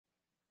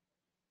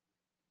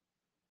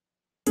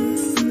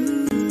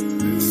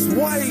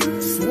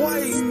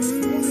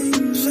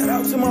Shout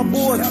out to my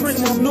boy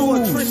Trenches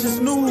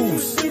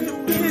News.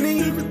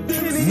 Kenny,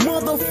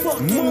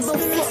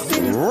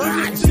 motherfucking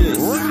Rogers.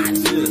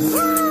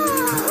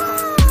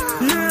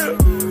 Yeah.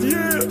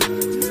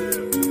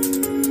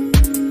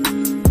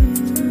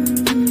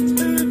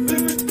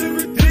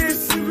 This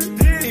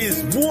is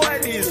what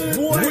we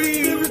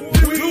do.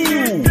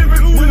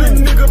 When a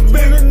nigga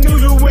better knew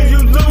you when you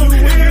lose.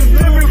 It's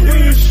different when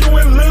you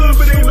showing love,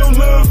 but ain't no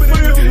love for you.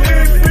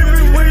 It's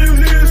different when you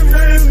live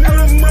friends, not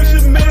a much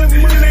of man,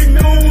 money,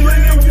 no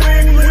like a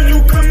wang. When you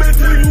come back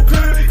to you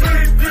come, it's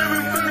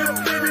different when it's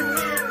baby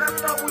man. I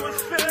thought we was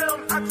fam.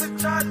 I took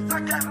charges, I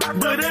got locked,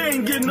 but I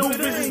ain't get no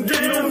business.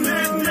 Different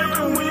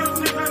when you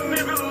think a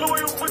nigga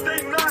loyal, but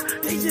they not.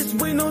 They just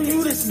waiting on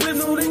you to slip,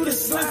 no they to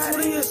slide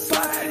in your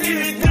spot.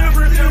 It's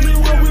different, tell me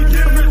what we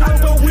different. I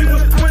thought we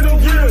was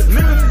 20 years,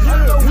 nigga.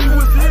 I thought we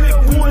was in it,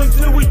 going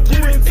until we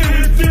get it.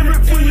 It's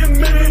different for your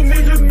man,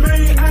 nigga,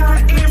 man. I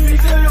envy,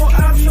 tell your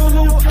I'm so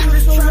low,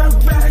 try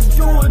back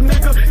door,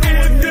 nigga.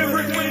 It's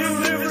different when you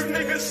live as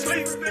nigga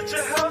sleep at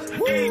your house.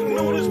 Ain't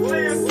notice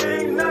playing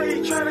game, now he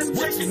tryna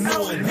check it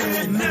out.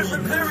 It's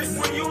different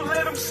when you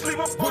let him sleep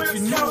up on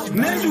your couch.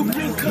 Now you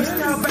get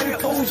cussed out by the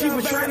OG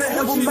for trying to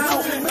help him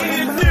out. It's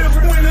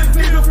different when a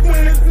nigga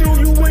knew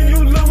you when you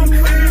love him.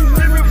 It's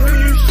different when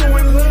you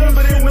showing love,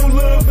 but ain't no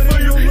love for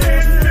you.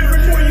 It's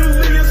different when you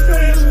leave your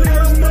face, not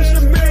a bunch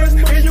of mess,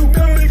 and you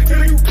come back to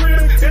the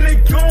crib, and they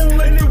gone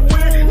like they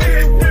went.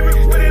 It's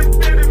different when it's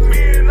been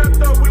me, and I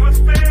thought we was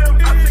fam.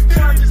 I took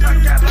charges, I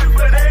got locked,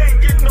 but I ain't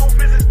get no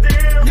business,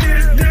 damn.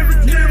 It's different.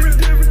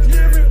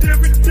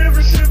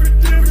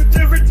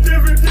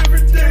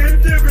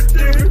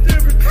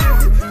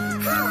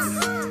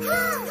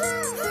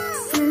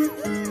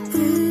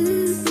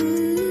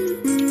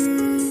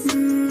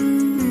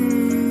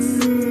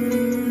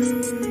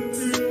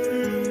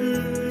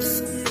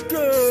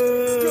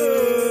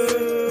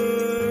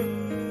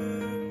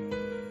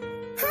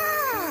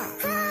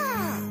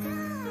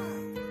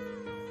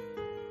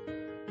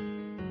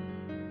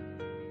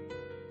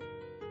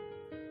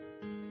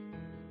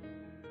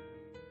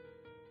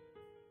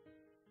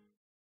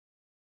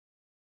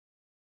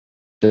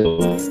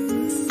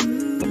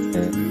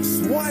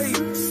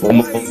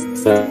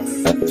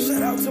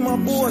 Shout out to my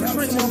boy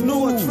Trenches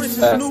News.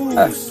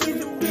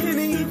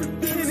 Kenny,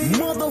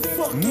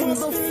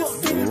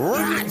 motherfucking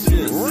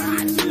Rogers.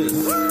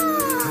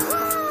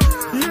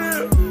 Yeah.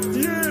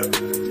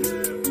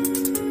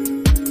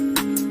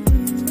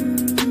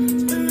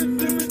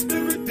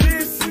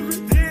 This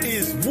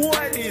is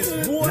what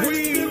we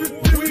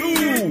do.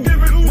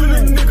 When a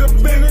nigga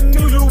better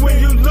knew you when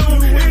you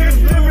lose. It's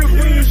different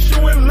when you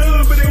showing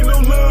love, but ain't no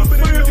love for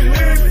you.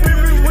 It's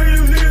different when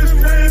you live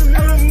friends,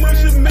 not a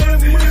much of man,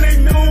 money,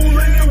 no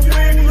like a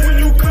wang. When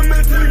you come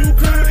back to you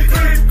come,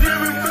 it's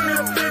different when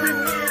it's baby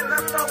man. I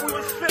thought we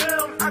was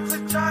fam. I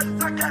took charges,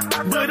 I got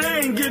locked, but I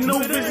ain't get no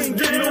business. It's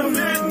different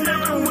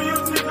when you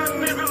think a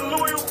nigga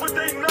loyal, but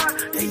they not.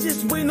 They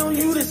just waiting on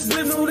you to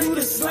slip, no they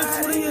to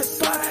slide in your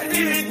spot.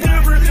 It's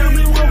different, tell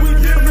me what we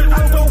different.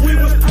 I thought we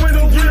was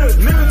 20 years,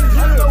 nigga.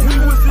 I thought we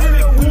was in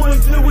it, going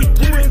until we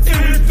get it.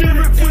 It's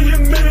different for your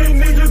man,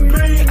 nigga,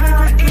 man. I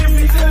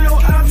envy, tell your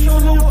I'm so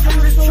low,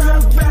 try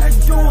back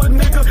door,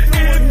 nigga.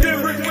 It's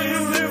different when you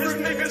live as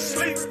nigga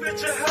sleep at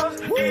your house.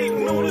 Ain't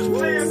notice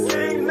playing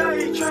game, now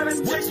he tryna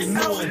check it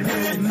out.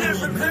 It's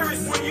different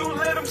when you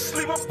let him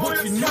sleep up on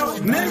your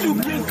couch. Now you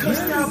get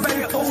cussed out by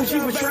the OG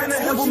for trying to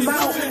help him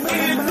out. It's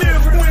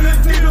different when a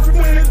nigga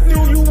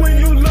knew you when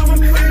you love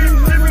him. It's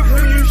different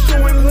when you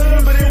showing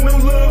love, but ain't no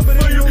love for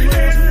you.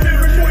 It's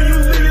different when you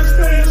leave your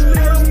face,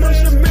 not a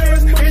bunch of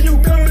mess, and you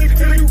come back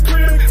to the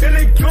crib, and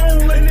they gone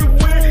like they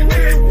went.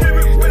 It's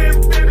different when it's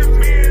been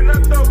me, and I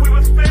thought we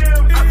was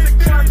fam. I took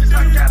charges, I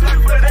got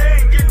locked, but I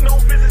ain't get no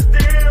business,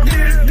 damn.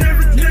 It's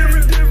different.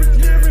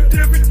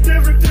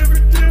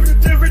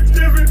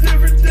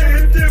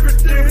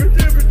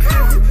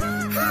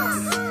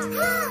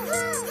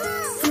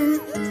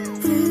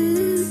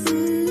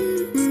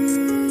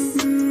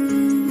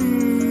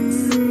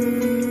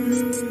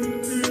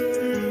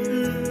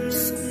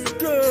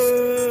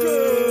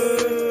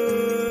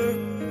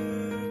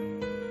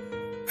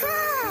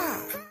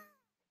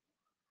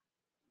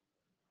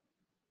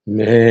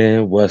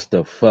 Man, what's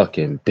the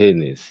fucking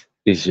business?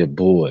 It's your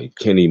boy,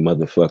 Kenny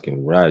motherfucking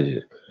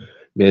Rogers.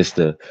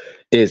 Mister,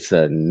 it's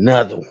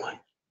another one.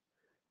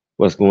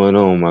 What's going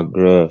on, my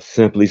girl?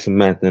 Simply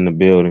Samantha in the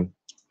building.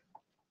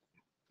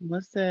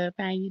 What's up?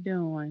 How you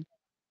doing?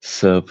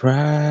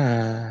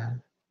 Surprise.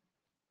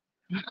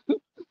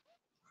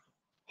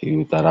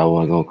 People thought I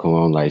wasn't gonna come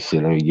on like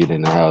shit. Let me get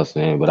in the house,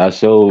 man. But I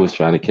sure was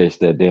trying to catch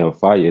that damn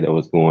fire that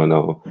was going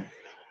on.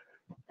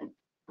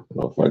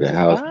 Motherfucking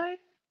house. What?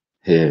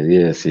 Hell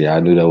yeah, see, I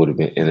knew that would have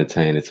been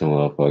entertaining to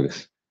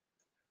motherfuckers.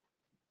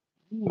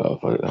 Mm.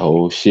 Motherfucker, the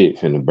whole shit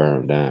finna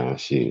burn down.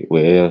 Shit.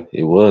 Well,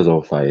 it was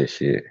on fire,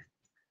 shit.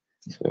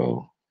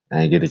 So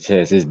I didn't get a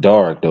chance. It's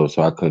dark though,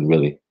 so I couldn't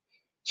really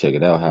check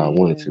it out how I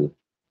wanted Yeah. to.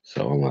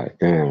 So I'm like,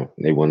 damn,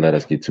 they wouldn't let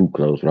us get too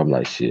close. But I'm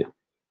like, shit,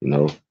 You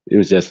know, it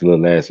was just a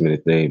little last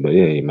minute thing, but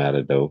it ain't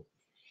matter though.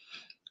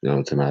 You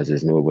know, to me, I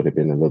just knew it would have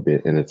been a little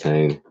bit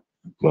entertaining.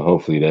 But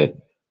hopefully that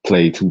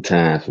played 2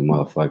 times for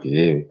motherfucker.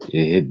 It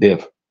hit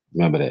different.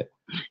 Remember that.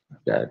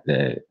 Got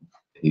that.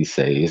 He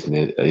say it's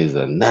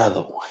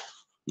another one.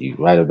 You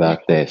right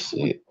about that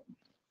shit.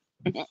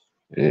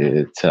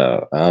 Yeah,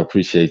 child. I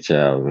appreciate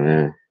y'all,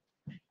 man.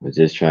 I'm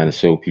just trying to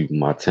show people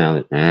my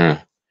talent,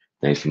 man.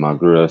 Thanks to my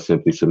girl,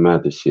 Simply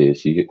Samantha. Shit,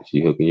 she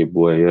hooking your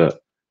boy up.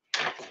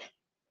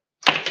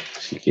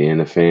 She getting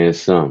the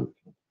fans something.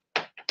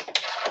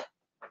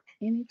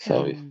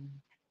 So Anytime.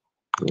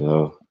 you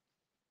know,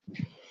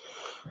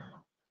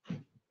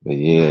 but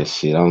yeah,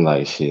 shit. I'm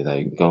like shit.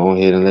 Like go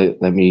ahead and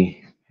let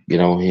me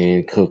get on here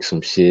and cook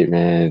some shit,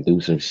 man.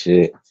 Do some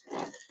shit.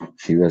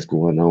 See what's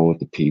going on with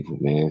the people,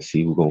 man.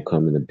 See who gonna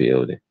come in the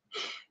building.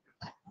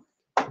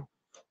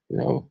 You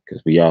know,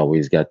 because we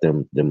always got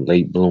them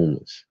late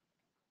bloomers.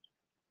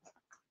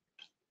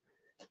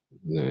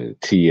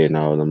 Tia and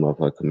all them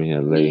motherfuckers come in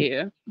here late.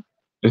 Yeah.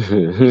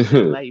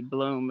 The Yeah, late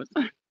bloomers.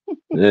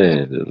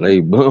 the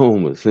late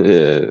bloomers.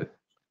 Yeah.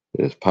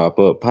 Just pop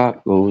up,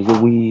 pop goes the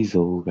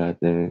weasel.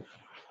 Goddamn.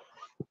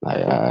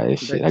 Like, all right,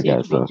 shit, But I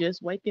got Tiff be some.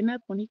 just waking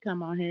up when he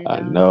come on here, I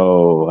don't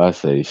know. I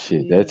say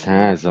shit. he? That Yeah.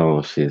 time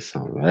zone shit,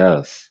 something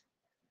else.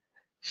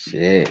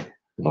 Shit.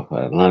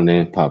 Motherfucker,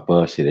 London pop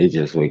up. Shit, they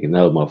just waking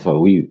up,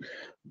 motherfucker. We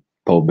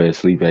po bed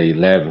sleep at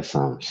 11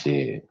 something.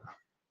 Shit.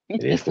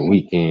 It's the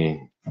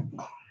weekend.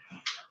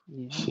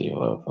 Yeah. Shit,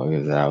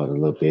 motherfuckers out a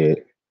little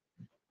bit.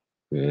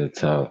 Real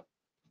tough.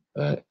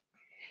 But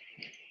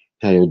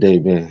how your day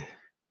been?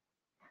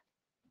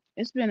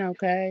 It's been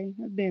okay.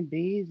 I've been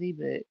busy,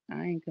 but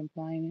I ain't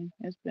complaining.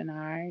 It's been all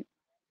right.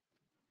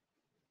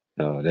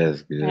 Oh,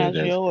 that's good. How's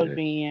That's yours good.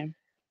 been?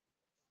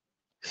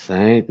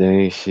 Same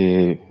thing,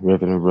 shit.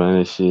 Ripping and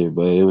running, shit.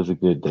 But it was a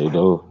good day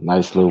though.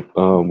 Nice little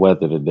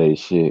weather today,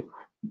 shit.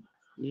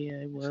 Yeah,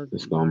 it was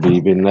It's gonna be nice.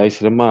 even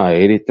nicer tomorrow.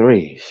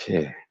 83.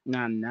 Shit.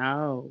 I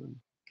know.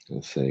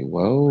 I say,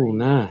 Can't whoa, wait.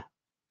 nah.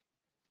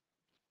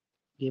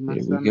 Get my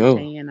Here we summer go,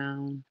 tan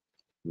on.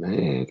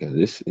 man. Cause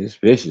it's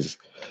vicious.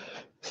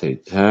 Say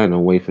time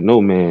don't wait for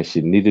no man.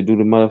 Shit, need to do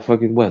the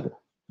motherfucking weather.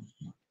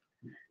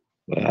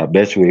 But I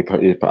bet you,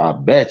 I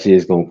bet you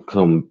it's gonna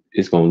come.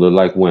 It's gonna look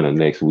like winter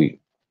next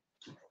week.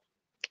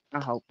 I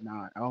hope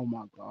not. Oh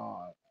my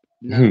God.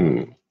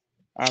 Hmm. No.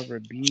 I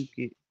rebuke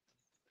it.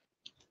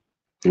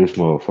 This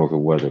motherfucker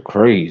weather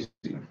crazy.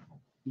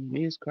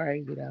 It's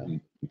crazy though.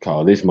 You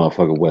call this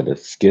motherfucker weather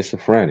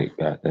schizophrenic.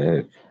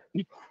 Goddamn.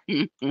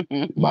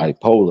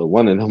 Bipolar,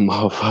 one of them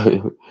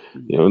motherfuckers.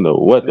 You don't know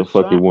what the It's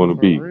fuck you want something to for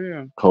be.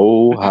 real.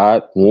 Cold,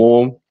 hot,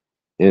 warm,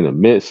 in the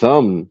mid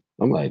something.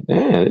 I'm like,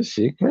 damn, this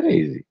shit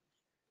crazy.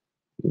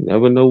 You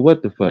never know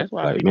what the fuck. That's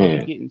why Like, people be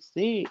man, getting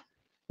sick.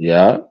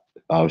 yeah,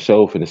 I was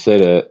sure finna say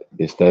that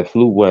it's that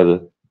flu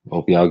weather.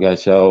 Hope y'all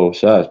got y'all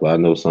shots, but I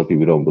know some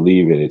people don't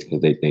believe in it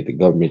because they think the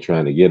government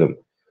trying to get them.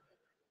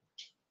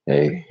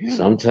 Hey,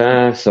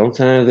 sometimes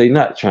they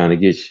not trying to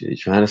get you. They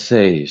trying to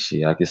save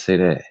shit. I can say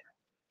that.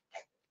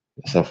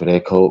 Except for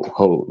that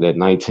that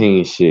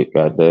 19 shit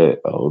got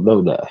that. Oh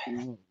no, that.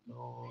 Oh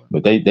Lord.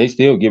 But they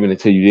still giving it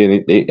to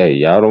you. Then hey,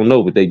 y'all don't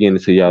know, but they getting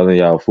it to y'all in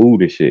y'all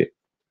food and shit.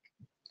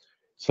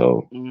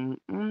 So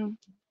Mm-mm.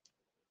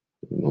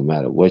 no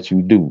matter what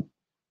you do,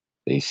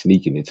 they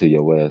sneaking into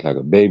your ass like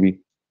a baby.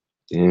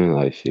 And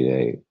like shit,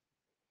 hey,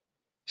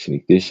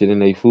 sneak this shit in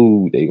their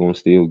food, they gonna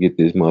still get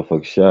this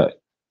motherfucker shot.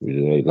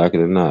 Whether they like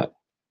it or not.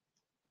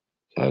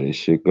 How this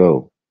shit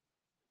go.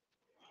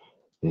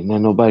 There's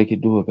not nobody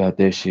can do about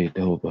that shit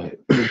though, but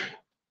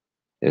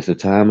it's the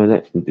time of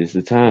that. It's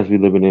the times we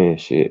living in.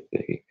 Shit,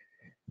 they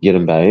get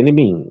them by any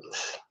means.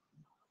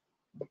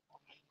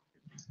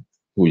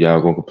 Who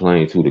y'all gonna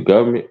complain to? The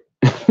government?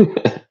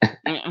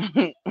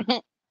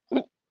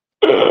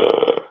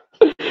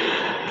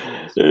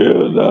 That's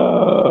Hell funny.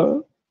 nah.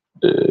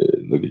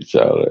 Look at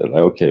y'all.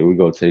 Like, okay, we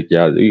gonna take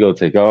y'all. We gonna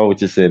take all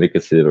what you're saying into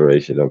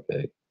consideration.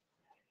 Okay.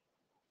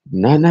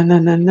 Nah, nah, nah,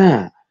 nah,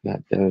 nah.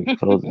 God damn,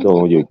 close the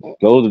door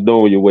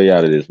on your way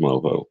out of this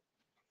motherfucker.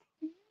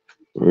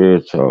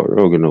 Real talk. They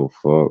don't get no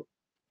fuck.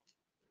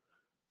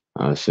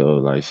 I show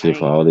like shit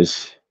for Ain't. all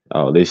this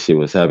shit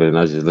was happening.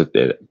 I just looked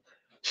at it.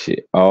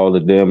 Shit, all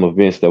the damn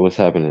events that was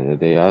happening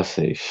today. I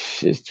say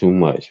shit's too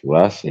much.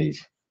 Well, I say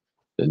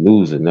the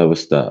news will never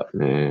stop,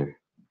 man.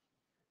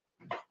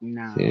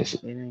 No, Yes,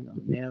 it ain't gonna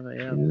never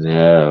ever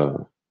stop.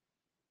 never,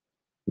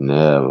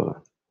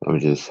 never. I'm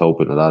just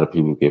hoping a lot of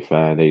people can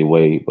find their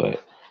way,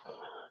 but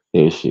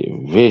this shit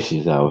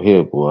vicious out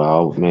here, boy.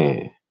 Oh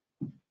man,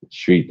 the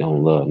street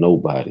don't love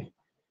nobody.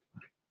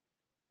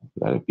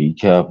 Gotta be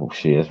careful,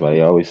 shit. That's why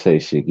they always say,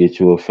 shit, get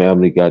you a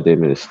family,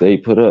 goddamn it, stay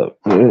put up.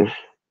 Man.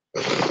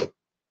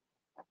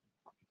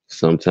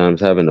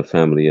 Sometimes having a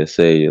family and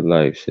save your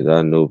life, shit.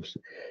 I know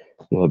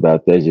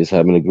about that. Just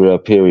having a girl,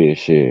 period,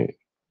 shit,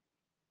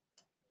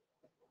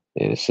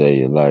 and save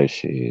your life,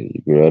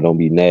 shit. Your girl don't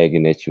be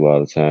nagging at you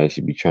all the time.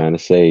 She be trying to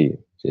save you.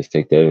 Just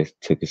take that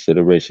into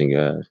consideration,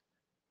 guys.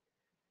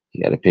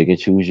 You gotta pick and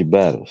choose your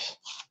battles.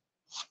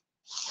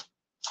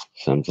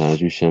 Sometimes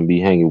you shouldn't be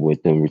hanging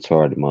with them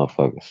retarded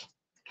motherfuckers.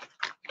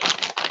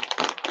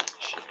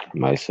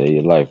 Might save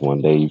your life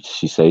one day.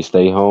 She say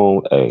stay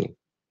home. Hey,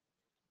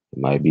 it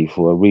might be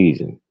for a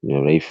reason. You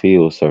know, they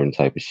feel certain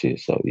type of shit.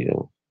 So,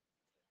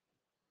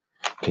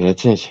 pay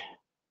attention.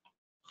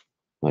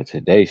 Like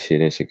today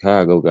shit in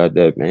Chicago got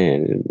that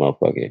man, this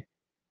motherfucking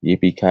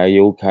yippee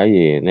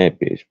ki in that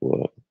bitch,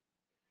 boy.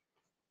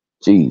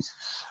 Jesus.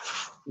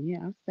 Yeah,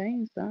 I've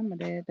seen some of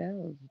that. That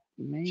was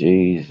man,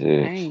 Jesus.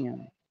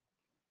 damn.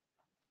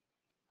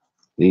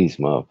 These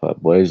motherfuckers,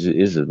 boy,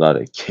 it's a lot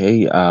of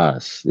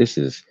chaos. This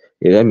is,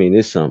 yeah, I mean,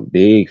 there's something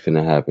big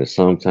finna happen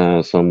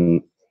sometime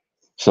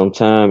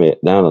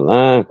down the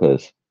line,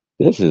 because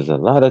this is a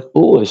lot of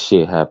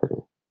bullshit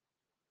happening.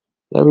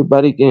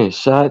 Everybody getting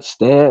shot,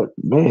 stabbed,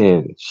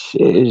 man,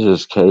 shit, it's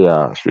just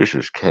chaos. This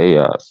is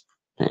chaos.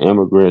 The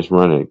immigrants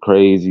running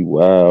crazy,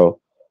 wild,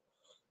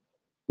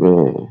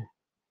 man.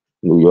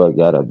 New York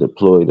gotta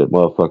deploy the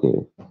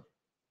motherfucking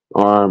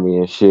army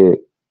and shit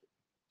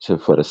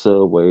for the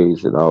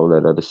subways and all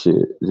that other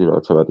shit.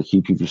 Talking about to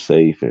keep people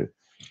safe and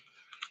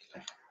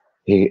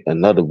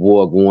another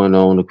war going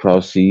on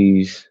across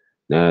seas.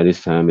 Now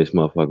this time it's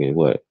motherfucking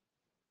what?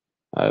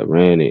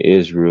 Iran and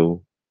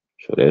Israel.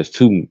 So there's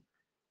two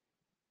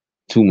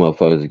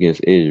motherfuckers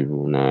against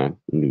Israel now.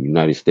 The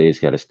United States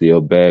gotta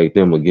still bag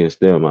them against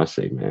them. I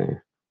say,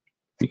 man,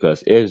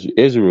 because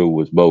Israel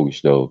was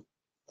bogus though.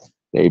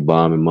 They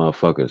bombing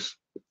motherfuckers,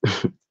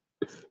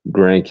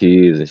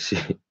 grandkids and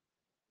shit.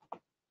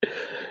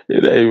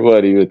 It ain't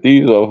funny, but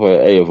these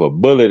motherfuckers, hey, if a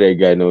bullet ain't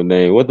got no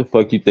name, what the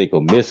fuck you think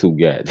a missile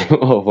got? Them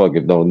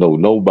motherfuckers don't know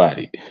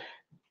nobody.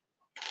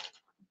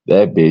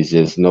 That bitch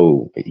just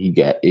know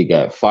it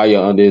got fire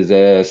under his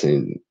ass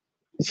and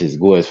just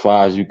go as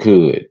far as you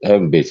could.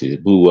 Them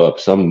bitches blew up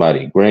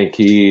somebody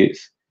grandkids.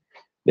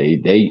 They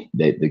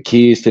the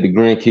kids to the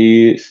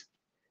grandkids.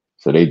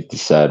 So they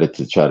decided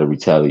to try to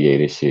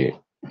retaliate and shit.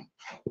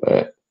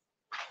 But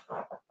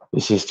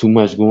it's just too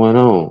much going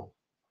on.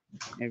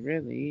 It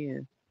really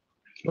is.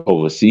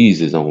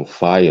 Overseas is on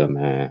fire,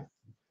 man.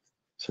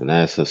 So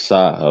that's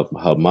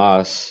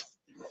Hamas,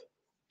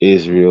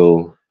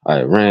 Israel,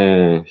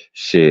 Iran,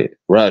 shit,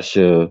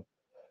 Russia,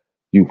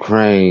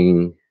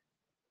 Ukraine,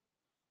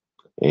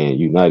 and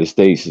United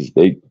States is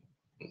they.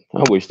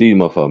 I wish these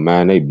motherfuckers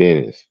mind they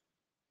business.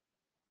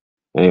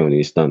 I ain't gonna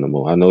need stun no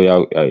more. I know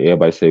y'all.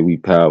 Everybody say we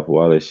powerful,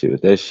 all that shit.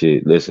 But that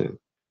shit, listen,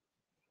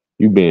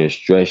 you being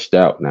stretched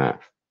out now.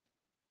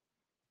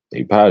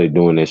 They probably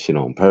doing that shit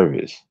on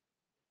purpose,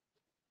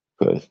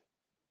 cause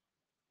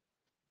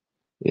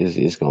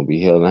it's gonna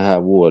be hell in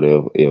hot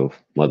water if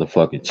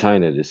motherfucking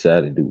China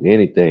decide to do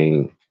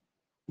anything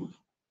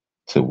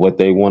to what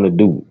they want to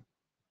do.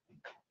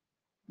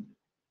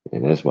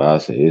 And that's why I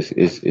say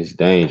it's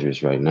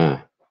dangerous right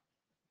now.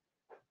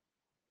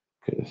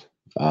 Cause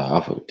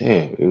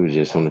damn, it was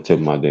just on the tip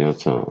of my damn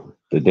tongue.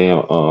 The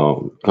damn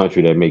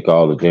country that make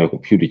all the damn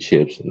computer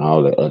chips and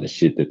all that other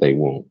shit that they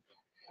want.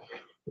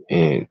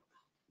 And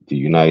the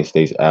United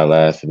States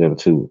allies to them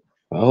too.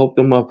 I hope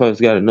them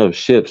motherfuckers got enough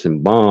ships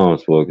and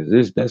bombs for it,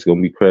 cause that's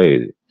gonna be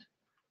crazy.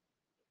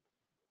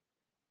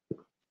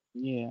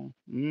 Yeah.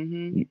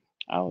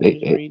 I was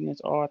just They, reading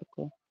this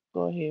article.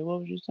 Go ahead.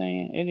 What was you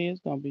saying? It is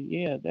gonna be.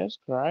 Yeah, that's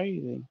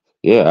crazy.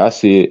 yeah, I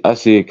see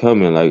it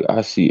coming. Like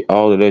I see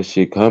all of that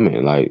shit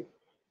coming. Like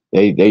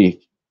they they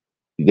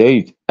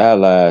they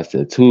allies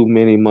to too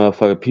many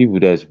motherfucking people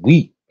that's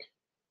weak.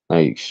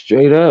 Like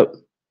straight up.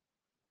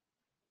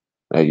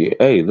 Like,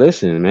 hey,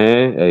 listen,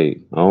 man.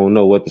 Hey, I don't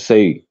know what to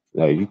say.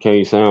 Like, you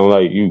can't sound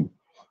like you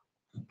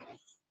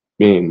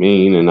being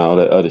mean and all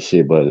that other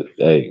shit, but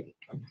hey,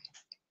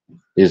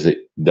 is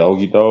it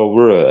doggy dog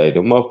world? Hey,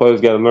 the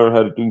motherfuckers gotta learn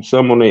how to do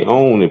something on their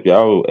own if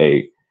y'all,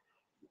 hey,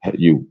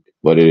 you,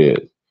 what it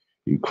is.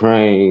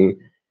 Ukraine,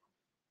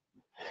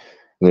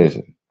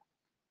 listen,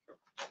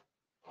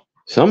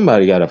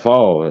 somebody gotta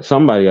fall.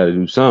 Somebody gotta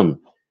do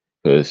something.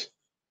 Because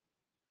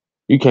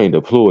you can't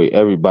deploy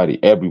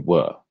everybody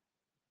everywhere.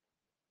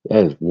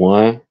 That's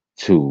one,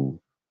 two,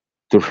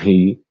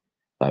 three,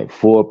 like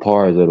four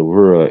parts of the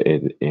world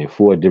and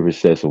four different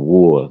sets of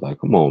wars. Like,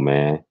 come on,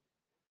 man.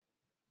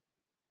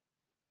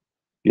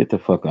 Get the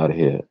fuck out of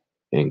here.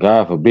 And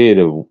God forbid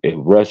if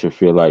Russia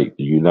feel like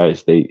the United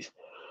States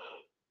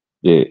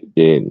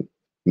then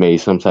made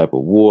some type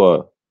of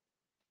war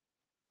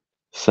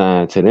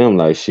sign to them,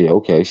 like shit,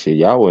 okay, shit,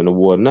 y'all in the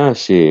war now,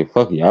 shit.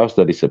 Fuck y'all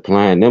study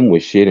supplying them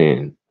with shit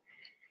and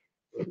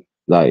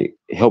like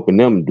helping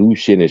them do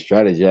shit and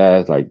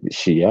strategize. Like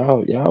shit,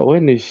 y'all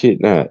in this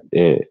shit now.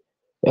 Yeah,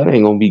 that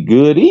ain't gonna be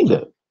good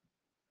either.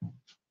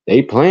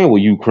 They playing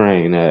with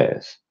Ukraine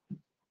ass.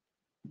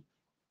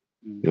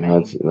 You know,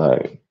 it's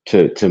like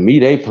to me,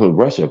 they put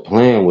Russia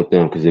playing with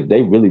them because if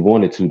they really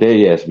wanted to,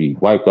 they has to be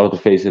wiped off the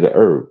face of the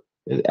earth.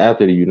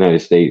 After the United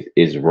States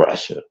is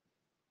Russia,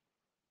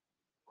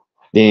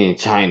 then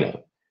China.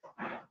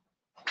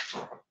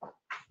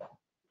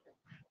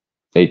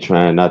 They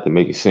trying not to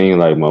make it seem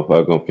like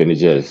motherfucker gonna finna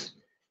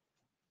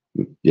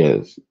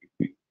just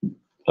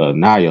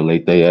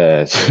annihilate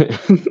their ass.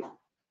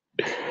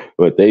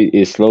 But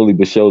it's slowly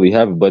but surely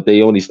happening. But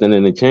they only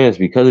standing a chance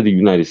because of the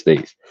United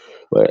States.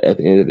 But at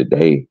the end of the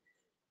day,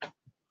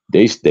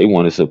 they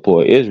want to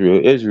support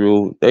Israel.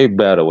 Israel, they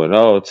battling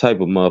all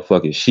type of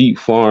motherfucking sheep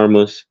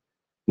farmers,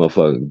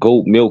 motherfucking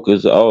goat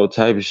milkers, all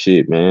type of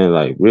shit, man.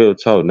 Like real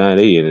talk. Now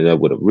they ended up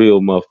with a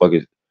real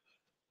motherfucking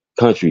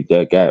country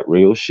that got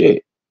real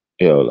shit.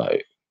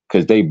 Like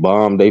because they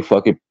bombed they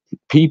fucking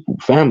people,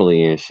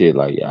 family and shit.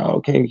 Like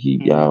y'all can't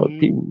keep y'all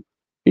Mm-hmm.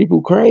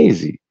 people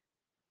crazy.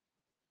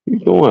 You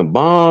doing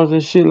bombs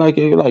and shit like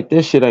it, like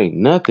that shit ain't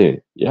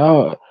nothing.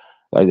 Y'all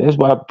like that's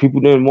why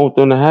people didn't want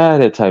them to have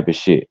that type of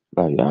shit.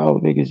 Like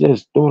y'all niggas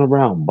just throwing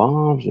around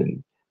bombs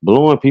and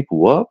blowing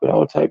people up and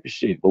all type of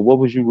shit. But what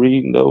was you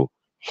reading though?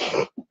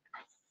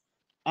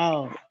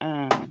 Oh,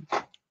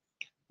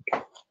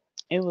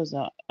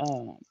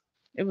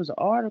 it was an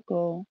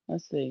article.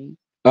 Let's see.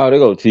 Oh, they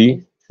go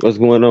T. It's, What's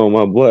going on,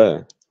 my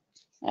boy?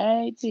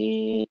 hey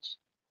Teach,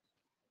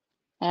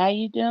 how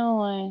you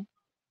doing?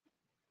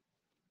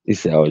 He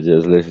said I was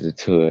just listening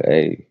to it.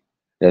 Hey,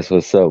 that's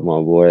what's up,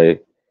 my boy.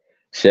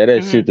 Share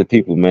that shit Hmm. to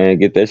people, man.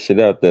 Get that shit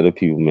out there to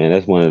people, man.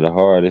 That's one of the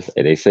hardest.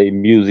 They say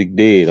music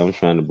dead. I'm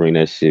trying to bring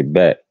that shit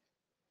back.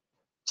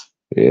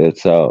 Yeah,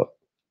 talk.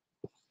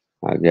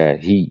 I got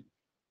heat.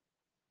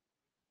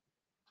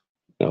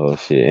 Oh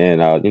shit,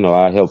 and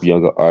I help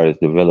younger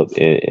artists develop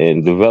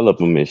and develop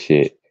them and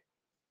shit.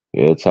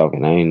 Yeah,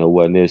 talking. I ain't know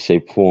what in this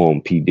shape or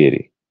form. P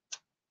Diddy,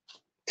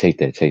 take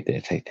that, take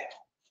that, take that.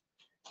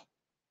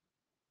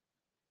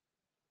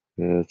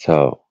 Yeah,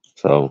 talk.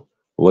 So,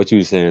 what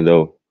you saying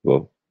though?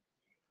 Well,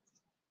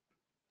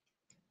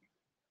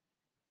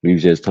 we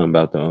was just talking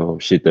about the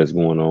shit that's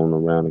going on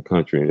around the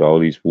country and all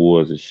these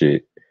wars and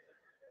shit.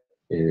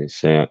 And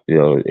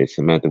and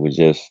Samantha was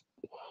just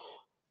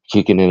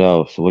kicking it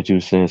off. So, what you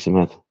was saying,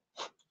 Samantha?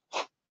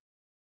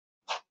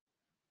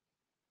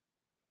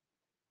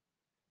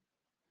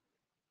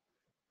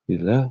 You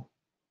left,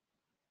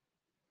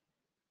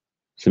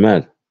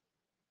 Samantha.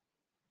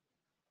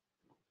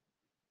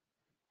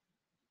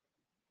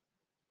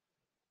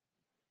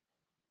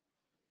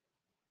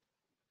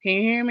 Can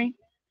you hear me?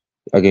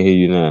 I can hear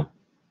you now.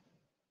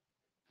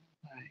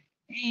 Right.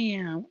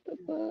 Damn, what the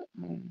fuck?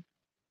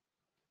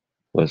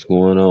 What's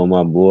going on,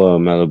 my boy?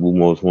 Malibu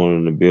most wanted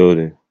in the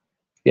building.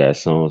 Got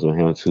songs on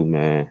him too,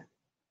 man.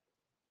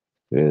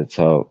 Real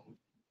talk.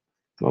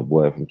 My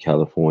boy from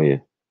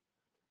California.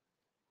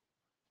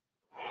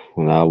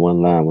 When I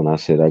one line when I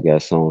said I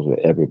got songs with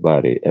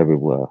everybody,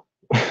 everywhere.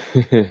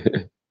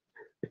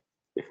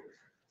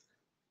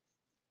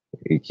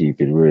 He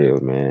keep it real,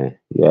 man.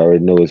 You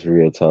already know it's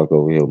real talk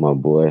over here, my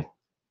boy.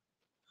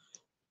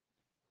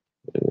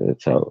 Real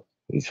talk.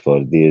 He's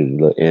supposed to do a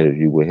little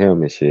interview with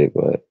him and shit,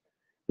 but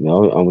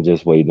I'm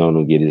just waiting on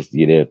him to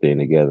get everything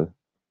together.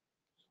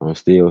 I'm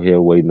still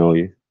here waiting on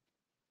you.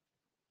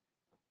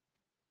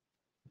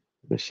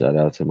 But shout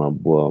out to my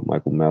boy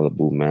Michael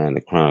Malibu, man,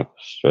 the Chronicles,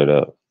 straight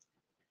up.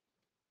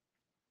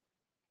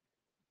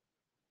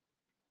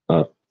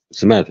 Uh,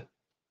 Samantha,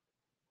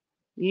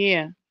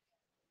 Yeah.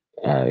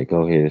 all right,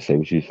 go ahead and say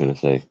what you finna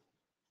say.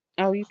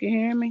 Oh, you can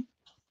hear me?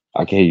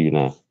 I can hear you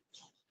now.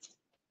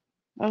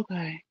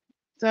 Okay.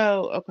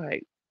 So,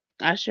 okay.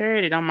 I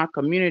shared it on my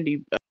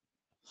community.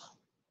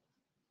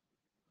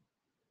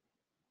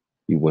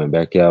 You went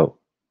back out.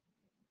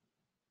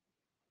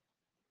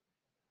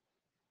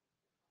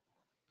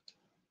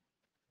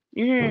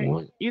 You hear?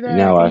 What? You there?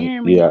 Now Can you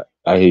hear me?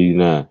 I hear you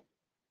now.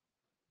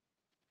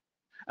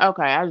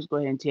 Okay, I'll just go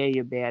ahead and tell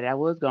you about it. I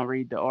was gonna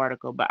read the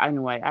article, but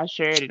anyway, I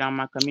shared it on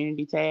my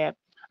community tab.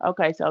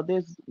 Okay, so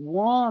this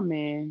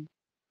woman,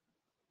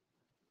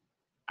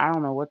 I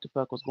don't know what the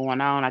fuck was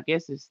going on. I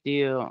guess it's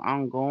still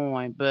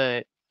ongoing,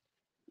 but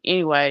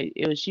anyway,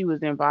 she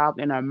was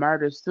involved in a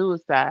murder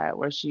suicide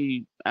where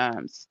she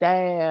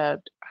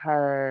stabbed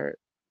her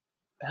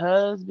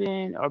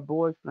husband or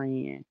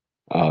boyfriend,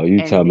 Oh, you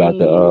and talking about then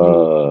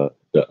the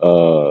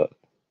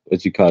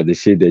what you call the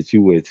shit that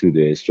you went to,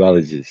 the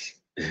astrologist.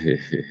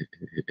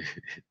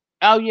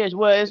 oh yes,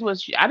 well, it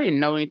was I didn't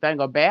know anything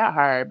about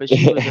her, but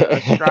she was an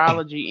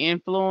astrology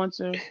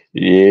influencer.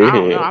 I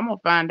don't know. Yeah. I'm gonna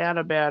find out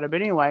about her.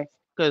 But anyway,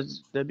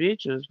 because the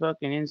bitch was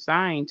fucking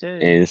insane too.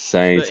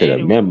 Insane But to the anyway,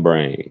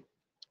 membrane.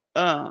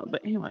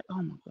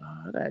 oh my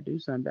god, I gotta do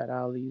something about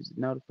all these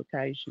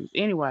notifications.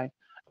 Anyway,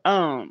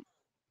 um,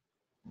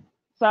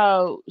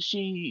 so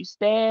she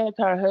stabbed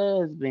her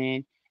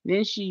husband.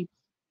 Then she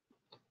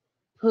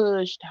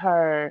pushed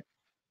her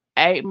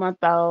 8 month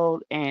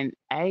old and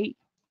eight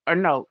or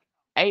no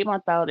 8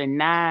 month old and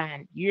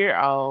 9 year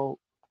old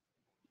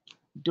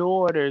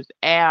daughters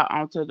out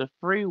onto the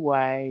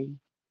freeway,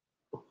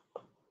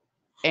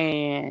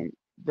 and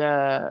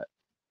the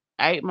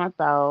 8 month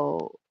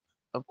old,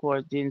 of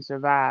course, didn't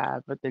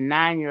survive, but the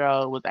 9 year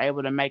old was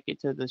able to make it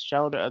to the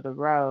shoulder of the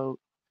road.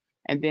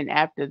 And then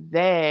after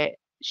that,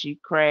 she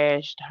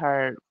crashed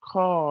her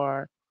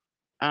car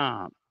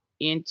um,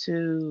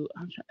 into.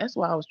 That's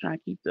why I was trying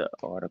to keep the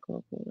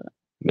article pulled up.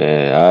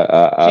 Man, I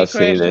She seen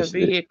crashed that her shit.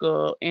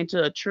 vehicle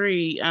into a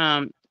tree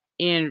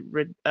in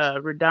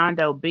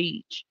Redondo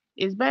Beach.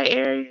 Is Bay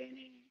Area in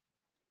here?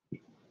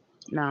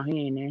 No,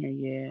 he ain't in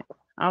here yet.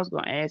 I was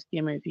gonna ask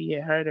him if he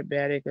had heard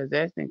about it, cause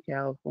that's in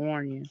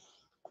California.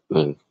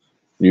 Uh,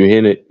 you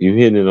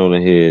hitting it on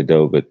the head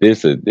though. But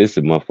this is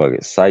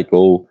motherfucking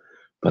psycho,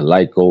 but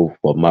lyco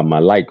for my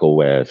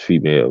lyco ass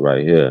female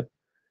right here.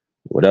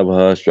 Whatever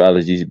her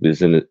astrology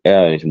is in the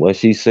air and what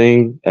she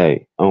seen,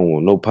 hey, I don't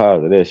want no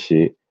part of that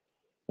shit.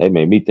 That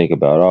made me think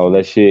about all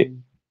that shit.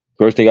 Mm-mm.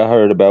 First thing I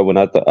heard about when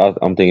I'm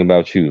thinking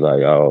about you,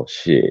 like, oh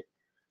shit.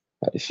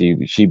 She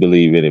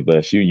believed in it,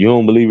 but you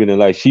don't believe in it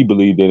like she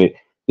believed in it.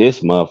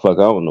 This motherfucker,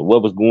 I don't know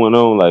what was going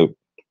on. Like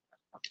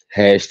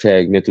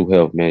hashtag mental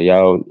health, man.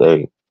 Y'all,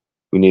 like,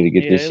 we need to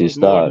get Yeah, this it shit was more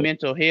started.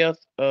 mental health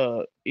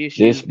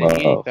This issues than anything.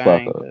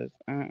 motherfucker, Cause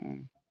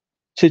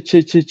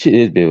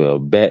it's been a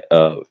bat,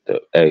 a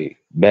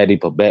batty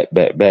for bat.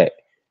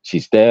 She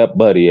stabbed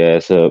Buddy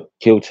ass up,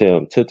 killed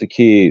him, took the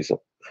kids.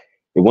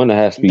 It wasn't a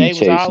high speed they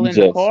was chase. all He in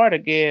the just car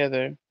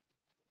together,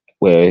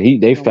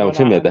 they from found what him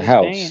I at the understand.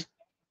 house.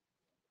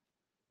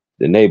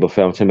 The neighbor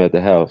found him at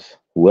the house.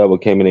 Whoever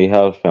came in their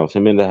house found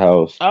him in the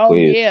house Oh with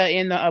yeah,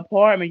 in the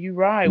apartment. You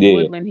right, yeah,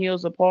 Woodland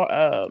Hills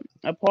apartments.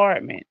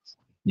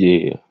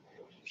 yeah.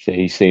 So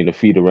he seen the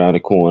feet around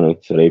the corner.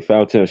 So they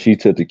found him. She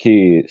took the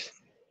kids,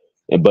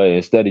 but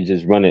instead of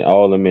just running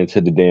all them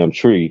into the damn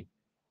tree,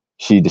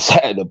 she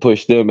decided to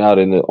push them out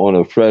on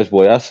a fresh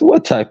boy. I said,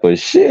 "What type of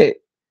shit?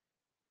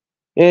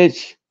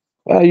 It's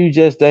well, you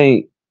just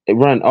ain't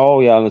run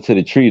all y'all into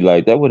the tree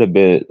like that would have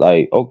been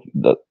like okay,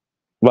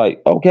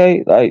 like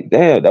okay, like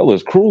damn, that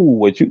was cruel.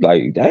 What you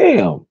like?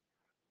 Damn,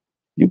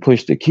 you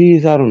pushed the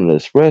kids out on the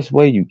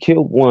expressway. You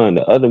killed one.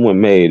 The other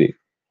one made it.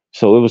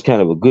 So it was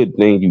kind of a good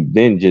thing. You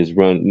then just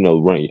run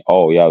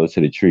all y'all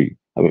into the tree.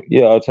 I mean,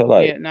 yeah, I'll tell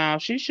like, Yeah, no,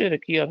 she should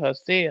have killed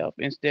herself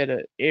instead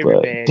of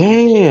but everybody.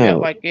 If she felt damn,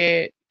 like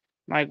that,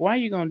 like why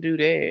you gonna do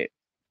that?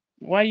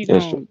 Why you it's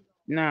gonna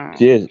no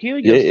just kill yeah,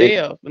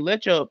 yourself and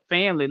let your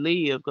family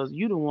live? Because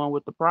you the one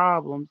with the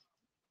problems.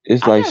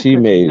 it's I like gotta she cut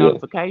these made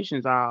it.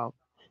 notifications off.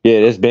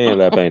 Yeah, that's band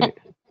lap, ain't it?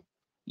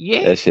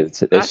 Yes,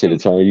 That I shit can.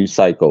 turn you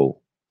psycho.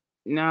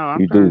 No, I'm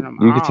You turning do. them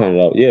You can turn it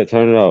off. off. Yeah,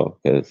 turn it off.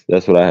 Cause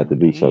that's what I have to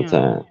do Damn,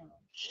 sometimes.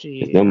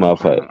 Cause shit, them I'm turning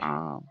motherfuckers. them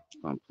off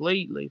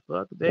completely.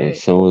 Fuck And that.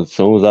 soon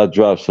as I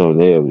drop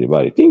something,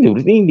 everybody ding,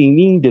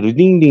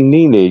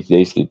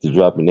 they skip to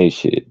dropping their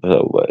shit.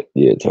 Oh, but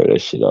yeah, turn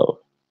that shit off.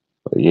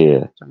 But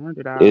yeah, Turned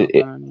it it off, it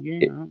honey.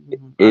 it, Yeah,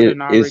 I it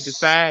didn't already it's.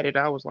 decided.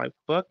 I was like,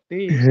 fuck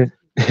this.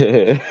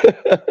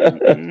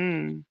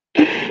 Mm-mm.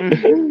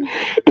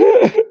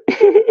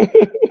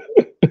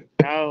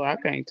 No, I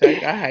can't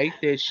take. I hate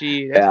that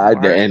shit. That's more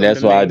And irksome to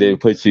that's why I me.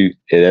 didn't put you.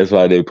 And that's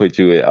why I didn't put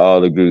you in all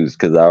the groups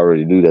because I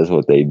already knew that's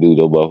what they do.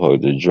 Those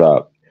motherfuckers just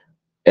drop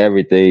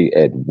everything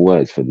at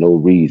once for no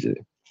reason.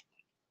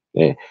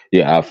 And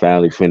yeah, I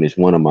finally finished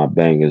one of my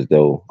bangers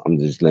though. I'm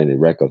just letting it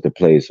rack up the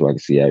play so I can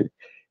see how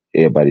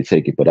everybody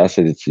take it. But I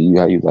said it to you.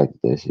 How you like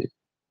that shit?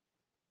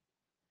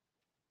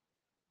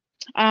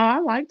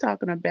 I like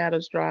talking about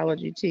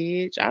astrology,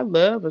 Tidge. I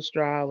love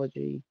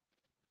astrology.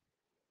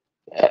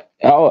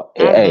 Oh,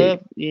 I hey, love,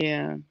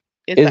 yeah.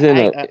 It's it's in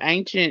a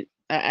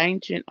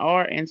ancient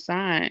art and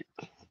science.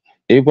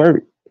 it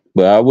worked.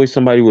 But I wish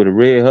somebody would have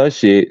read her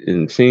shit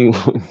and seen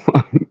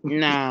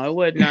No, it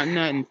wasn't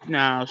nothing.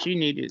 No, she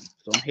needed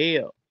some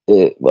help.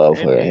 it. Well, That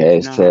for bitch, hashtag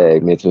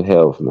no. mental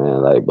health,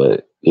 man. Like,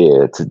 but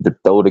yeah, to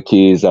throw the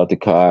kids out the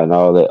car and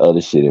all that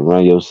other shit and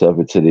run yourself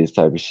into this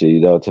type of shit,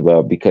 you know what I'm talking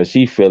about? Because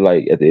she feel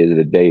like at the end of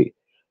the day,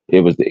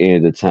 it was the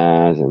end of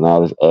times and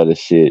all this other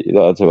shit. You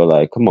know what I'm talking about?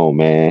 Like, come on,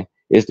 man.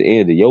 It's the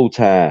end of your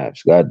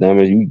times. God damn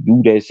it, you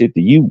do that shit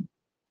to you.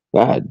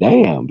 God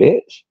damn,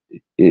 bitch.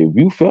 If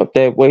you felt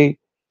that way,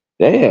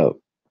 damn,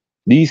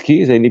 these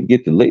kids ain't even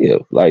get to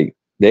live. Like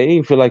they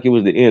ain't feel like it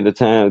was the end of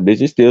time.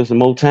 Bitch, it's still some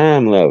more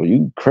time left.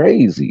 You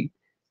crazy.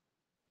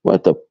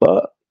 What the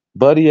fuck?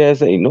 Buddy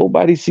ass ain't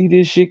nobody see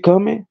this shit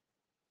coming.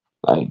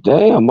 Like,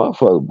 damn,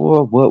 motherfucker,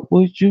 boy, what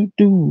would you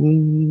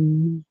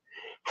do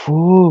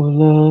for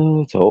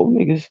love? Told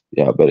niggas,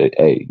 y'all better,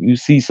 hey, you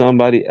see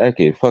somebody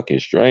acting fucking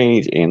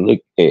strange and look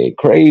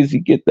crazy,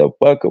 get the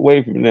fuck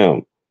away from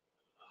them.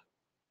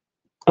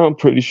 I'm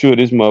pretty sure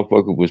this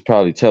motherfucker was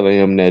probably telling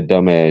him that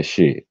dumbass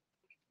shit.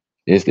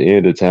 It's the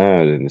end of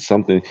time and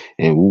something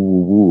and woo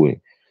woo woo.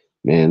 And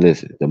man,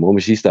 listen, the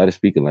moment she started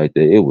speaking like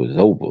that, it was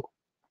over.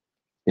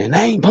 And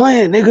I ain't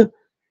playing, nigga.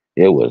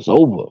 It was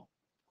over.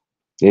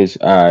 It's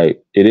all right.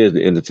 It is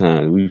the end of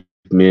time.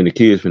 Me and the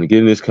kids finna get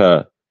in this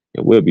car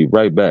and we'll be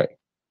right back.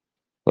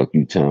 Fuck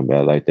you talking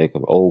about like that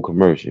old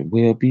commercial.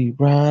 We'll be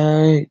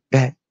right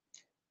back.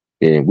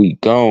 And we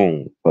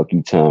gone. Fuck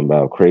you talking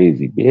about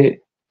crazy bitch.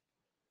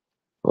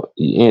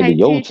 The end of Hey,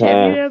 your Tish,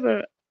 have you time.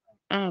 ever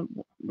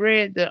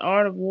read The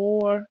Art of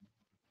War?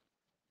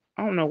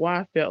 I don't know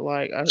why I felt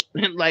like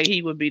like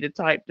he would be the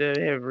type to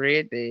have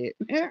read that.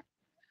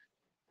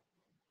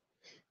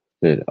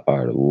 The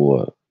art of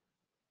war.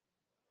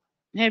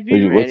 Have What you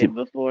you read what it you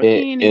before, it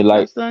Kenny, by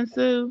like Sun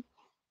Tzu?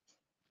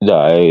 no,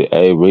 I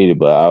ain't read it,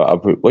 but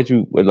what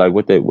you like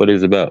what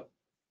is it about?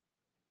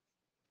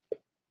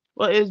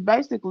 Well, it's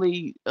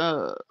basically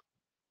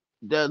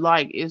the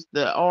like it's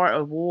the art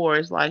of war.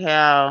 It's like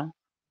how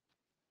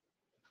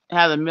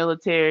how the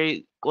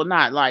military, well,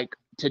 not like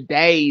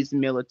today's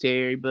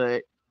military,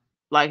 but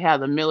like how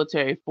the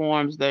military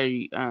forms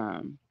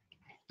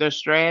their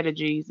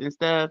strategies and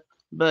stuff.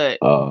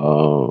 But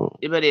Uh,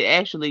 it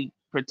actually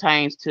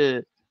pertains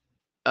to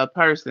a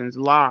person's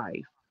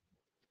life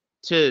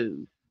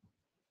too.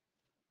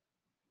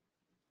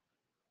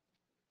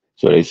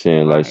 so they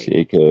saying like Like shit,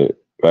 it could,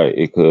 right?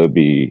 It could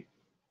be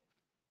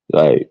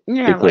like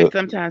yeah, it like could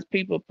sometimes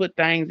people put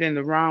things in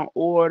the wrong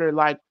order.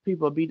 Like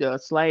people be a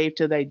slave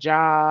to their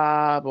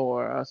job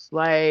or a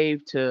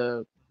slave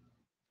to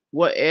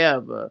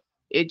whatever.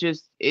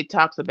 It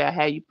talks about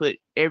how you put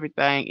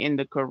everything in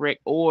the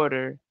correct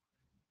order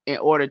in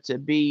order to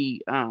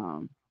be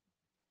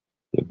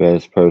the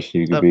best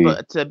person you could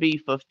be. to be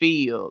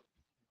fulfilled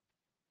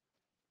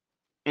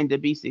and to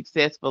be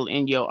successful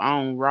in your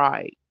own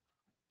right.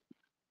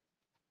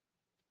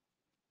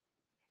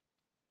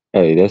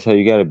 Hey, that's how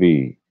you gotta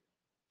be.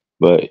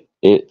 But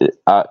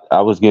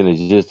I was getting a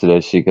gist of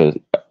that shit because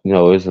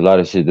it's a lot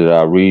of shit that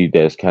I read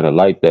that's kind of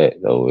like that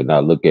though, and I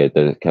look at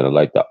that kind of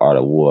like the art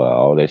of war,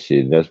 all that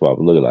shit. And that's why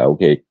I'm looking like,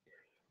 okay,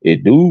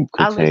 it do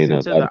I contain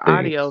listened a to lot the of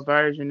audio things.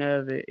 version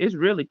of it. It's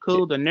really Yeah,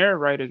 cool. The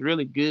narrator's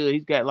really good.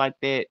 He's got like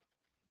that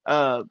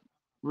uh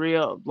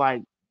real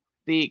like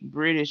thick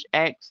British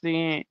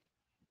accent,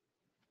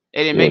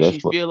 and it yeah, makes that's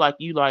you what feel like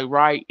you like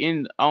right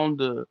in on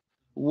the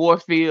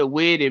warfield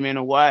with him in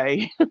a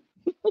way.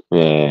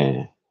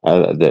 man.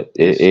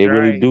 It's It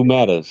really straight. do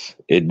matters.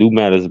 It do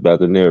matters about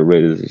the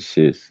narrators and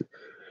shit.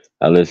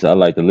 I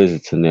like to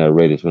listen to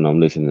narrators when I'm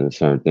listening to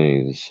certain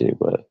things and shit.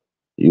 But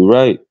you're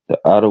right. The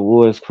art of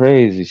war is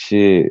crazy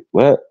shit.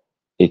 What?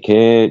 You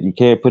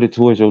can't put it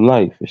towards your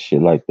life and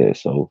shit like that.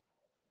 So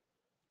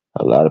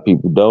a lot of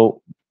people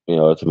don't.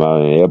 It's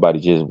about everybody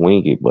just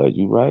wing it. But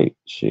you're right.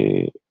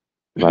 Shit.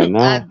 Right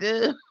I now,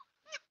 do.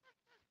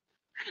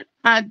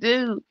 I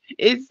do.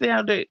 It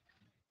sounded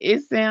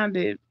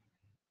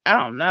I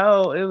don't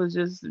know, it was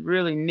just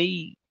really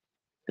neat.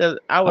 Cause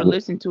I would I'm,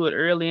 listen to it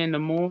early in the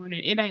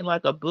morning. It ain't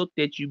like a book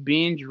that you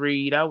binge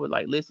read. I would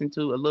like listen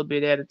to a little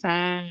bit at a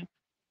time.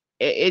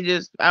 It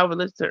just I would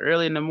listen to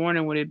early in the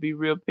morning when it'd be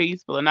real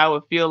peaceful, and I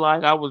would feel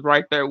like I was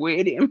right there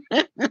with him.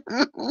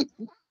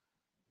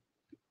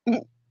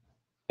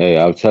 hey,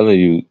 I'm telling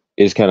you,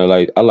 it's kind of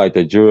like I like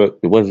the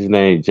what's his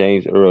name,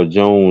 James Earl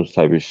Jones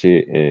type of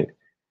shit, and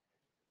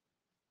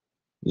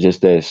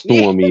just that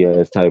Yeah, stormy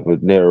ass type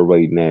of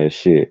narrating ass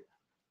shit.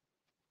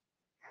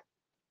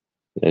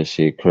 That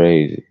shit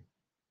crazy.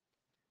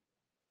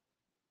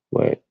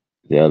 But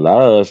yeah, a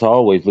lot of us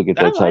always look at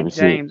I that type like of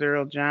shit. James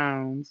Earl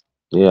Jones.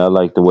 Yeah, I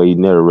like the way he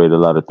narrate a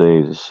lot of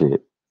things and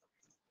shit.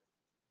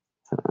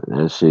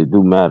 That shit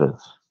do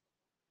matters.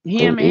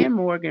 Him It, and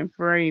Morgan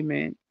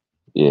Freeman.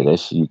 yeah, that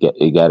shit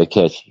it gotta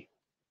catch you.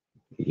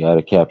 You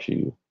gotta capture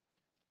you.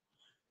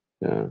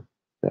 Yeah.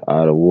 The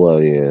art of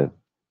war, yeah.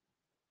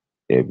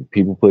 If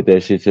people put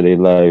that shit to their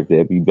life,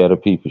 they'll be better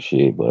people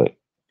shit, but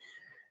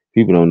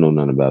people don't know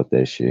nothing about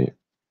that shit.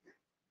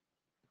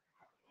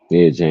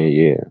 Yeah, Jane,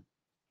 yeah.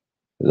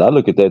 'Cause I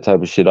look at that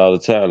type of shit all the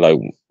time, like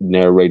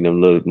narrating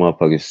them little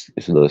motherfuckers,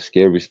 it's little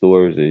scary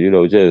stories,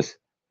 and just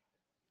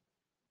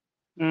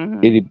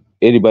Hmm.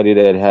 anybody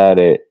that had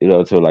that,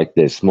 to like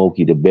that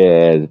Smokey the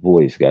Bear ass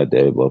voice, got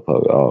that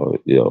motherfucker.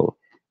 Oh,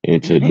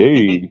 and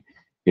today,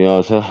 what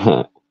I'm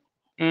saying?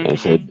 Hmm.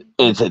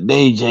 And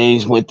today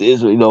James went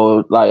this,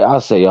 like I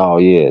say, oh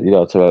yeah, and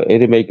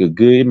it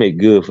make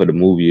good for the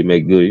movie, it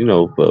make good,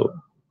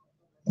 for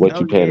what Oh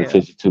you paying yeah.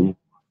 attention to.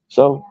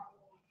 So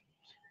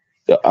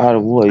the art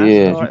of war,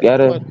 yeah,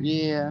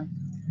 Yeah.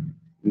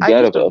 you I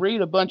used gotta, to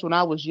read a bunch when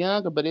I was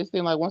younger, but it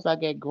seemed like once I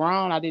get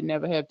grown, I didn't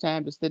ever have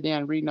time to sit down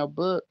and read no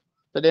book.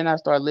 So then I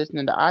started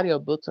listening to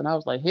audiobooks and I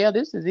was like, hell,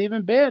 this is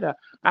even better.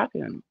 I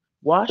can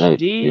wash yeah,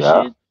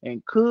 dishes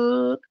and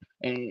cook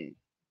and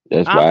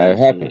that's all why kind it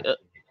of shit. happened.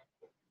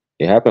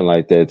 It happened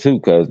like that too,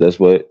 cause that's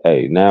what.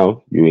 Hey,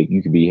 now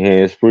you can be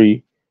hands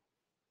free,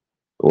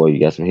 or you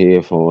got some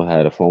headphones,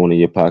 had a phone in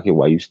your pocket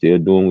while you still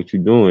doing what you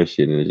doing,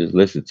 shit, and just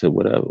listen to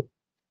whatever.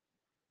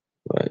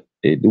 But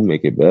it do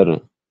make it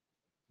better.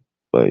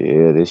 But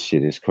yeah, this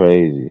shit is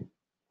crazy.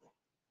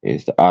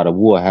 It's the art of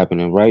war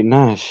happening right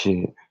now,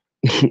 shit.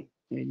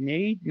 And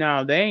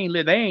no, they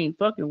ain't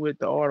fucking with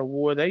the art of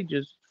war. They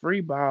just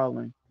free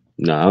balling.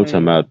 Nah, I'm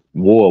talking about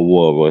And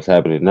war, what's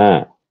happening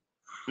now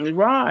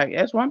right,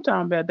 that's what I'm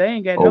talking about. They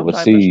ain't got no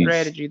type of overseas.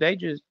 strategy. They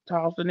just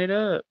tossing it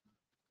up,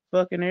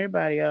 fucking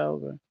everybody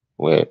over.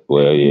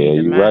 Well, We yeah, need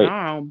to you're mind right.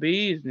 our own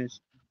business.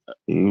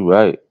 You're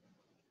right.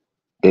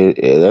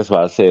 That's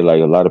why I say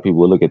like a lot of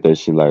people look at that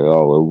shit like,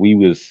 oh, well, we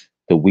was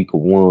the weaker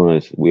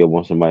ones. We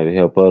want somebody to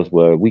help us.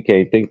 Well, we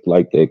can't think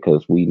like that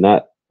because we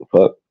not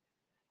fuck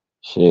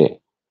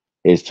shit.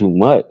 It's too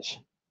much.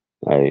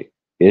 Like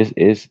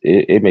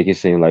it make it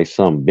seem like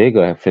something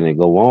bigger finna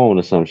go on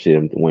or some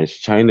shit. When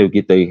China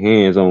get their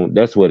hands on,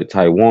 that's what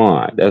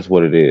Taiwan. That's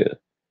what it is.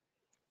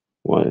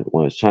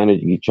 When China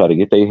you try to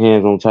get their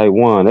hands on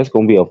Taiwan, that's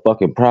gonna be a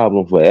fucking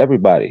problem for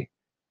everybody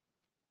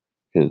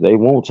because they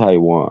want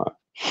Taiwan,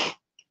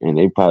 and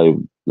they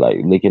probably like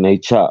licking their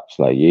chops.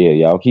 Like, yeah,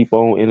 y'all keep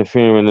on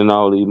interfering in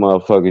all these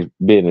motherfuckers'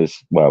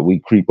 business while we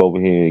creep over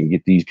here and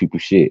get these people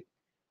shit.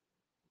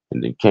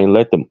 And they can't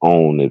let them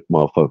own this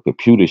motherfucker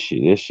computer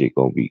shit. This shit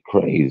gonna be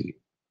crazy.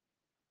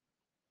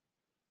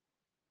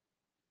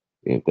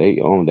 If they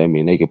own that, I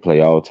mean they can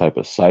play all type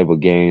of cyber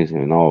games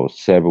and all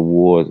cyber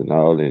wars and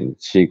all and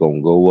shit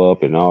gonna go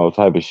up and all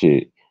type of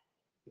shit.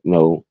 You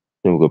know,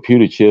 them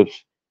computer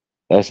chips,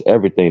 that's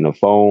everything. The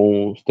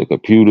phones, the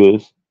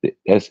computers,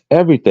 that's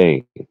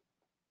everything.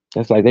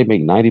 That's like they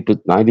make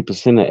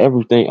 90% of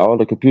everything, all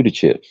the computer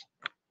chips.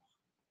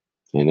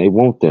 And they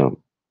want them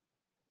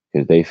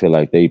because they feel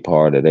like they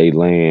part of their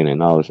land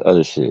and all this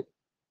other shit.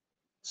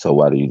 So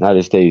while the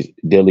United States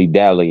dilly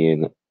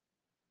dallying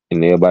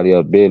and everybody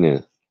else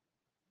business,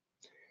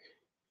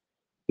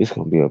 it's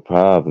gonna be a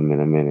problem in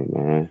a minute,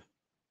 man.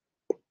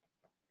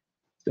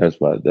 That's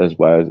why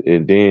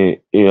and then,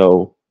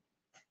 the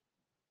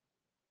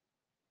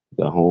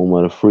home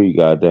of the free,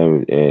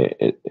 goddamn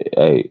it,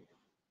 hey,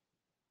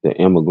 the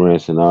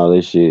immigrants and all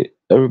this shit,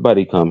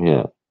 everybody come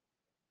here.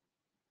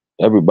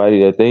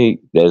 Everybody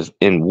that's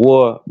in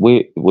war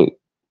with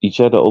each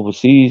other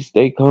overseas,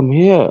 they come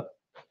here.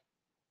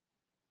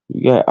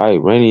 You got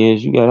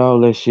Iranians, you got all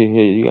that shit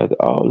here, you got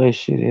all that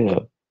shit here.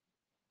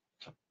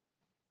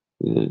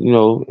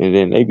 And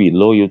then they be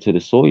loyal to the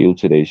soil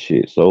to their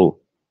shit. So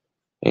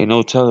ain't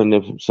no telling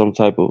them some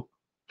type of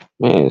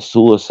man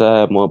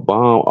suicide, more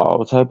bomb,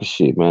 all type of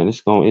shit, man.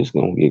 It's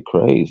gonna get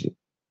crazy.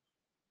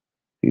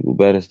 People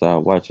better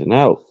start watching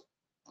out.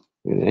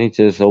 It ain't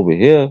just over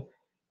here.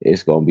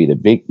 It's gonna be the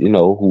big,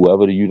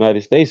 whoever the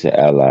United States are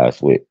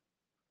allies with.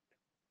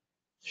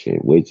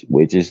 Shit, which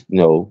is,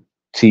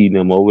 team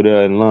them over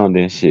there in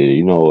London,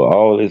 shit,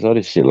 all this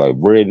other shit like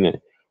Britain.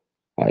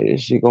 Like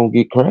this shit gonna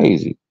get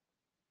crazy.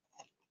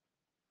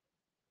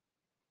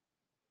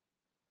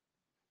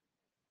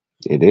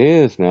 It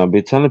is now. I've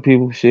been telling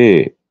people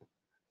shit.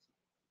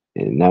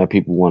 And now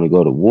people want to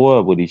go to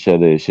war with each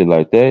other and shit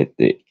like that.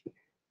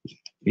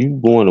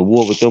 You going to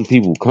war with them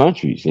people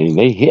countries and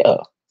they here.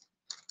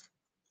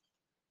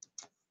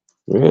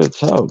 Real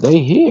talk, they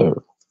here.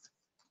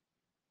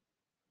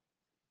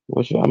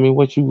 What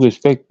you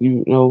expect,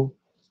 and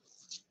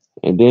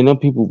then them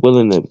people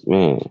willing to,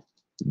 man,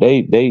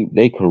 they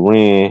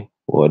Quran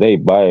or they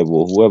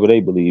Bible, whoever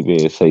they believe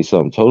in, say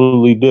something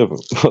totally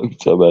different. Fuck you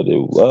talking about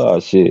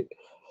that shit.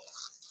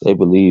 They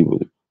believe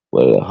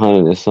with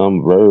 100 and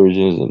some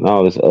virgins and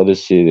all this other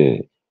shit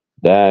and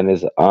dying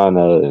as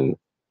honor and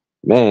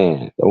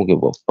man, don't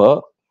give a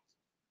fuck.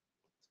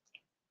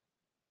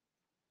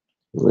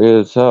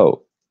 Real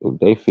talk. If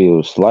they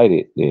feel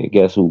slighted, then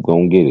guess who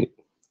gonna get it?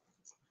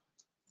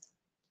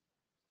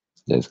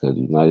 That's because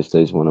the United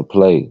States want to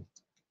play.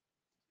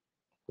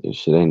 This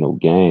shit ain't no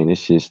game. This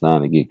shit's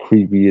starting to get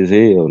creepy as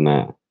hell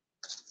now.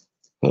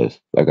 Cause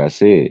like I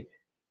said,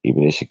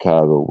 even in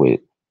Chicago with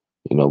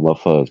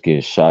motherfuckers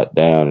getting shot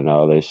down and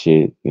all that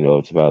shit.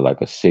 It's about like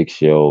a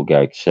 6-year-old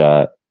got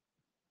shot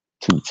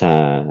 2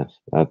 times.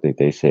 I think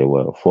they said,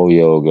 well, a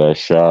 4-year-old got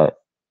shot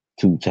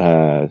 2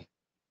 times.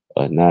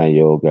 A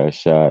 9-year-old got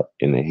shot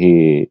in the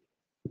head,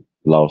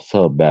 lost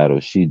her battle.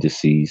 She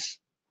deceased.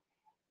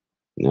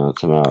 You know what I'm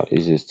talking about?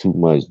 It's just too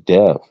much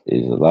death.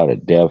 There's a lot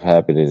of death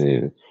happening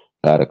and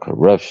a lot of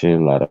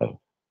corruption,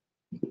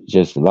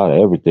 just a lot of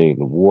everything.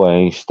 The war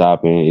ain't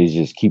stopping. It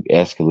just keep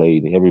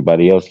escalating.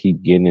 Everybody else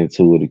keep getting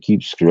into it. It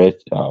keeps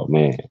stretching. Oh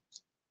man,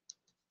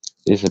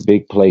 it's a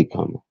big play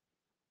coming.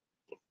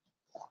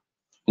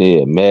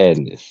 Yeah,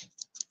 madness.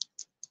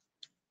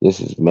 This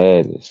is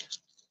madness.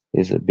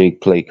 It's a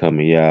big play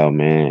coming, y'all,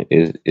 man.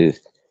 It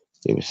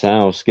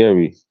sounds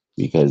scary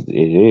because it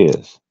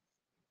is.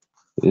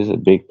 It's a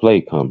big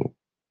play coming.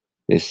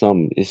 It's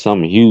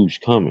something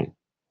huge coming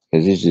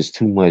because it's just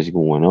too much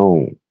going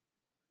on.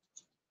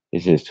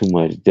 It's just too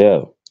much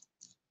death.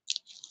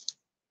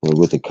 And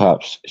with the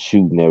cops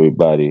shooting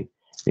everybody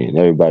and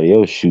everybody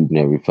else shooting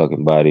every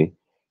fucking body,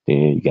 then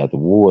you got the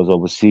wars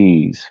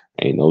overseas.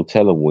 Ain't no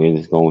telling when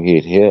it's gonna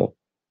hit here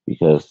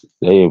because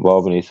they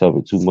involving themselves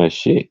in too much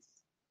shit.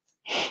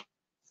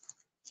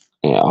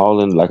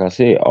 And like I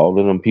said, all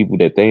of them people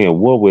that they in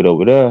war with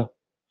over there,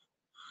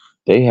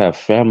 they have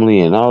family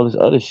and all this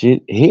other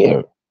shit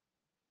here.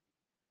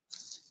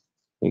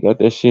 They got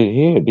that shit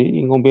here. They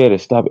ain't gonna be able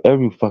to stop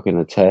every fucking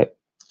attack.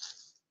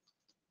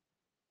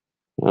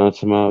 You know what I'm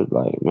talking about?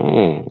 Like,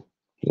 man,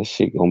 that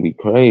shit gonna be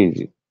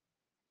crazy.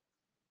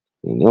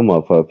 And them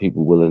motherfucker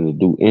people willing to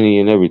do any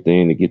and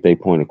everything to get their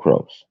point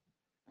across.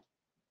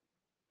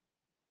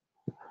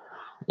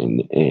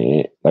 And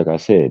like I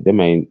said, them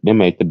ain't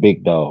the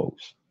big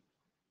dogs.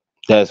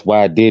 That's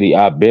why Diddy,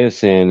 I've been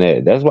saying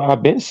that. That's why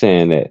I've been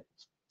saying that.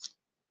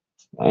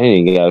 I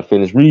ain't gotta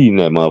finish reading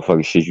that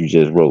motherfucking shit you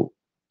just wrote.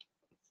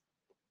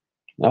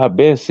 I've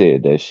been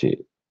said that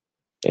shit.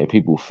 And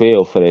people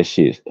fell for that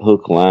shit.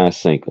 Hook, line,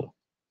 sinker.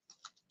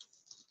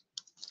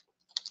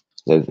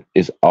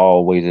 It's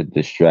always a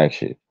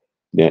distraction.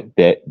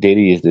 That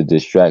Diddy is the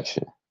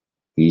distraction.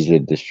 He's a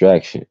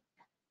distraction.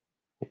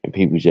 And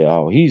people say,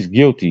 oh, he's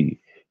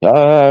guilty.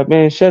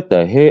 Man, shut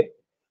the heck.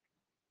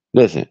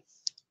 Listen,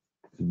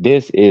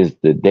 This is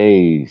the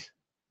days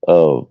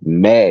of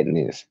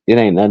madness. It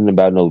ain't nothing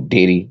about no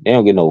Diddy. They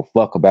don't get no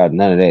fuck about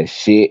none of that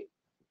shit.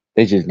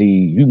 They just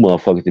need you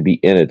motherfuckers to be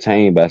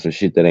entertained by some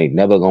shit that ain't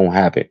never gonna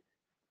happen.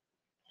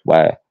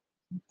 Why?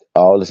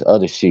 All this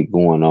other shit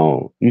going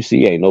on. You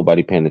see, ain't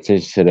nobody paying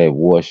attention to that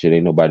war shit.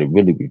 Ain't nobody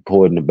really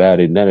reporting about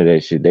it. None of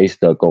that shit. They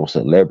stuck on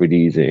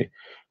celebrities and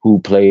who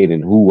played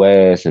and who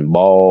ass and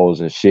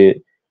balls and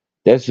shit.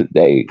 That's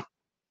the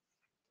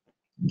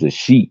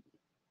sheep.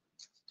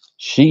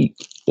 Sheep.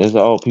 That's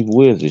all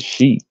people is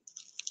sheep.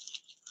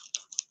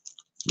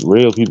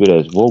 Real people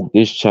that's woke.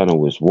 This channel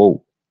was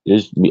woke.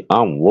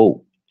 I'm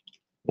woke.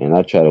 And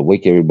I try to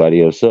wake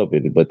everybody else up,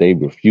 but they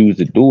refuse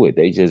to do it.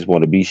 They just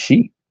want to be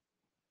sheep.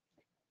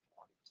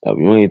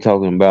 You ain't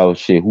talking about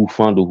shit. Who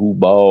funded who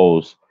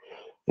balls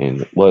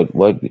and what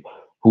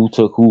who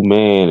took who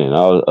man and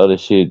all the other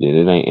shit that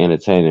it ain't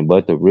entertaining.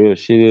 But the real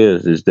shit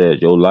is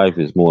that your life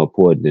is more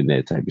important than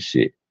that type of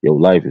shit. Your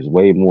life is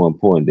way more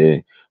important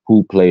than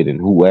who played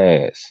and who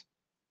ass.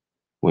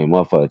 When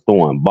motherfuckers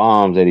throwing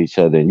bombs at each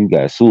other and you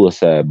got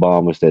suicide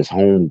bombers that's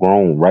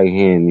homegrown right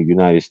here in the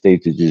United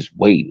States is just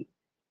waiting.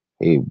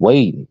 They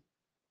waiting.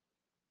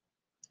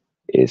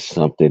 It's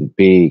something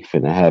big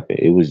finna happen.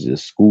 It was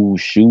just school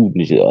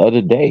shootings the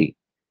other day.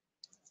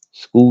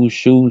 School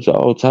shoots,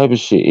 all type of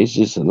shit. It's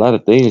just a lot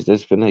of things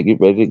that's finna get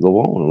ready to go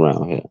on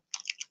around here.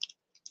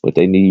 But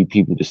they need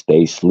people to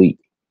stay asleep.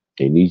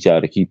 They need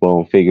y'all to keep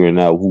on figuring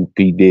out who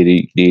P.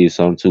 Diddy did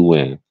something to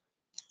and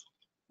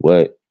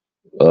what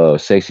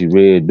Sexy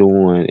Red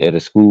doing at a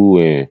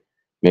school and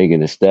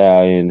Megan Thee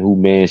Stallion, who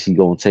man she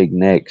gonna take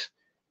next.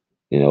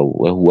 You know,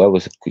 whoever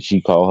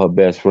she call her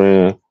best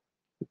friend,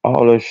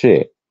 all that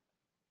shit.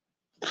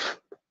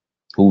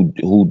 Who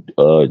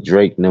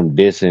Drake and them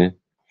dissing,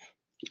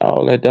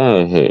 all that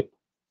done hit.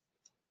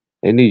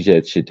 They need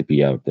that shit to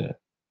be out there.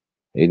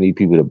 They need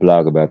people to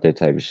blog about that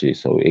type of shit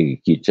so it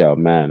can get y'all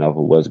mind off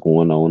of what's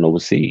going on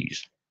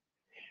overseas.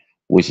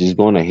 Which is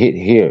gonna hit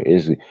here.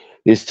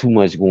 It's too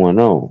much going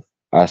on.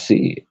 I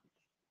see it.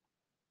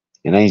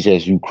 It ain't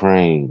just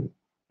Ukraine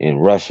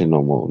and Russia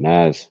no more.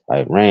 Now it's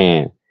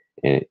Iran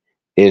and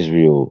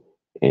Israel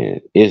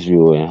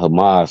Israel and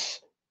Hamas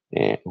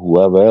and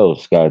whoever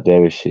else. God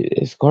damn it, shit.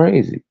 It's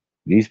crazy.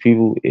 These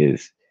people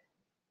is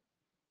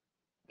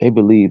they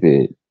believe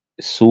it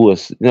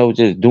suicide,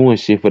 just doing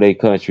shit for their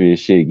country and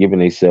shit, giving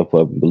themselves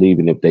up and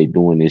believing if they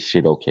doing this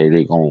shit, okay,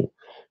 they gonna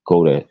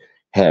go to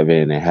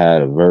heaven and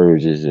have the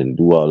virgins and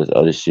do all this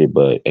other shit.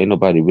 But ain't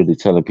nobody really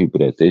telling people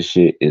that this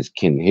shit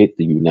can hit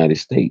the United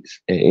States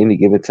at any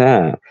given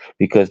time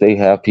because they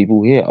have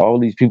people here. All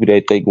these people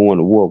that they going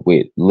to war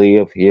with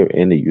live here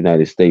in the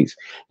United States,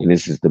 and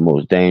this is the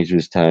most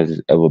dangerous times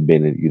it's ever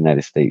been in the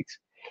United States.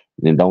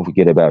 And then don't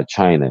forget about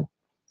China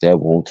that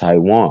want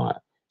Taiwan.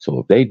 So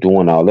if they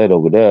doing all that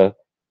over there,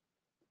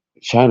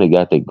 China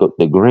got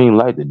the green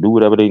light to do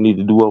whatever they need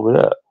to do over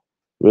there.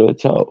 Real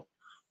talk.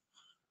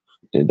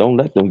 And don't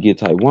let them get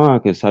Taiwan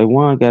because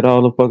Taiwan got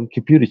all the fucking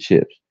computer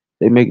chips.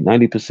 They make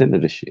 90%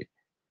 of the shit.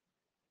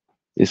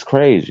 It's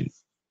crazy.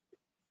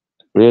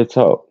 Real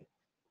talk.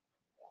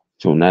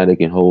 So now they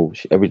can hold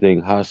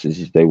everything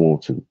hostage if they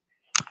want to.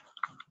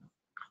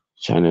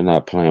 China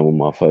not playing with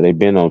motherfuckers. They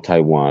been on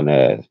Taiwan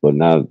ass, but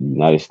now the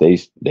United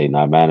States, they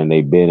not minding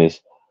their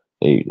business.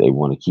 They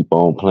want to keep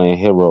on playing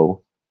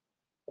hero.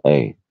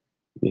 Hey,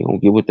 they gonna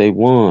get what they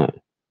want.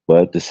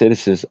 But the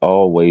citizens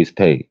always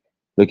pay.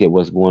 Look at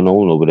what's going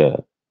on over there.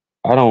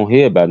 I don't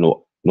hear about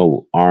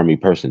no army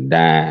person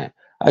dying.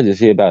 I just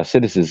hear about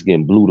citizens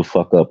getting blew the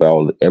fuck up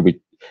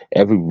every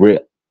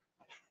rip.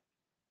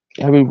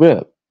 Every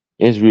rip.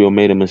 Israel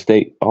made a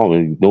mistake. I don't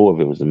even know if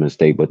it was a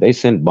mistake, but they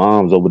sent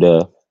bombs over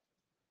there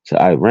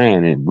to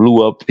Iran and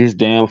blew up his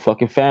damn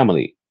fucking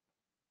family.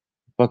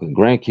 Fucking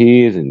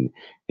grandkids and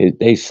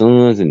they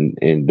sons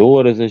and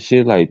daughters and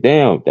shit. Like,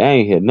 damn, they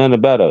ain't hear nothing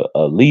about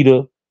a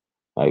leader.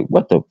 Like,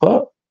 what the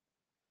fuck?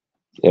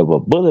 If a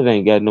bullet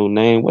ain't got no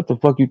name, what the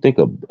fuck you think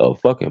a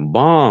fucking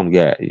bomb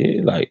got?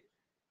 Yeah, like,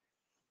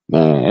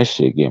 man, that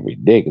shit getting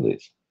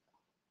ridiculous.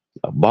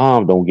 A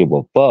bomb don't give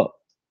a fuck.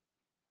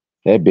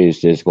 That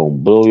bitch just gonna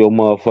blow your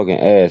motherfucking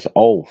ass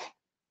off.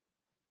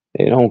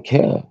 They don't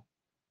care.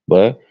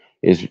 But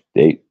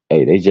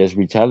they just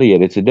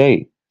retaliated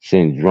today.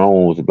 Send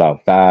drones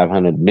about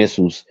 500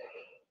 missiles.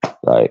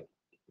 Like,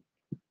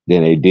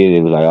 then they did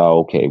it was like, oh,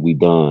 okay, we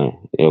done.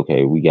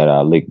 Okay, we got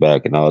our lick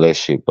back and all that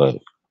shit. But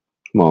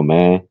come on,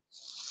 man.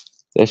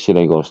 That shit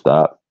ain't gonna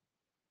stop.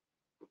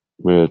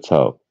 Real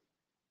talk.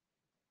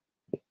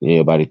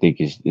 Everybody think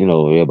it's,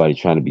 everybody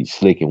trying to be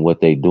slick in what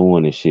they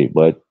doing and shit.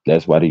 But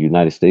that's why the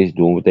United States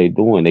doing what they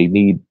doing. They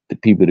need the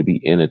people to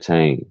be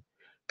entertained.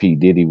 P.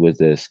 Diddy was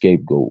the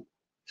scapegoat.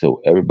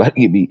 So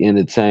everybody can be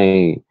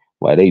entertained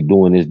while they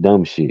doing this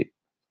dumb shit.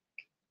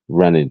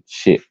 Running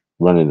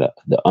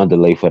the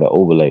underlay for the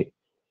overlay.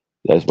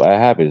 That's why it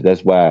happens.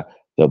 That's why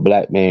the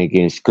black man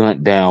getting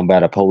skunked down by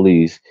the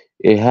police.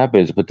 It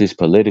happens with this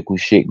political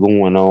shit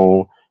going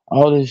on.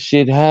 All this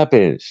shit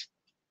happens.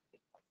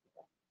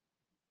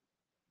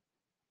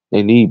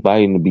 They need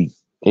Biden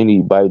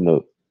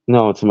to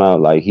No, it's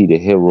about like he the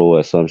hero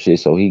or some shit,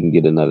 so he can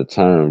get another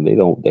term. They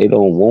don't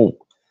want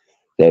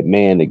that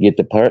man to get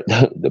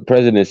the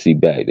presidency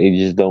back. They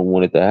just don't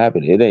want it to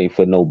happen. It ain't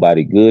for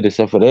nobody good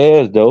except for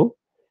theirs, though.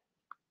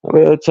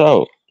 Real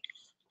talk.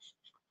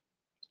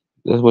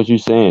 That's what you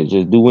saying.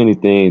 Just do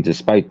anything to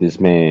spite this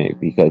man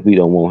because we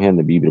don't want him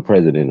to be the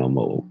president no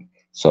more.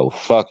 So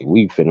fuck it.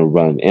 We finna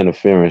run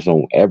interference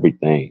on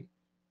everything.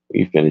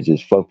 We finna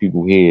just fuck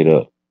people head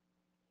up.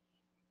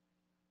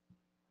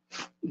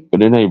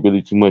 But it ain't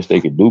really too much they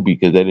could do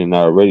because they didn't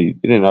already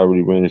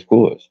run its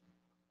course.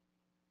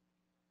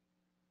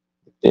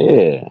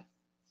 Yeah.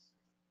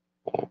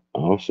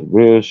 On some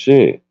real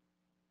shit.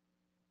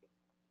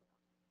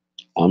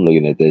 I'm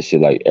looking at that shit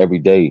like every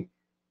day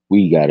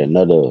we got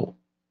another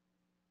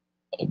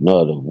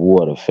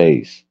war to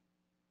face,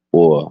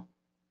 or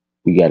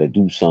we got to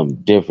do something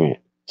different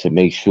to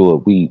make sure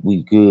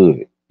we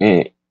good.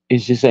 And it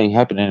just ain't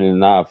happening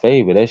in our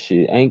favor. That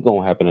shit ain't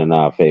gonna happen in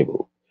our favor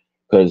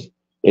because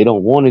they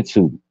don't want it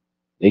to.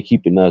 They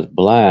keeping us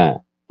blind.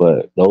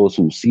 But those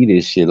who see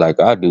this shit like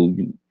I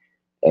do,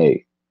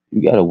 hey,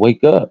 you gotta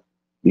wake up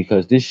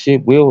because this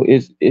shit will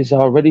is it's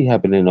already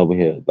happening over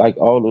here. Like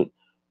all of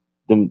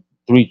them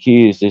three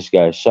kids just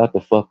got shot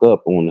the fuck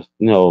up on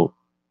the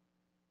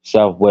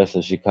southwest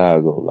of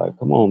Chicago. Like,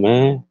 come on,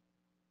 man.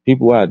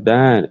 People are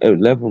dying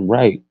left and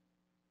right.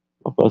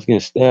 Motherfuckers getting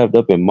stabbed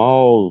up in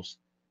malls.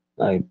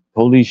 Like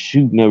police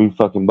shooting every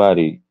fucking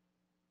body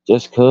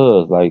just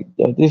cause. Like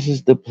this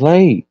is the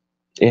play.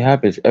 It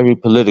happens every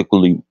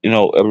political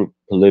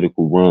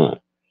run.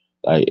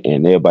 Like,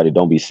 and everybody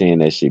don't be saying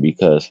that shit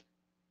because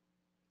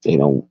they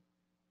don't.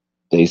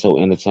 They so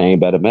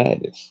entertained by the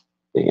madness.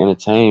 They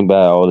entertained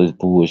by all this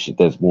bullshit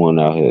that's going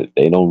out here.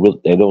 They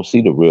don't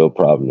see the real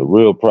problem. The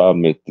real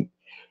problem is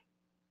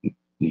the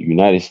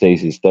United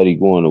States is study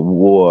going to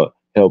war,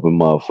 helping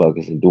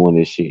motherfuckers and doing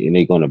this shit, and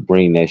they're gonna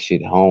bring that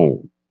shit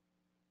home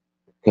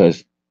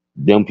because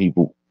them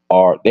people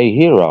they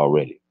here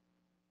already.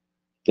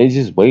 They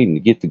just waiting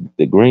to get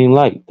the green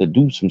light to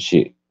do some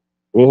shit.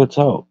 Real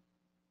talk.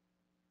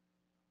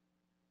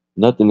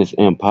 Nothing is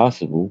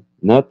impossible.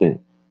 Nothing,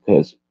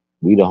 because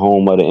we the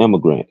home of the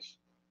immigrants.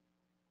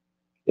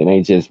 It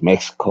ain't just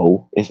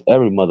Mexico. It's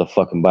every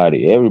motherfucking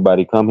body.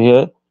 Everybody come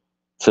here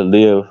to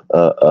live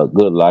a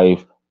good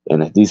life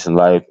and a decent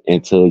life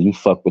until you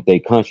fuck with their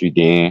country,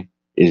 then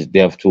it's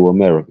death to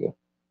America.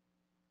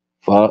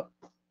 Fuck.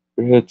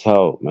 Real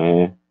talk,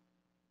 man.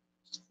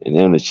 And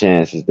then the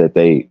chances that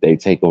they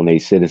take on their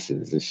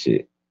citizens and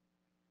shit.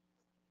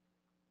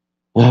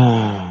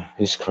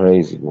 It's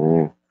crazy,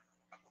 man.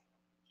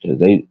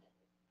 'Cause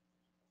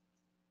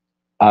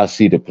I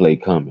see the play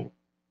coming.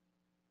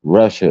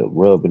 Russia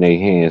rubbing their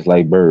hands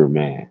like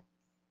Birdman.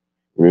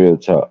 Real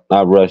talk.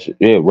 Not Russia.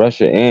 Yeah,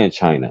 Russia and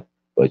China.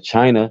 But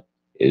China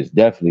is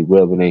definitely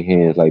rubbing their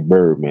hands like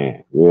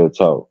Birdman. Real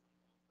talk.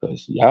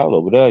 Because y'all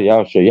over there,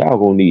 y'all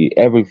gonna need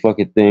every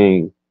fucking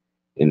thing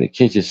in the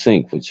kitchen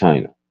sink for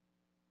China.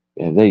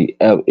 And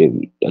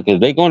because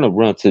they're gonna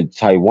run to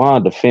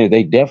Taiwan defense,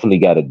 they definitely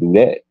gotta do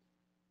that.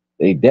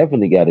 They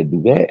definitely gotta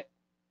do that.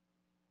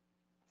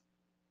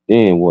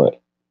 Then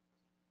what?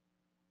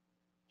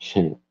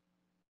 Shit.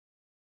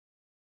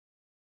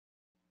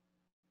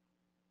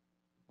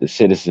 The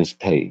citizens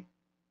pay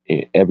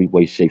in every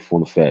way, shape,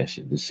 form, or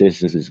fashion. The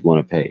citizens is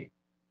going to pay.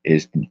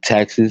 It's through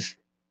taxes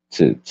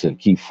to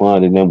keep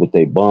funding them with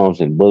their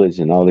bombs and bullets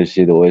and all this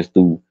shit, or it's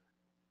through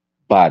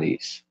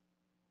bodies.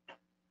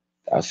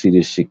 I see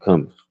this shit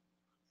coming.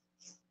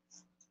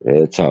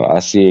 Real talk. I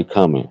see it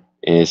coming,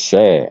 and it's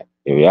sad.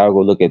 If y'all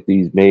go look at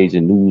these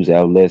major news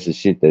outlets and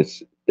shit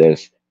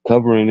that's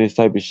covering this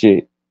type of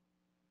shit,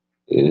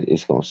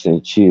 it's gonna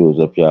send chills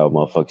up y'all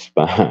motherfucking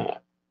spine.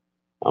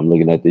 I'm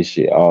looking at this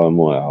shit all the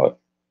more.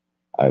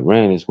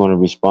 Iran is going to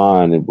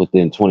respond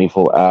within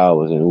 24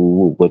 hours,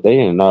 but they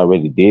ain't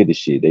already did the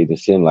shit. They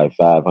just sent like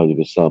 500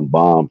 or some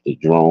bombs to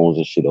drones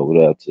and shit over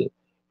there to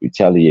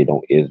retaliate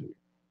on Israel.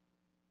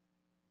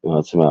 You know what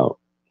I'm talking about?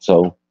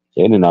 So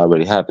it didn't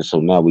already happen. So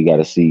now we got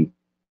to see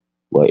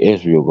what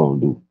Israel gonna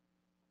do.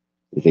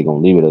 If they gonna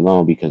leave it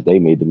alone because they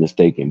made the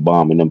mistake in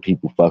bombing them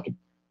people fucking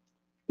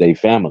they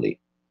family.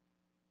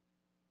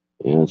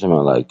 You know what I'm talking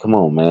about? Like, come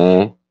on,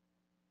 man.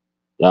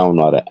 Y'all don't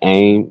know how to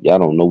aim. Y'all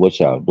don't know what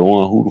y'all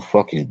doing. Who the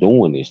fuck is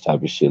doing this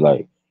type of shit?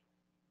 Like,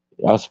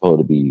 y'all supposed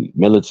to be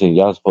militant.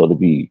 Y'all supposed to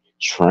be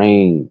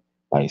trained,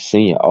 like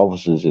senior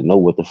officers, and know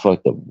what the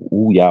fuck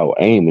who y'all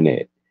aiming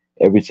at.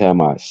 Every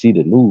time I see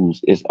the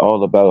news, it's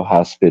all about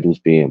hospitals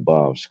being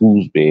bombed,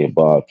 schools being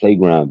bombed,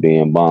 playground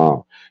being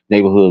bombed,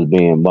 neighborhoods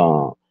being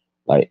bombed,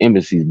 like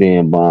embassies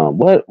being bombed.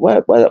 What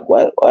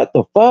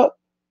the fuck?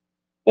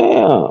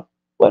 Damn.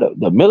 What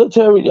the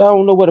military? Y'all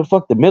don't know where the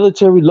fuck the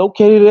military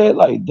located at?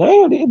 Like,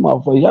 damn, these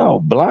motherfuckers, y'all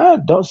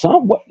blind, done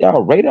something. What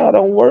y'all radar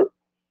don't work?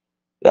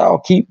 Y'all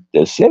keep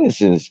the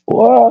citizens,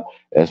 boy.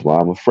 That's why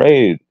I'm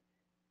afraid.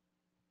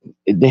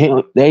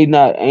 They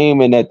not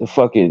aiming at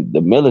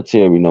the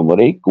military no more.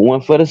 They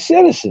going for the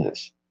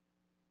citizens.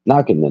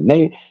 Knocking the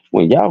name.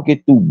 When y'all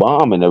get through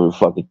bombing every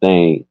fucking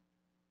thing,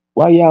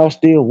 Why y'all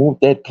still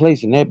want that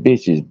place and that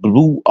bitch is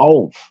blew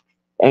off?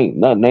 Ain't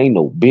nothing, ain't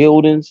no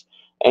buildings,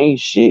 ain't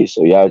shit.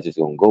 So y'all just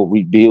gonna go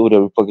rebuild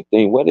every fucking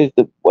thing. What is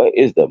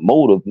the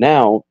motive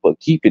now for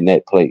keeping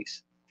that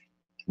place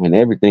when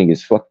everything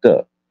is fucked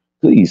up?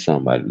 Please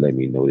somebody let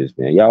me know this,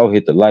 man. Y'all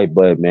hit the like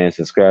button, man.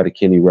 Subscribe to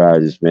Kenny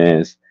Rogers,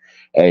 man.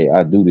 Hey,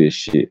 I do this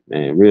shit,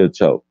 man. Real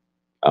talk.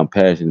 I'm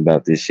passionate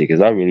about this shit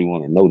because I really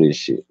want to know this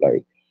shit.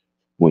 Like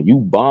when you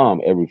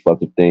bomb every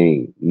fucking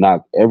thing,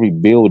 knock every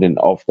building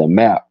off the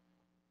map,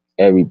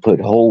 every put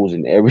holes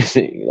in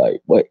everything.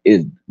 Like,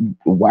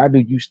 why do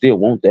you still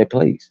want that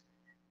place?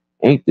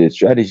 Ain't the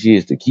strategy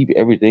is to keep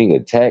everything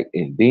attacked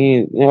and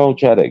then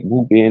try to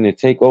move in and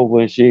take over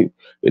and shit.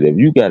 But if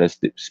you gotta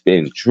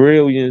spend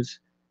trillions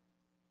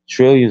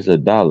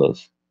of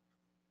dollars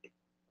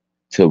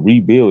to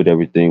rebuild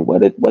everything,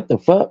 what the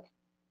fuck?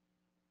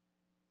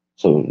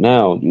 So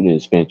now you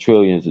didn't spend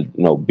trillions,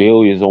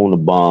 billions on the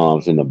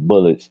bombs and the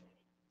bullets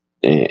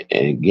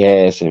and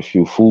gas and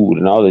fuel, food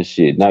and all this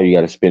shit. Now you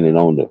got to spend it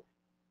on the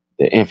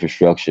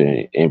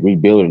infrastructure and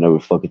rebuilding every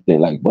fucking thing.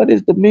 Like, what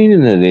is the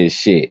meaning of this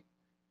shit?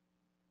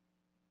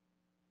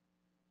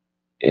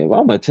 If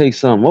I'm gonna take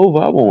something over,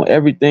 I want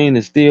everything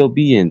to still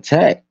be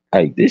intact.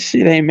 Like, this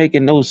shit ain't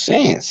making no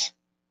sense.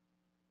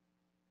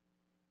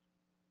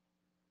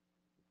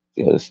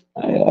 Cause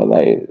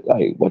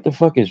like, what the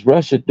fuck is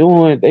Russia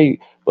doing?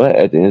 But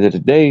at the end of the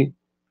day,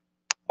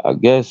 I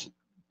guess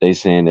they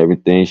saying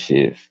everything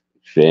shit,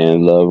 fair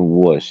and love and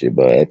war shit.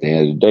 But at the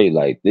end of the day,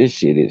 like, this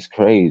shit is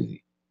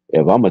crazy.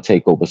 If I'm gonna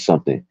take over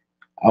something,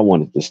 I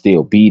want it to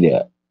still be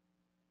there,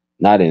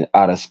 not in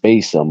outer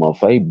space. Some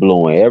motherfucker they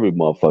blowing every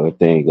motherfucking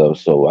thing up.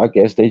 So I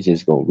guess they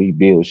just gonna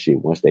rebuild shit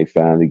once they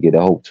finally get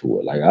a hope to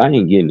it. Like, I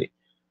ain't getting it.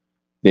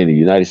 Then the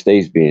United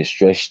States being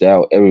stretched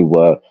out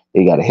everywhere,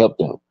 they gotta help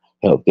them,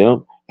 help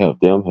them, help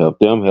them, help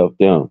them, help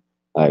them.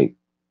 Like,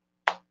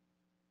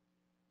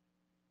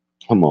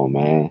 come on,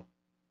 man.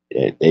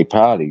 Yeah, they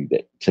probably,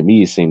 to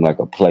me, it seemed like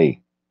a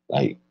play.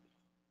 Like,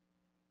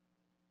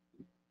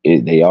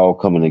 they all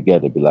coming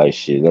together, be like,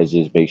 shit, let's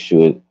just make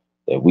sure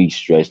that we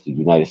stretch the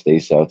United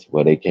States out to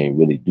where they can't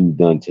really do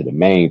nothing to the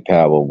main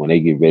power when they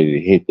get ready to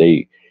hit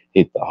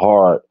the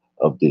heart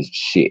of this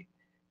shit.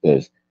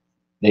 Because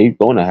they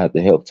gonna have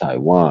to help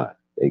Taiwan.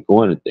 They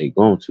going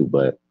to,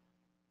 but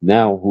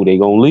now who they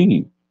gonna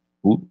leave?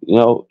 Who,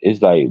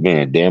 it's like,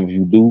 man, damn if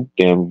you do,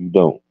 damn if you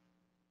don't.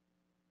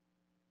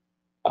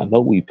 I know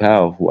we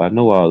powerful. I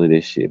know all of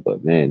this shit,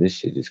 but man, this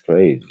shit is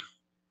crazy.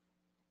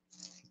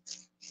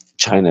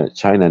 China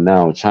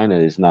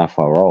is not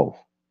far off.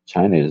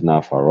 China is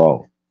not far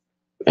off.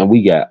 And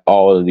we got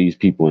all of these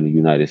people in the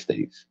United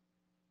States.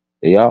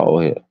 They all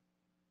here.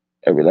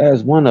 Every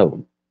last one of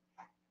them.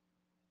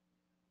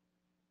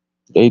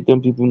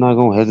 Them people not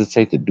gonna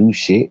hesitate to do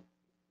shit.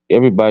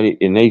 Everybody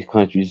in these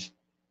countries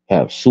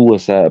have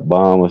suicide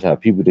bombers,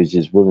 have people that's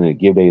just willing to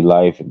give their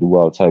life and do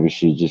all type of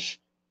shit, just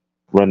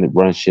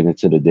run shit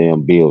into the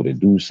damn building,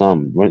 do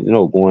something,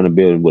 go in the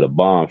building with a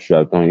bomb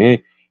strapped on you.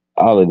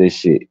 All of this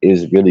shit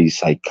is really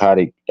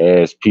psychotic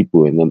ass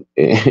people in them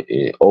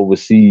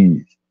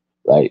overseas.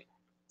 Like,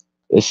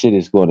 this shit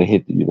is going to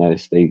hit the United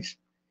States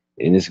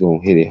and it's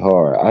going to hit it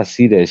hard. I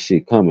see that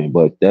shit coming,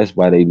 but that's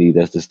why they need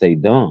us to stay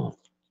dumb.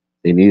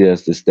 They need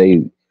us to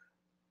stay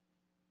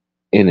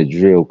in the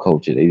drill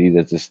culture. They need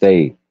us to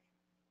stay,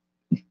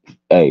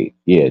 hey,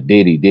 yeah,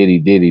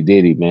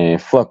 Diddy, man.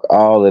 Fuck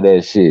all of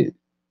that shit.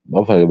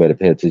 Motherfucker better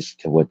pay attention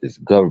to what this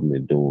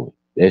government doing.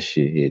 That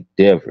shit hit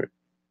different.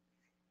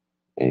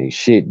 And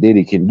shit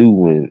Diddy can do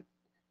when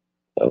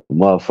a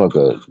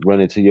motherfucker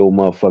run into your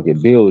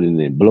motherfucking building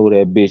and blow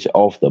that bitch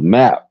off the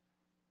map.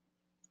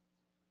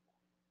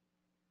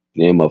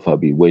 Then motherfucker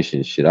be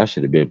wishing shit. I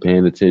should have been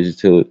paying attention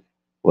to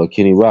what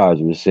Kenny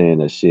Rogers was saying.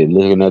 That shit,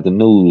 looking at the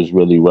news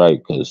really right,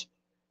 because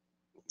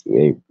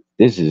hey,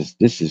 this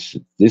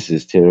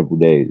is terrible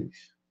days.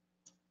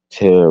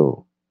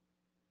 Terrible.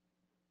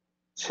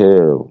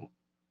 Terrible.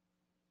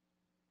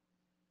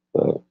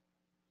 But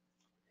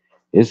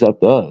it's up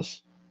to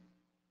us.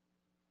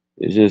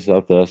 It's just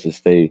up to us to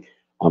stay.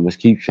 I'm gonna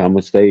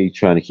stay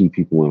trying to keep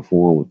people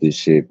informed with this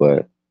shit,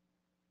 but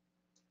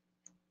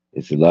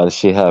it's a lot of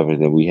shit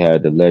happening. And we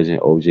had the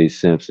legend O.J.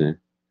 Simpson.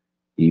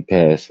 He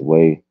passed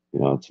away.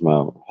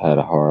 Had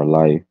a hard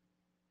life.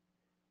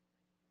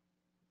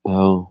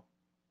 Oh,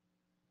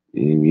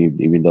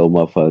 even though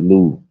motherfucker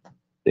knew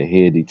the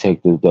head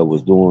detective that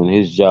was doing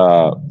his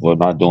job, or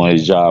not doing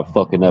his job,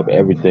 fucking up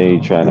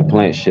everything, trying to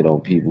plant shit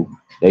on people.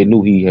 They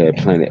knew he had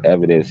planted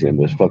evidence and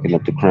was fucking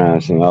up the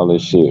crime scene, all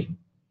this shit.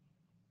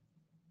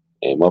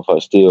 And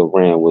motherfucker still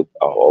ran with,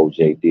 oh,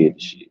 OJ did the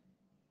shit.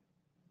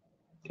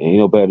 And ain't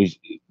nobody,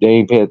 they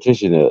ain't pay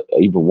attention to,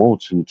 even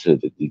want to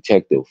the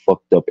detective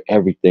fucked up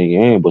everything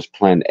and was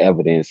planting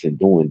evidence and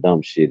doing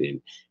dumb shit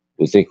and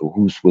was in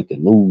cahoots with the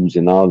news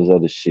and all this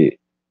other shit.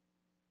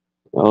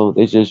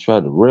 They just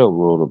tried to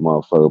railroad the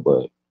motherfucker,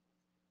 but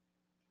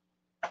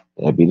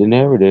that be the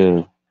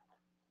narrative.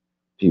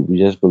 People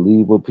just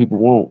believe what people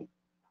want.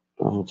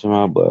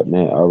 But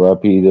man,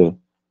 R.I.P. to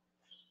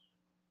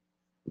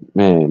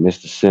Man,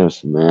 Mr.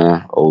 Simpson,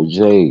 man,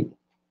 OJ.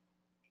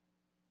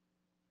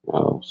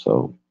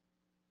 So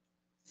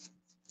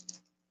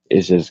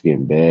it's just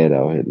getting bad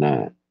out here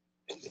now.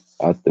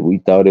 We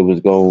thought it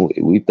was going.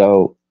 We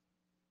thought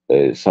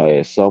so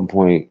at some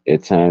point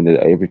at time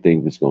that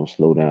everything was gonna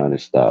slow down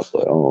and stop.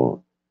 But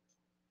now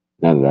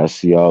that I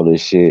see all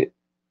this shit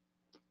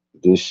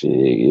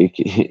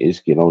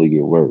it can only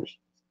get worse.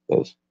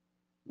 Because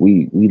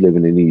we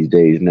living in these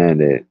days now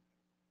that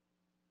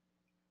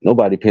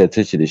nobody pay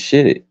attention to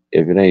shit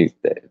if it ain't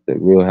the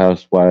Real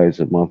Housewives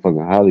of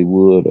motherfucking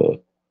Hollywood or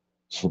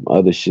some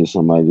other shit.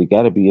 Somebody it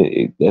gotta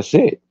be that's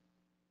it.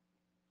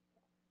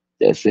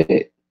 That's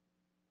it.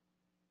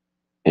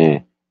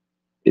 And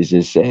it's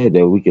just sad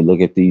that we can look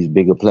at these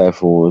bigger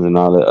platforms and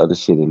all that other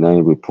shit and they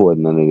ain't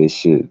reporting none of this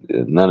shit.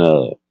 None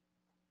of it.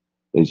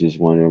 They just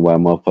wondering why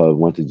motherfuckers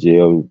went to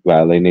jail,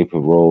 violating their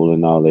parole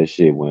and all that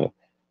shit. When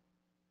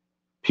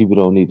people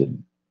don't need to.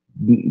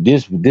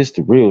 This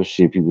the real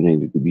shit. People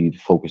need to be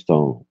focused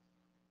on.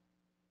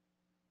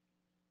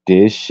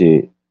 This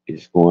shit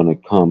is going to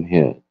come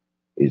here.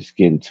 It's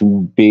getting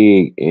too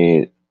big,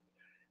 and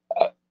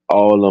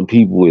all them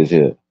people is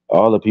here.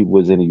 All the people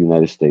is in the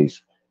United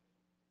States,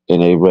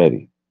 and they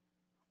ready.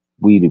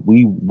 We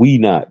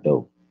not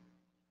though.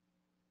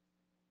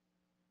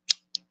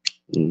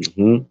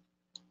 hmm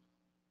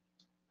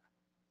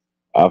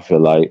I feel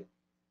like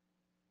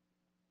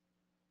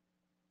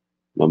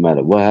no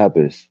matter what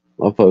happens,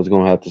 motherfuckers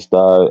gonna have to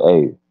start.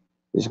 Hey,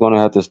 it's gonna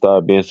have to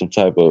start being some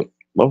type of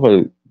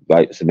motherfucker.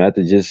 Like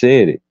Samantha just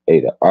said it.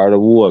 Hey, the art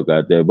of war,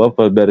 goddamn.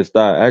 Motherfuckers better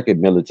start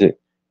acting militant.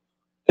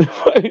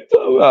 What you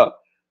talking about?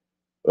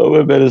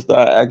 Motherfuckers better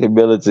start acting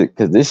militant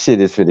because this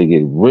shit is finna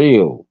get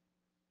real.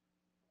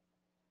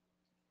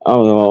 I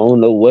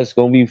don't know what's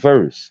gonna be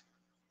first.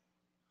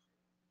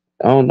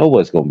 I don't know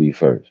what's gonna be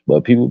first,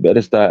 but people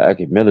better start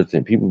acting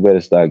militant. People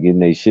better start getting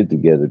their shit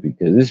together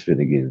because this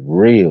finna get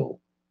real.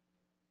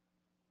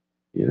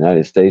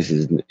 United States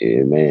is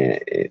man,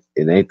 it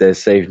ain't that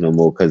safe no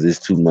more because it's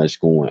too much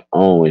going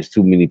on. It's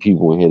too many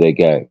people in here that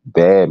got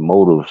bad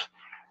motives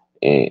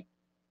and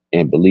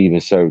believe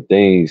in certain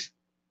things,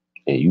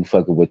 and you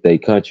fucking with their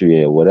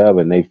country and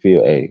whatever, and they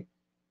feel, hey,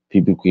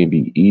 people can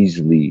be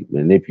easily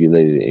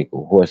manipulated and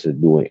coerced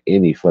into doing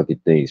any fucking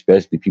thing,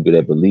 especially people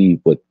that believe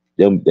what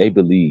them they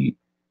believe.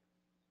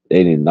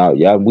 They didn't know.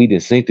 Y'all, we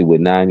didn't synced it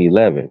with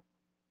 9/11.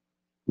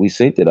 We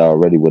synced it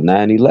already with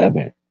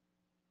 9/11.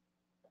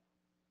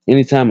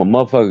 Anytime a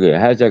motherfucker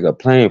hijack a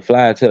plane,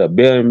 fly to the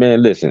building,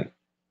 man, listen,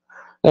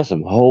 that's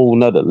some whole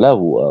nother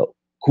level of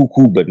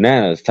cuckoo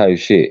bananas type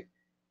shit.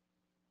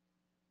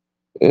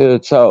 Real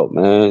talk,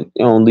 man.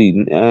 You don't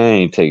leave. I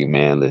ain't taking,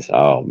 man. Listen,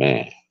 oh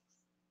man.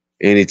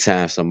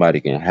 Anytime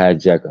somebody can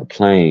hijack a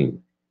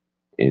plane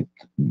and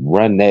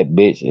run that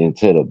bitch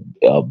into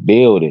the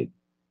building,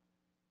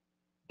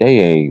 they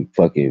ain't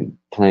fucking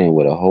playing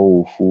with a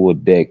whole full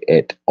deck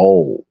at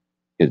all.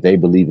 Because they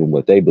believe in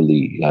what they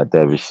believe. Like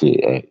that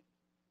shit.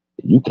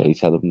 You can't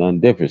tell them nothing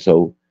different.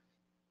 So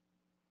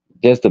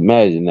just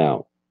imagine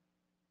now.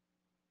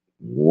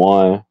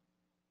 One,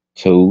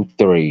 two,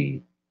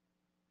 three,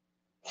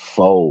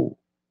 four.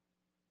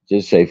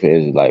 Just say for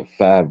instance, like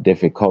five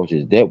different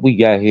cultures that we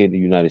got here in the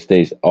United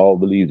States all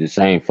believe the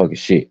same fucking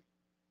shit.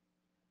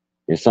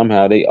 And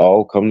somehow they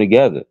all come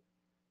together.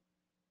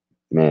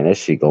 Man, that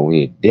shit gonna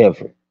get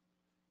different.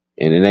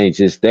 And it ain't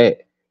just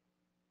that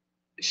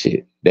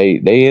shit.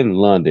 They in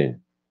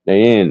London,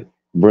 they in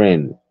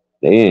Britain,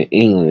 they in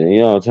England,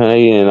 you know what I'm saying?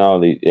 They in all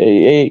these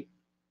hey,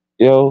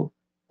 yo,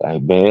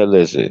 like man,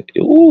 listen,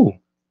 ooh,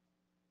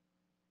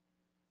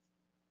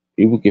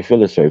 people can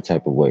feel a certain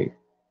type of way.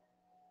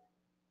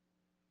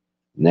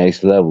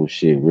 Next level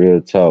shit,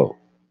 real talk.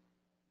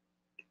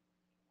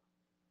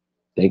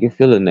 They can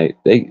feel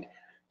it.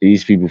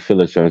 These people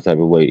feel a certain type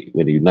of way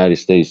when the United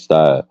States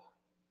start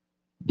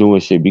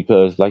doing shit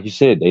because, like you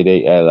said,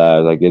 they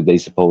allies. Like if they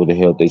supposed to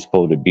help, they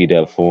supposed to be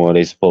there for them.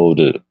 They supposed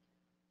to, you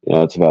know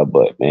what I'm talking about.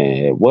 But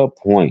man, at what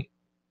point?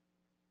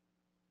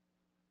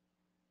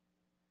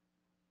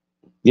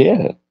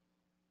 Yeah,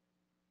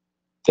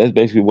 that's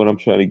basically what I'm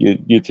trying to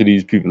get to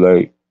these people.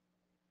 Like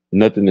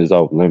nothing is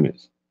off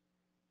limits.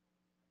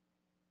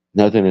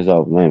 Nothing is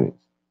off limits.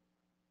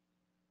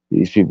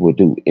 These people would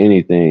do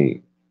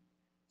anything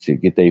to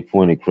get their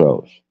point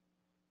across.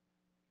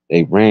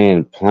 They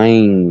ran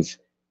planes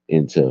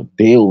into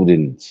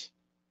buildings.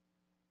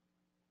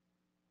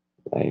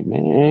 Like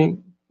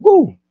man,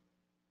 woo,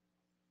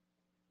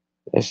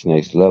 that's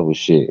next level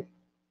shit.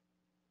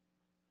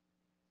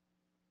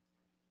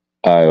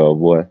 All right, old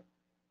boy,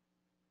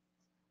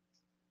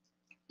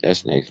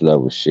 that's next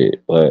level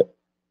shit. But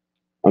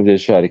I'm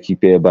just trying to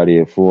keep everybody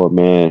informed,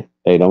 man.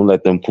 Hey, don't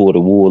let them pull the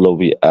wool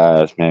over your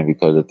eyes, man,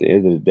 because at the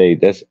end of the day,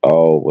 that's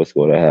all what's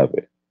going to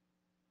happen.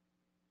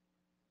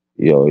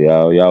 Yo,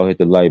 y'all hit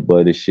the like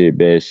button, this shit,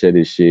 man. Share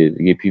this shit.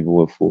 Get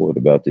people informed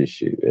about this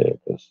shit, man.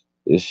 Because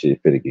this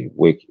shit finna get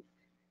wicked.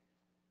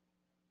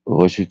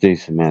 What you think,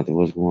 Samantha?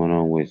 What's going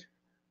on with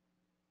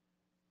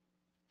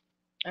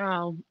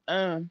Oh,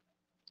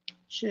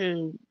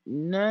 shoot,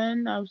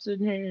 none. I'm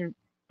sitting here.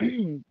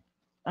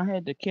 I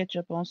had to catch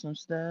up on some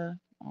stuff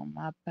on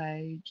my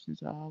page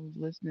since I was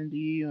listening to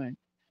you and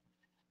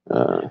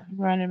Uh,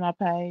 running my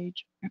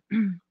page.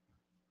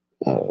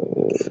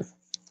 uh,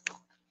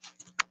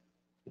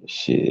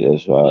 shit,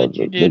 that's why I What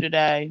you was do look,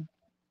 today?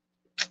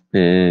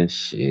 man,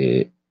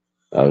 shit.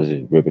 I was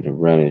just ripping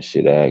and running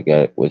shit. I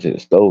got what's in the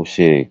stove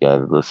shit.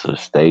 Got a little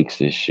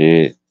steaks and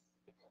shit.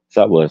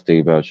 So I was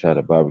thinking about trying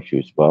to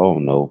barbecue, but I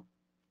don't know.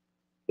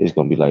 It's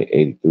gonna be like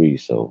 83,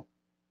 so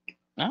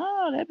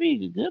Oh, that'd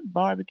be good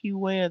barbecue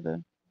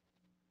weather.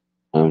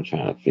 I'm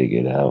trying to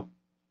figure it out.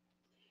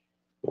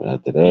 But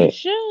after You that,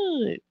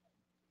 should.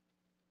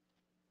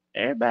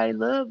 Everybody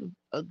love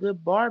a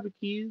good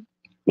barbecue.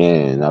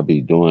 man, I'll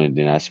be doing.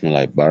 Then I smell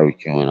like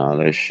barbecue and all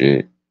that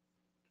shit.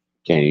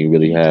 Can't even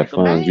really You have take a fun.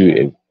 bath.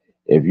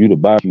 If you the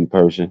barbecue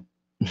person,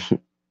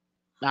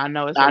 I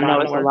know it's a I lot know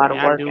of it's a work, lot and of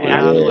I work, do and it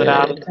I all the do it yeah,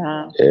 all the time.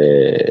 time.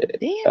 yeah,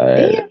 Damn,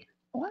 uh,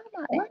 why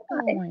am I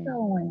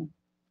echoing?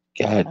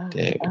 god Oh,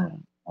 damn it. hold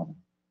on.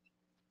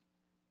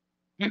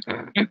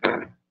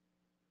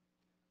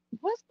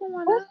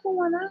 What's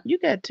going on? You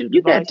got two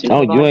You got two devices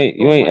Oh, going. devices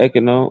you ain't going.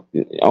 echoing no.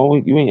 Oh,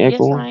 you ain't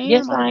Yes, I echoing.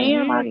 Yes, am. I I can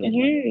am. I hear can it.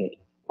 hear it.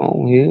 I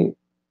don't hear it.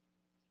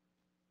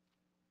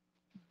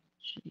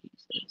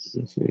 Jesus.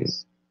 Let's see.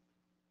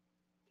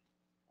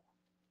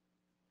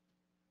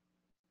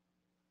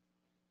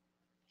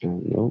 I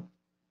don't know.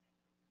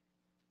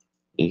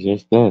 It's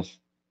just us.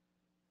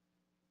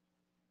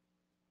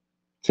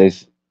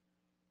 Says,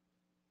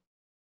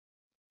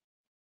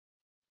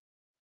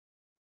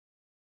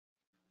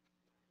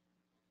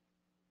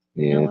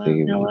 yeah, I Hello?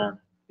 think.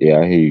 Yeah,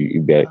 I hear you.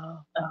 You back. Oh,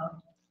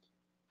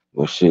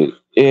 Well, shit.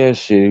 Yeah,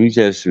 shit. We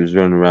just was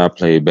running around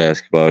playing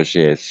basketball,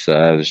 shit,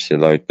 exercise and shit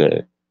like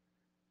that.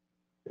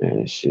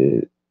 And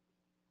shit.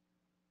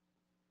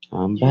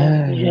 I'm did you have a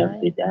back. good Did you have a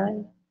day? good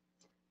day?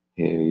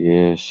 Hell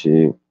yeah,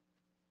 shit.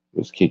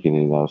 Was kicking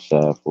it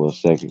outside for a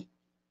second.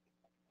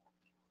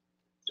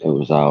 It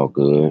was all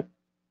good.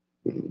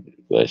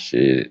 But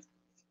shit.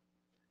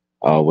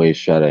 I always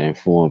try to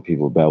inform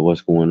people about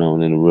what's going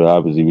on in the real. I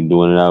was even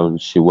doing it out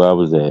shit where I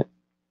was at.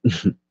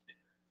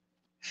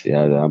 See,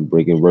 I'm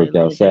bringing Did they work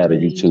listen outside to of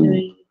you?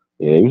 YouTube.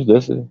 Yeah, he was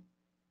listening.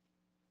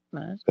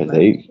 That's Cause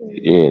good.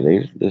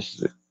 this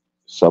is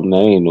something they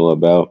ain't know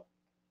about.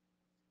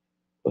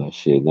 But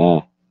shit,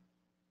 now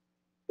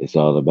it's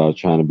all about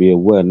trying to be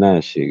aware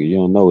now, shit. 'Cause you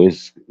don't know,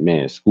 it's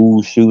man,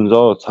 school shootings,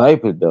 all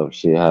type of dumb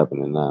shit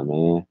happening now,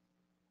 man.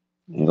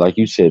 And Yeah, like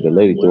you said, the well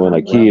lady throwing aware.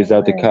 her kids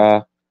out the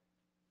car.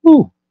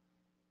 Whew,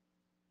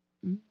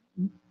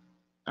 Mm,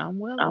 I'm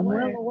well I'm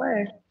well aware.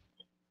 aware.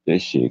 that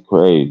shit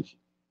crazy.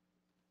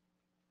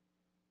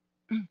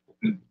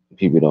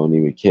 People don't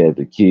even care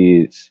the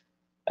kids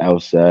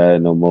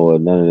outside no more.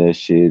 None of that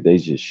shit. They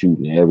just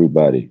shooting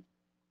everybody.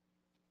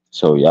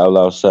 So y'all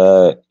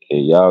outside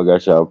and y'all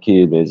got y'all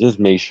kids, man. Just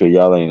make sure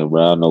y'all ain't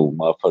around no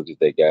motherfuckers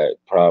that got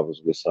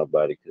problems with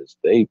somebody, cause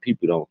they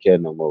people don't care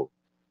no more.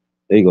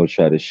 They gonna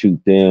try to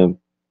shoot them,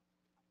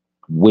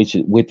 which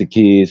with the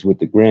kids, with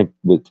the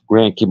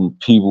grandkid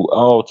people,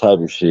 all type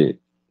of shit.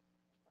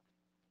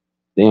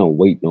 They don't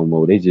wait no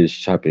more. They just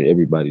chopping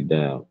everybody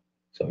down.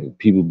 So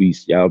people be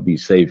y'all be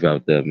safe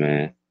out there,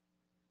 man.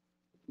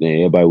 Man,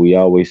 everybody, we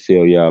always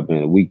tell y'all,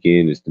 man, the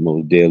weekend is the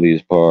most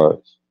deadliest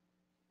parts.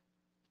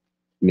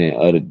 Man,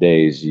 other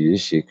days, yeah,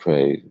 this shit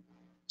crazy.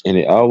 And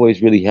it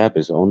always really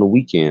happens on the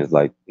weekends.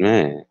 Like,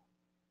 man,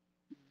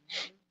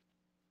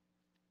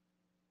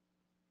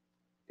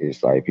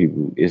 it's like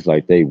people, it's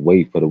like they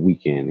wait for the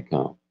weekend to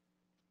come.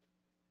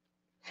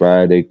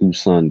 Friday through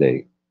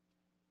Sunday.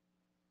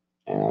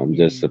 And I'm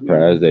just Mm-hmm.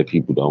 surprised that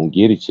people don't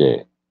get it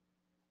yet.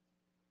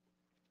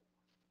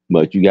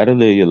 But you gotta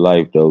live your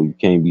life though. You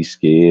can't be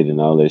scared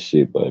and all that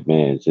shit. But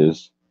man,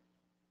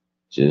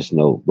 just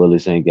know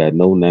bullets ain't got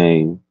no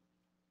name.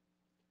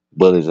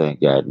 Bullets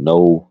ain't got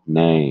no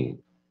name.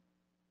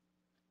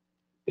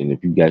 And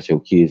if you got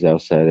your kids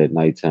outside at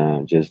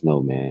nighttime, just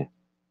know, man,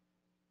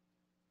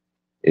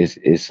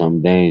 it's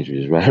something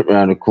dangerous right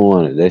around the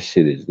corner. That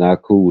shit is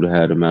not cool to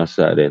have them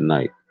outside at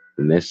night.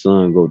 When that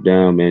sun go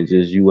down, man,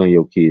 just you and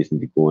your kids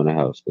need to go in the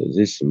house because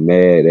there's some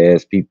mad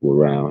ass people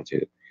around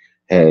here.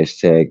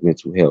 Hashtag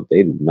mental health.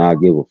 They do not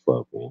give a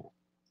fuck, man.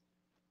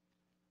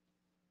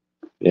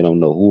 They don't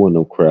know who in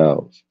them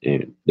crowds,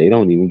 and they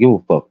don't even give a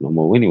fuck no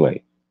more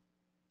anyway.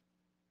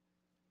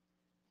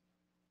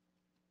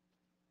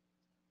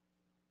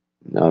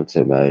 Now I'm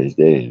telling you, is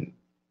they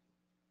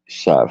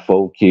shot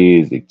four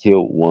kids, they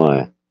killed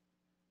one.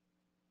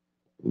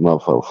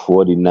 Motherfucker,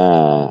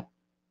 49.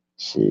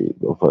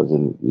 Shit, motherfuckers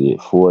in yeah,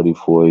 40,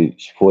 40,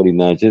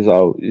 49, just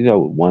all,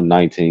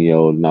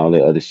 119-year-old and all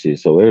that other shit.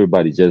 So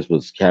everybody just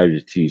was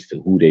casualties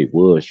to who they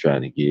was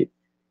trying to get.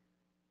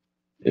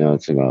 You know what I'm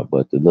talking about?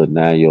 But the little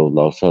 9-year-old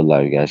lost her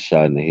life, got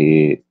shot in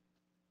the head.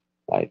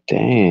 Like,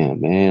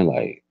 damn, man,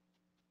 like,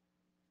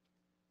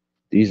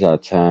 these are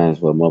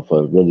times where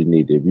motherfuckers really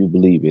need to, if you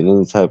believe in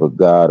any type of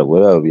God or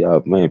whatever,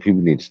 y'all, man,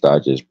 people need to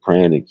start just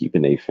praying and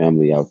keeping their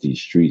family out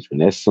these streets. When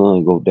that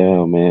sun go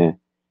down, man,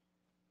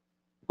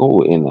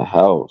 go in the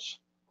house.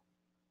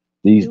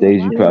 These Do a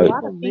days, you lot of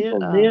probably people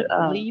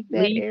leave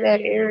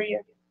that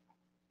area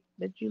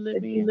that you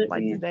live in?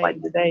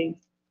 Like, do they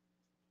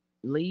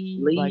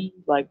leave?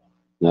 Like,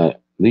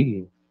 not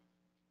leave.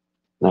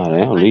 No, they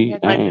don't like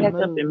leave. pack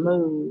up and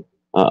move?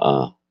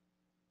 Uh-uh.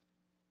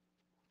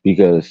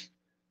 Because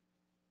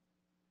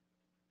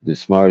the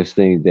smartest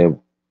thing that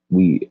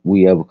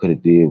we ever could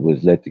have did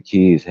was let the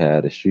kids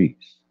have the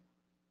streets.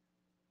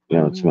 You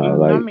know, it's my No,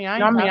 I like mean,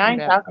 I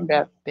ain't talking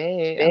about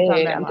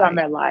that. I'm talking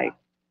about like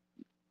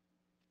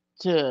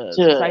to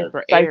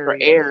safer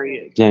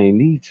areas. they ain't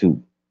need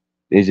to.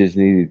 They just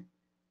needed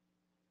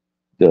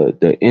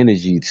the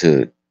energy to,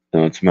 you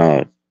know, it's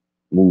my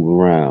move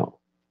around.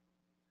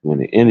 When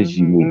the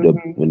energy Mhm. moved up,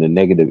 when the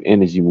negative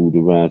energy moved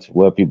around to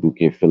where people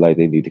can feel like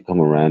they need to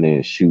come around there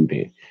and shoot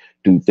and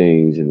do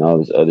things and all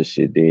this other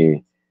shit,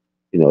 then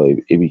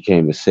it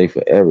became a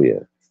safer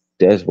area.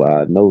 That's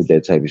why I know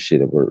that type of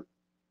shit will work.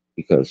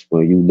 Because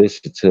when you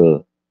listen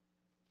to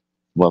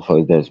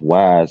motherfuckers that's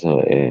wiser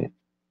and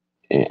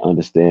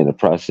understand the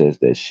process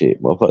that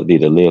shit, motherfuckers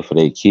need to live for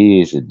their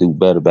kids and do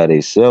better by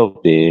themselves,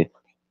 then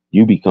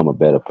you become a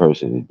better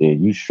person and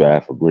then you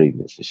strive for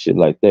greatness and shit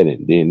like that.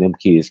 And then them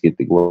kids get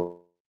to go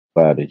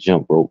out and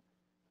jump rope.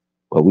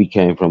 Where we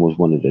came from was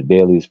one of the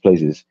deadliest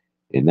places,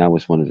 and now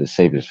it's one of the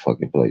safest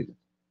fucking places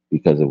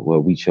because of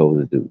what we chose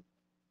to do.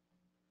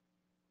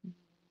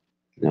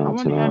 You know I what I'm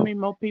wonder how saying? many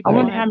more people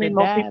gonna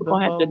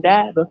have to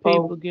die before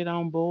people get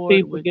on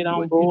board with what you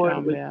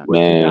talking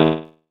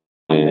about.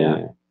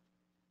 Man,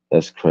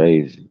 that's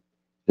crazy.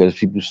 Because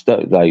people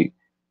stuck like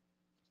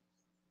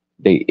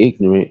they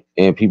ignorant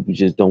and people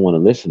just don't want to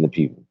listen to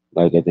people.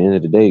 Like at the end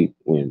of the day,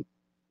 when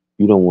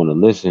you don't want to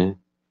listen,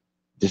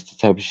 this the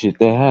type of shit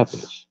that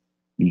happens.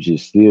 You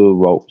just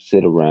still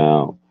sit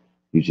around.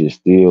 You just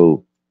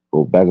still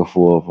go back and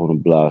forth on the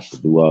blocks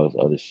and do all this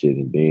other shit,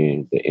 and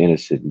then the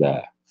innocent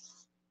die.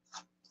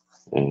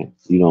 And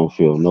you don't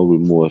feel no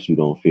remorse. You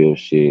don't feel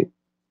shit,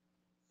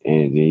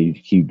 and then you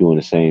keep doing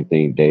the same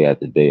thing day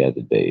after day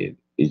after day.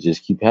 It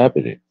just keep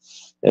happening.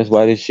 That's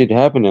why this shit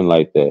happening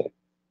like that.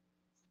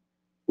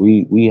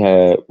 We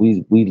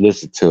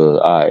listen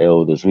to our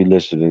elders. We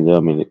listen to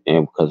them, and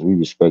because we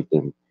respect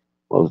them.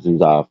 Most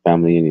of our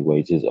family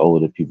anyway. Just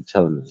older people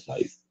telling us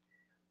like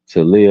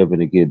to live and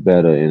to get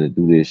better and to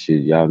do this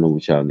shit. Y'all know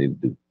what y'all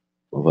need to do.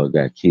 Motherfucker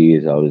got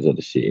kids, all this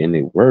other shit, and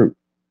it worked.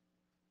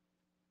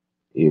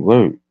 It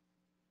worked.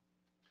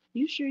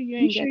 You sure you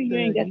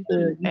ain't got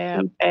the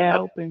YouTube app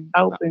open? I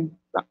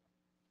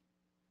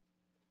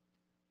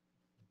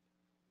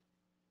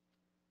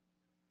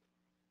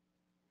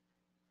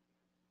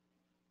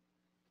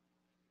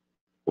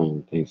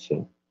don't think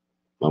so.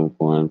 I'm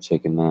going to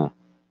check it now.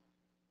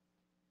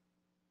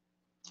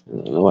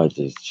 I know I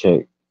just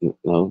checked.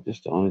 No,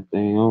 just the only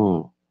thing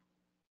on.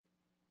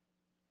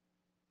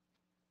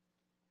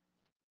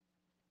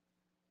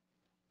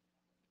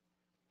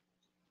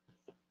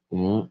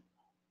 Yeah.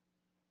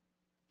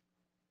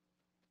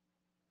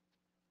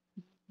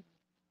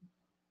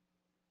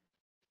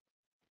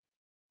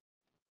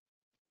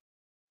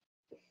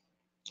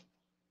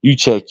 You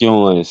check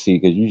your one and see,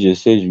 because you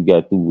just said you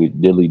got through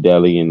with dilly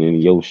dallying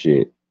and your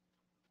shit.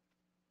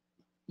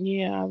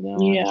 Yeah, I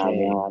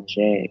will. I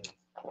check.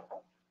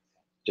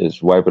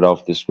 Just wipe it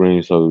off the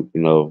screen so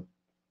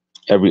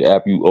every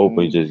app you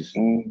open, Mm. just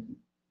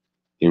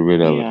get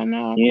rid of Yeah, it. I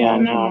know.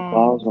 I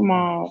close them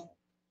all.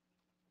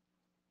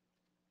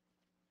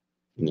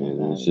 That's why I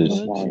And it's was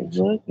just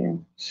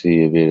looking.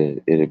 see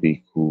if it'll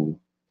be cool.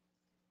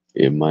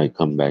 It might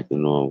come back to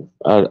normal.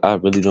 I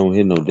really don't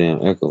hear no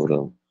damn echo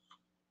though.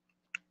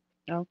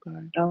 Okay.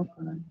 I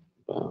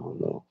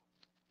don't know.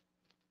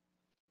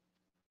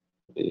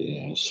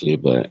 Yeah,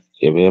 shit. But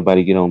if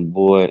everybody get on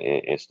board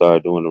and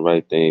start doing the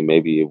right thing,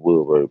 maybe it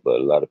will work.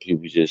 But a lot of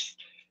people just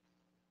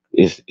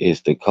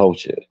it's the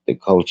culture. The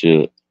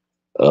culture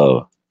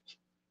of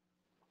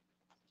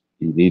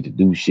you need to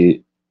do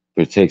shit,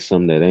 protect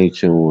something that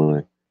ain't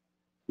yours.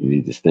 You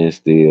need to stand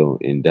still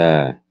and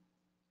die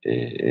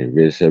and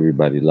risk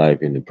everybody's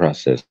life in the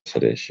process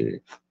of that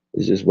shit.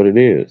 It's just what it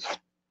is.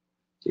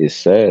 It's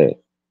sad.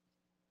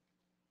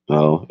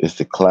 No, it's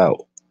the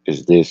clout.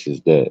 It's this,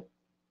 it's that.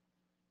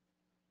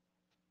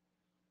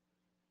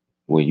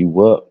 When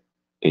you up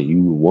and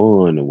you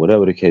won or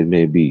whatever the case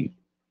may be,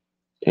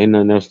 ain't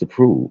nothing else to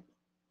prove.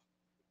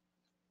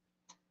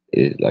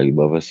 It's like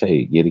mother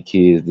say, get the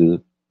kids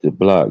the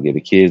block, get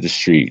the kids the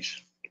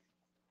streets,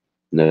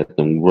 let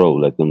them grow,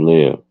 let them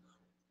live.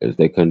 Because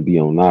they couldn't be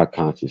on our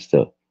conscious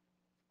to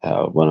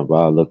have one of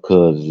our little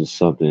cousins or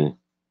something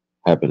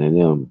happen to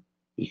them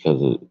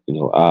because of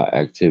our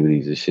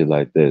activities and shit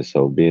like that.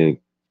 So being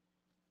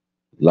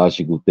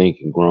logical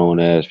thinking, grown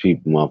ass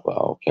people, my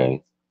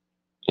okay.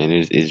 And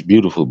it's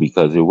beautiful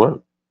because it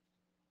worked.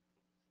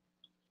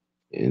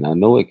 And I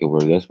know it can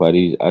work. That's why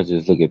I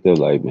just look at them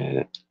like,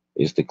 man,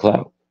 it's the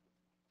clout.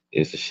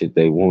 It's the shit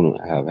they want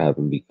to have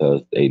happen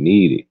because they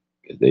need it.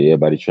 Because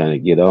everybody trying to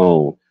get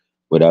on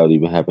without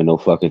even having no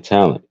fucking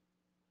talent.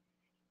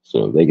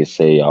 So they can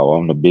say, oh,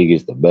 I'm the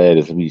biggest, the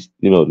baddest, we,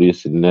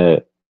 this and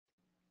that.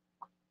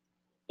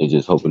 and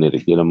just hoping that to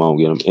get them on,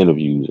 get them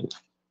interviews and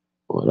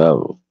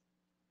whatever.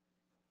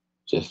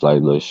 Just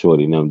like little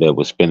shorty and them that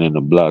was spinning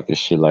the block and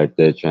shit like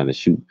that, trying to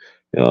shoot.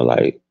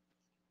 Like,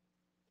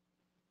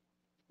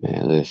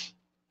 man,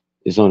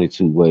 it's only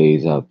two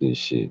ways out this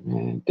shit,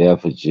 man.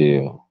 Death or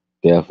jail.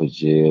 Death or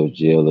jail,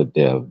 jail or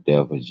death,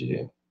 death or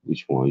jail.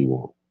 Which one you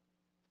want?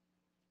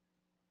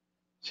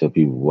 So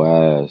people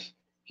wise,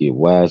 get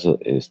wiser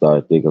and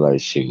start thinking like,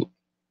 shoot,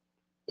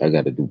 I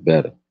gotta do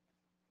better.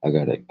 I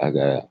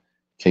gotta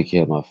take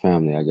care of my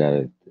family.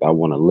 I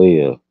wanna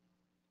live.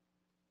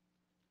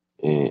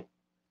 And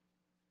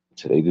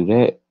until they do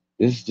that,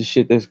 this is the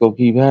shit that's gonna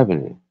keep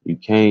happening. You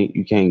can't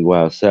go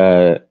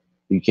outside,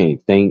 you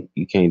can't think,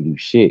 you can't do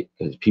shit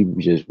because people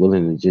just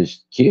willing to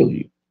just kill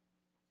you.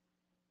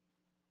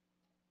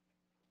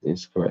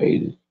 It's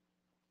crazy.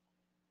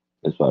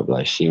 That's why I be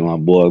like, shit, my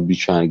boy be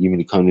trying to get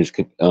me to come to this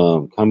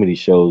comedy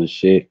shows and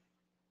shit.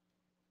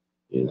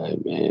 You're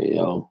like, man,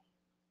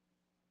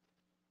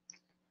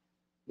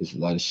 there's a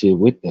lot of shit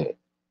with that.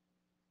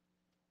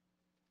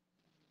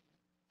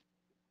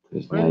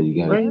 Cause Where now does you he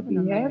gotta,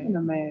 having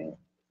them at?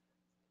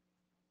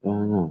 I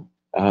don't know.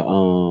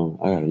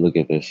 I gotta look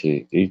at that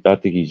shit. I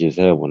think he just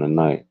had one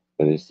tonight,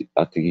 but I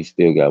think he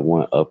still got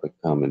one up and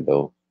coming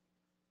though.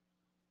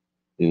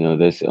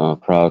 That's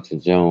Carlton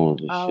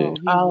Jones and Oh,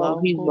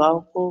 shit. he's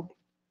local.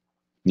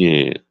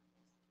 Yeah,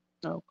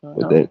 Okay.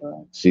 but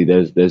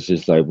that's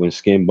just like when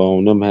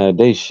Skinbone them had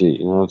they shit.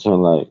 You know what I'm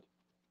saying? Like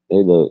they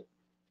look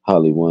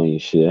Hollywood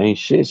and shit. Ain't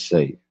shit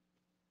safe.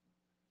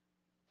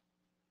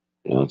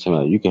 You know what I'm saying?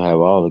 Like, you can have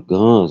all the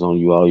guns on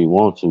you all you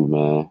want to,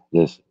 man.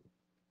 Listen,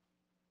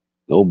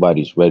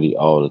 nobody's ready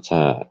all the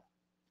time.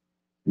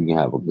 You can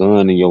have a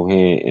gun in your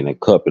hand and a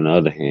cup in the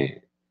other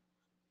hand.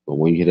 But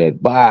when you hear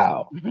that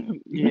bow,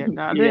 Yeah,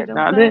 now they don't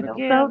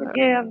go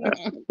together.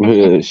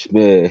 man,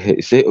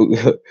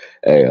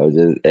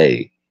 hey,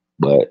 hey,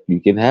 but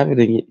you can have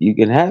it you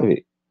can have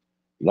it.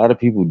 A lot of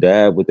people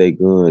died with their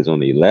guns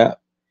on their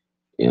lap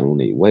and on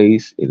their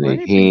waist and Where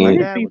their did people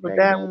hand.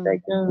 die with their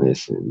gun?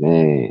 Listen,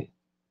 man,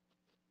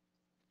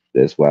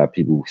 that's why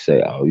people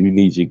say, "Oh, you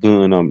need your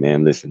gun on,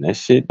 man." Listen, that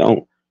shit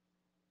don't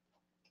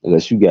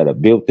unless you got a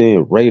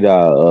built-in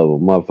radar of a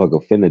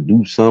motherfucker finna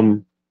do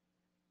something,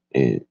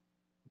 and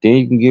then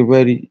you can get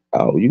ready.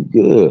 Oh, you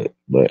good.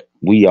 But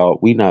we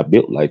not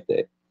built like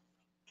that.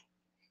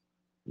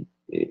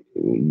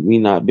 We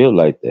not built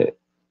like that.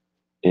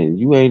 And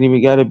you ain't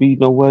even gotta be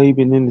nowhere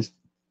even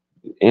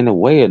in the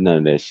way of none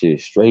of that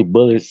shit. Straight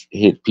bullets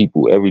hit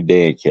people every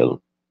day and kill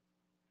them.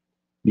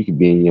 You could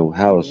be in your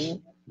house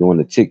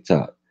doing a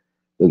TikTok,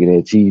 looking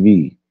at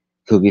TV,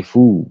 cooking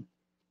food,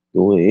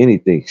 doing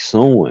anything,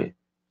 sewing,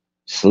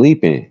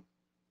 sleeping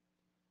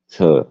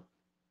to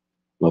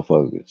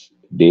motherfuckers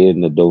dead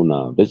in the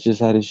doorknob. That's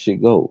just how this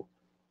shit go.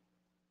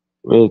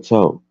 Real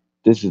talk.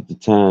 This is the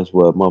times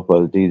where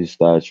motherfuckers need to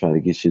start trying to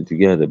get shit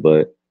together.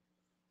 But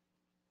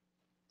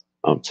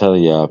I'm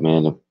telling y'all,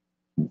 man,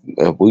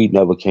 if we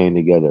never came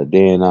together a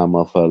day in our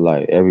motherfucker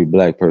life, every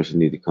black person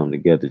need to come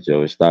together,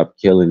 Joe, and stop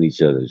killing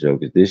each other, Joe,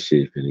 because this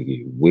shit's gonna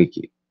get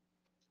wicked.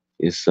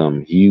 It's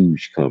something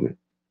huge coming.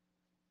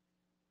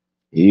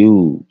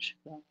 Huge.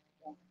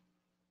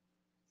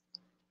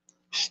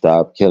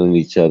 Stop killing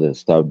each other.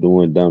 Stop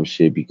doing dumb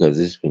shit because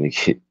this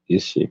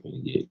shit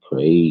gonna get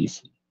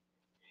crazy.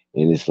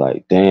 And it's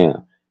like,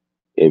 damn,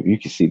 if you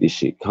can see this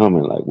shit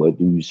coming, like what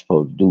do you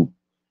supposed to do?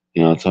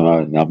 You know what I'm talking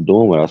about? And I'm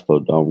doing what I'm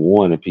supposed to do. I'm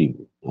warning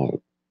people. Like,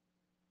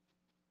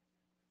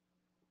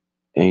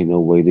 ain't no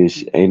way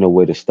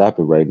to stop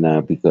it right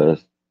now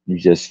because you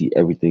just see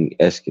everything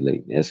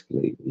escalating. It's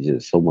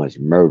just so much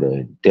murder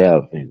and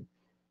death and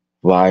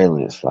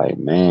violence. Like,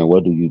 man,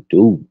 what do you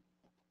do?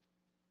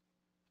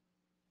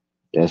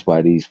 That's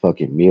why these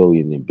fucking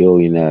million and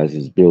billionaires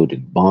is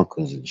building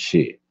bunkers and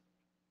shit.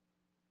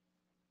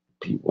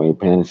 People ain't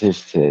paying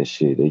attention to that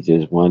shit. They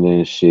just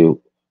wondering shit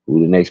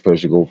who the next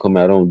person gonna come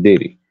out on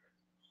Diddy.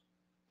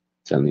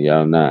 Telling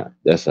y'all not.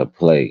 That's a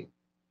play.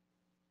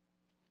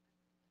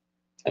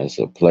 That's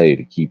a play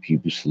to keep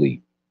people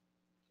asleep.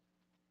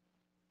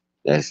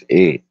 That's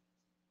it.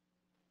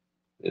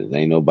 There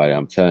ain't nobody.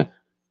 I'm telling.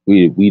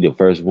 We the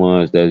first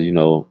ones that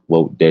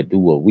that do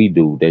what we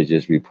do. That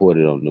just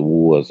reported on the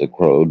wars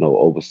across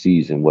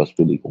overseas and what's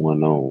really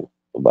going on.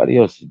 Nobody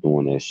else is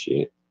doing that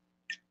shit.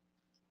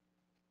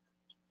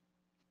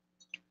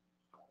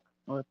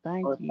 Well,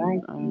 thank you,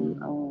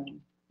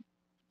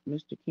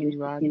 Mr. Kenny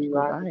Rogers,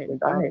 because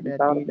I hadn't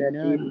thought about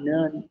Diddy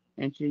none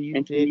until you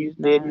said his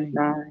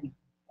name.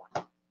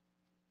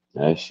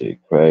 That shit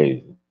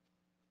crazy.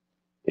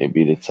 It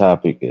be the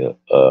topic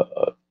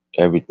of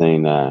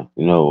everything now.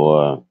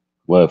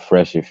 What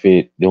Fresh and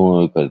Fit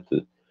doing because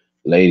the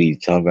lady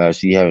talking about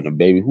she having a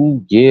baby.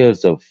 Who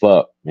gives a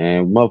fuck,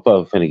 man?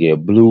 Motherfucker finna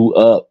get blew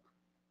up.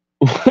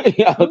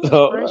 Y'all Who is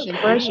talking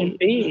Fresh about? and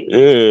Fit?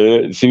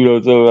 Yeah, see what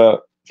I'm talking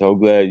about? So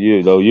glad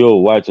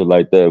you'll watch it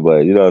like that,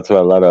 but I'm talking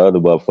a lot of other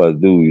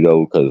motherfuckers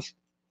do, because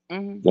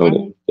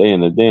Mm-hmm. they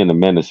in the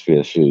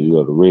manosphere shit,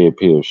 the red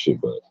pill shit,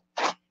 but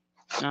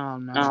Oh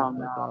no,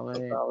 fuck all of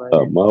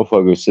that.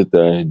 Motherfuckers sit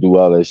there and do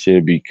all that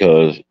shit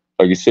because,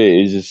 like I said,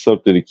 it's just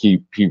something to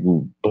keep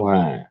people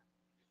blind.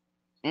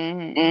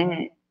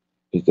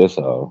 Mm-hmm. That's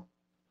all.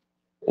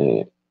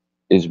 And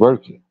it's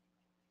working.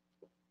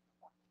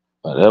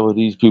 Whatever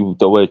these people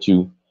throw at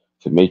you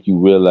to make you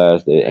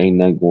realize that ain't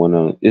nothing going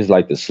on, it's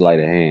like the sleight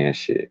of hand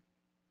shit.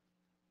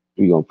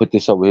 We gonna put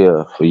this over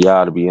here for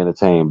y'all to be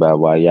entertained by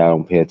while y'all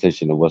don't pay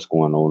attention to what's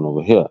going on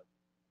over here.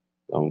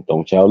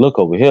 Don't y'all look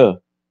over here.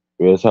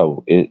 Real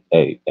talk.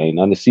 Hey, ain't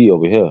nothing to see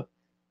over here.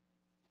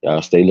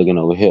 Y'all stay looking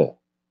over here.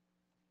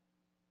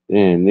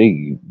 Then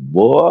nigga,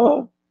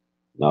 boy.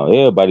 Now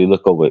everybody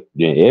look over.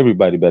 Then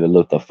everybody better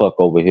look the fuck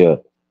over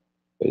here.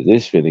 'Cause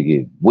this finna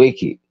get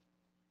wicked.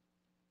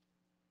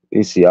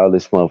 You see all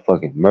this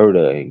motherfucking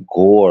murder and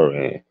gore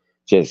and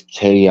just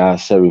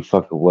chaos every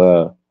fucking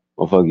well.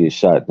 Motherfucker get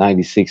shot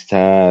 96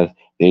 times.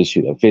 They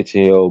shoot a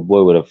 15-year-old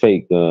boy with a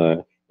fake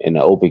gun in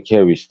the open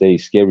carry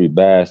state, scary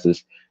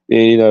bastards.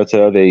 Then, you know,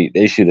 tell they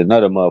shoot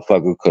another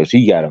motherfucker because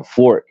he got a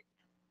fork.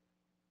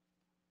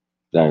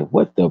 Like,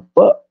 what the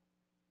fuck?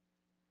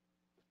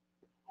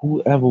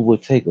 Whoever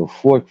would take a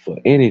fork for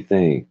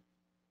anything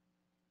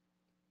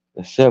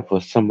except for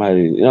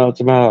somebody, you know,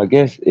 tomorrow, I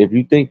guess if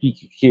you think he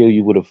could kill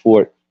you with a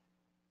fork,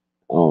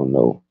 I don't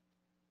know.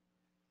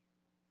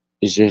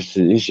 It's just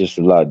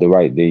a lot. The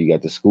right there, you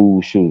got the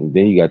school shooting,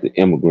 then you got the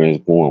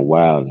immigrants going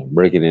wild and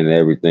breaking into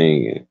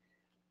everything and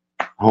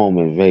home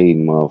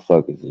invading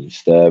motherfuckers and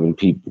stabbing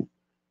people.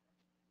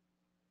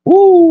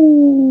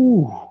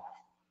 Woo!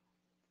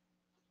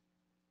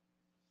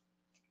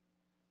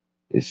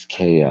 It's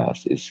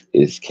chaos.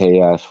 It's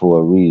chaos for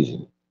a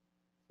reason.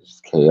 It's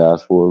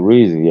chaos for a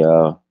reason,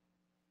 y'all.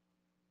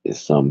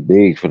 It's something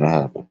big gonna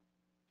happen.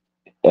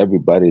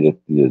 Everybody that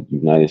the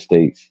United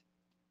States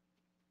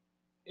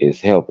is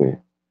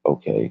helping.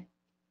 Okay,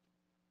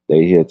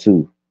 they here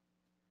too.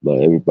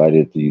 But everybody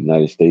that the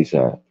United States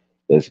are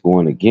that's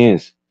going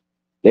against,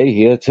 they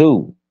here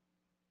too.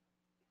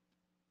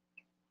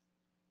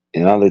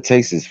 And all it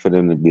takes is for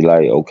them to be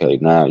like, okay,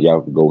 now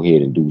y'all can go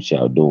ahead and do what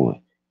y'all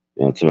doing.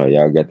 You know what I'm saying?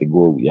 Y'all got to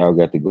go ahead. Y'all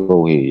got to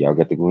go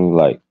in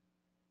like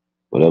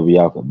whatever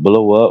y'all can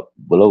blow up,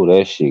 blow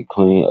that shit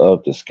clean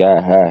up to sky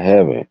high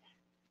heaven.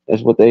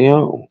 That's what they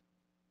own.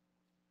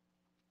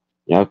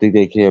 Y'all think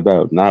they care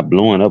about not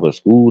blowing up a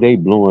school? They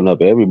blowing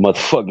up every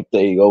motherfucking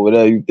thing over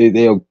there. You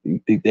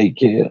think they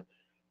care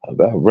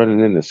about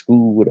running into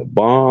school with a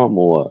bomb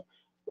or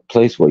a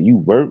place where you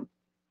work?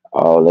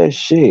 All that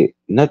shit.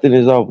 Nothing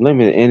is off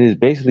limit, and it's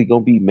basically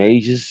gonna be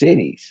major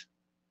cities.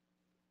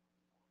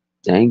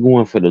 They ain't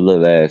going for the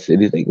little ass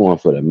cities. They going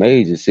for the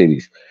major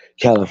cities: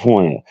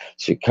 California,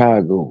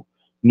 Chicago,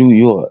 New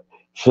York,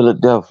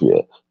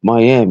 Philadelphia,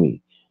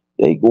 Miami.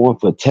 They going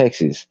for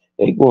Texas.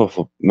 They going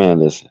for man.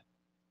 Listen,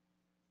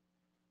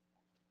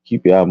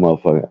 keep y'all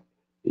motherfucker,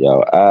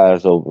 y'all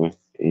eyes open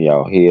and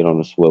y'all head on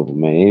the swivel,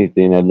 man.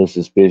 Anything that looks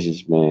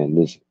suspicious, man,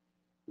 listen,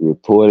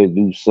 report it,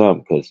 do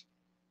something, cause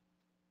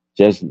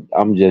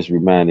I'm just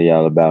reminding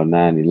y'all about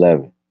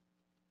 9/11.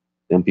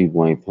 Them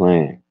people ain't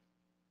playing.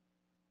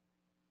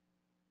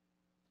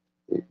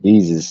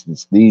 These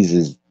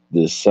is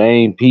the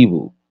same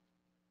people.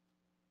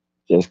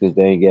 Just because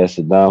they ain't got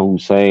Saddam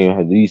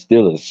Hussein, these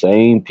still the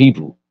same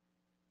people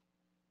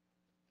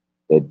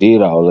that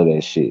did all of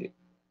that shit.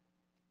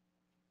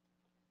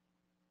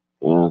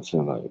 You know what I'm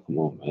saying? Like, come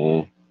on,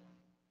 man.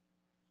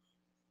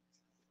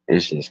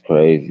 It's just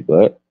crazy.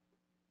 But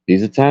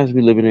these are times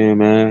we living in,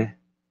 man.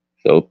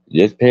 So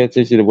just pay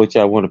attention to what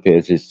y'all want to pay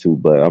attention to.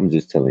 But I'm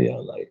just telling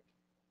y'all, like,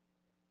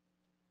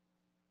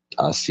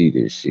 I see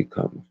this shit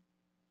coming.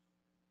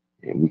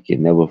 And we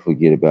can never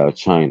forget about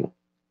China.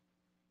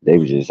 They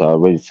were just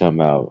already talking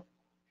about,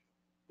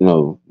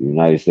 the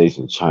United States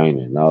and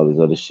China and all this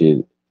other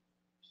shit.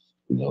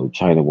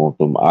 China want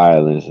them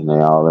islands and they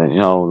all that,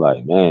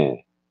 like,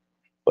 man.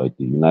 But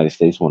the United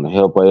States want to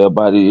help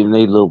everybody in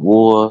their little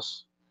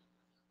wars.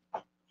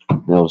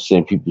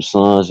 Send people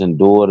sons and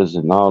daughters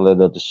and all that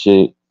other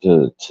shit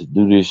to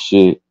do this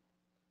shit.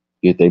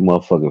 Get their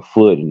motherfucking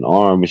foot and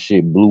arm and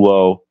shit blew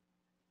off.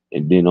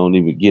 And then don't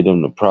even give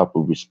them the proper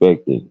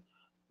respect and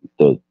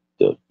the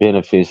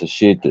benefits of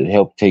shit to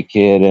help take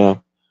care of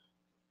them.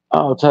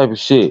 All type of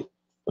shit.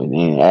 And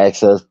then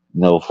access,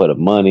 for the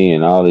money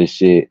and all this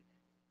shit.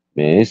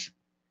 Man,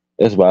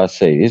 that's why I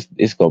say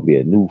it's gonna be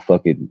a new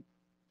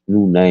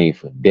name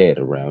for debt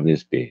around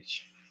this bitch.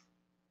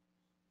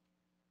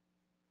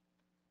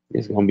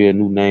 It's gonna be a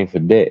new name for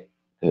debt.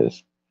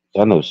 Cause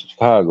I know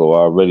Chicago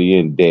already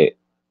in debt.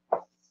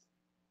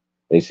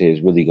 They say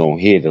it's really gonna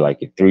hit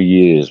like in 3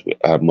 years with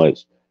how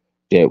much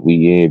debt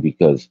we in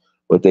because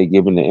what they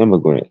giving the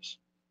immigrants.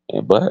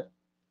 But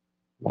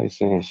like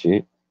saying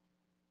shit.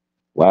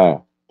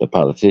 Why? The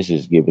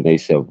politicians giving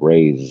themselves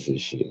raises and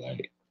shit.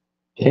 Like,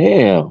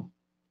 damn.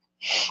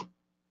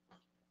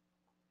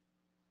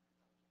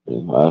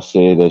 I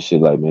said that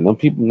shit like, man, them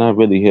people not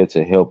really here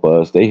to help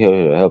us. They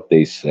here to help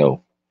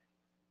themselves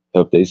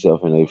and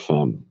their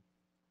family.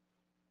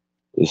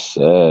 It's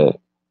sad.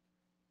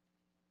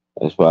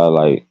 That's why,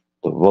 like,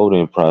 The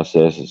voting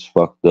process is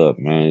fucked up,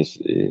 man.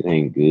 It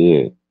ain't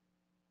good.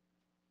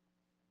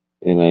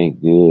 It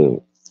ain't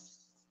good.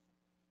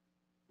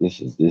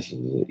 This is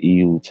an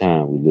evil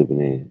time we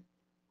living in.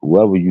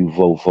 Whoever you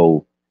vote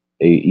for,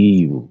 they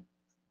evil.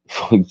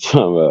 Fuck you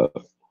talking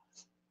about.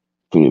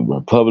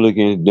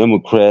 Republican,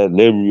 Democrat,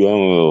 Liberal, I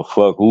don't know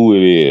fuck who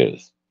it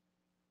is.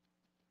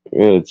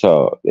 Real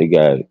talk. They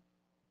got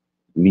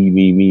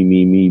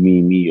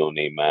me on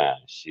their mind.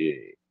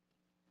 Shit.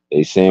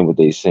 They saying what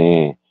they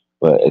saying,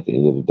 but at the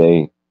end of the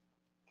day,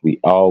 we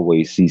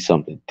always see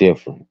something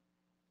different.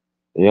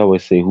 They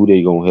always say who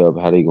they gonna help,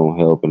 how they gonna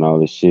help, and all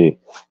this shit.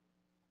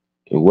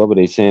 And whoever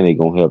they saying they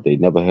gonna help, they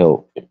never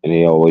help, and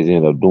they always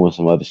end up doing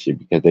some other shit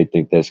because they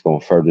think that's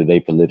gonna further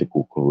their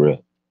political career.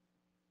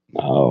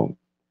 No,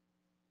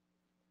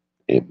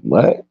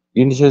 what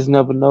you just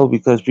never know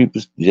because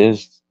people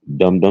just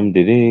dumb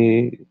did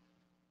it.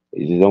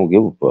 They just don't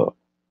give a fuck.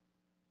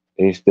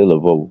 They still a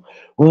vote.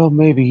 Well,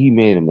 maybe he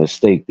made a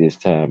mistake this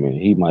time, and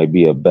he might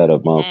be a better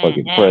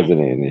motherfucking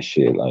president and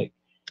shit. Like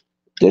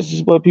this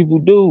is what people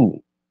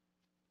do.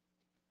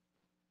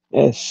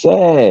 That's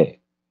sad.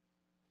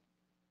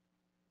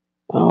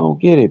 I don't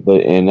get it,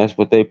 but and that's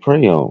what they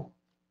prey on.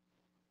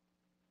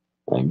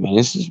 Like man,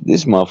 this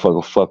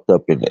motherfucker fucked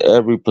up in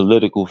every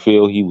political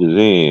field he was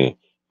in,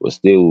 but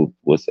still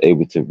was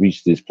able to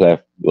reach this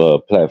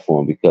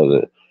platform because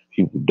of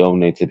people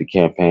donate to the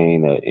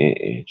campaign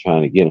and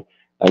trying to get him.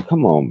 Like,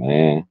 come on,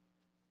 man,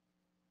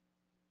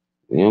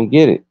 they don't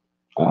get it.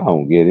 I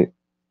don't get it.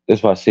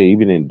 That's why I say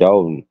even in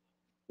Dalton,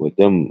 with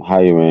them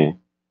hiring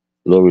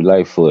Lori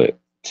Lightfoot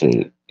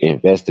to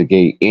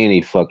investigate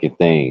any fucking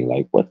thing,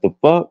 like what the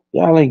fuck?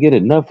 Y'all ain't get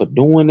enough for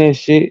doing that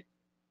shit.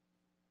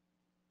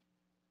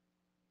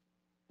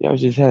 Y'all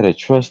just had a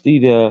trustee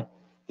there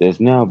that's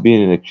now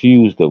being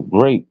accused of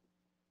rape.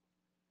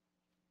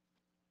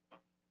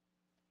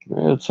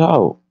 Real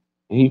talk.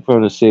 He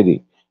from the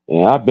city.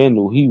 And I been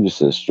knew he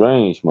was a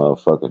strange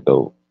motherfucker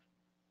though.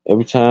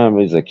 Every time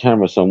there's a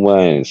camera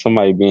somewhere and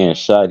somebody being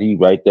shot, he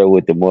right there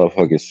with the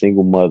motherfucking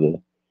single mother.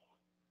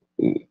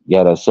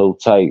 Got her so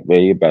tight,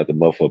 man, you about to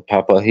motherfucker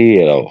pop her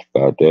head off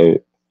about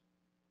that.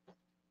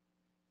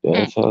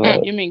 That's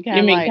all. You mean You kind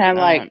of mean like kind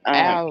of like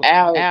Al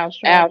Al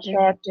Sharpton?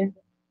 Sharpton?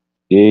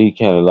 Yeah, he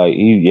kind of like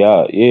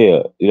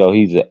yeah. You know,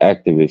 he's an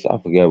activist.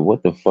 I forget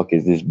what the fuck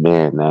is this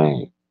man's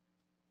name.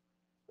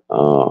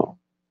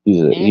 He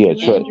a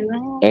Andrew Andrew Holmes?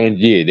 Holmes? and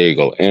yeah, there you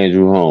go,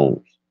 Andrew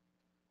Holmes.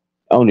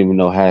 I don't even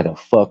know how the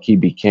fuck he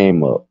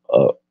became a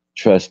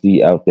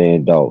trustee out there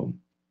in Dalton.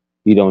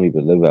 He don't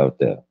even live out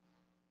there.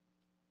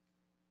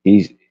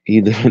 He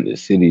live in the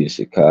city of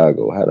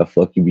Chicago. How the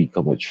fuck he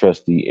become a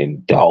trustee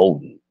in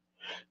Dalton?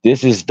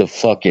 This is the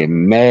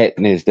fucking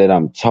madness that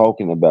I'm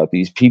talking about.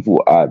 These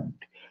people are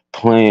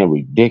playing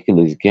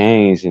ridiculous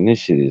games, and this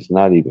shit is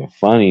not even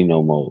funny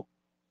no more.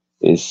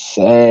 It's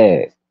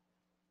sad.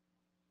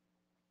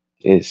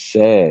 It's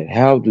sad.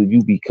 How do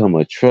you become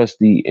a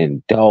trustee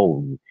in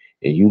Dalton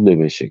and you live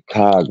in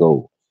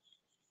Chicago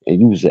and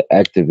you was an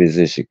activist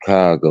in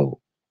Chicago?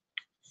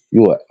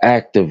 You're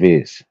an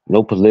activist.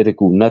 No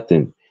political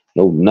nothing.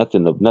 No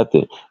nothing of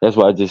nothing. That's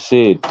why I just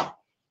said,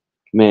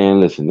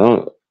 man, listen,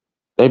 don't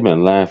they've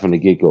been lying from the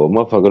get go.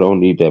 Motherfucker don't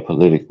need that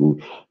political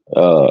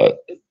uh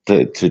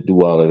to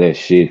do all of that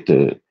shit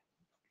to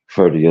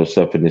further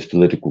yourself in this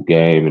political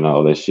game and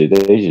all that shit.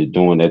 They just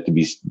doing that to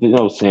be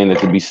saying that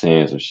to be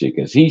saying some shit.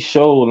 Cause he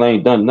sure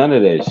ain't done none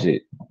of that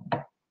shit.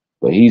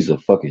 But he's a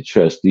fucking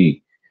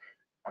trustee.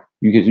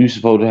 You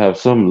supposed to have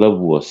some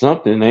level of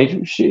something, ain't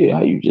you? Shit,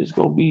 how you just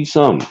gonna be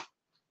something?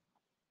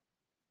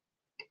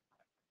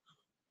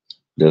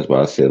 That's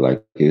why I said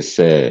like it's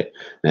sad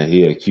that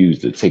he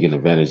accused of taking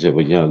advantage of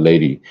a young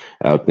lady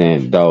out there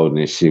in Dalton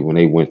and shit when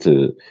they went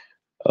to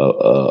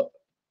a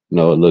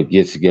little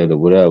get together,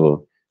 whatever,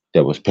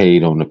 that was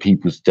paid on the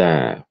people's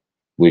dime,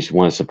 which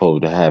wasn't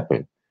supposed to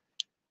happen.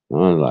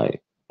 I'm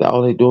like,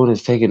 all they doing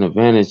is taking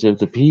advantage of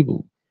the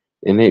people.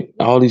 And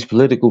all these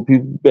political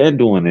people been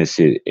doing this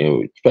shit,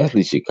 and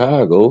especially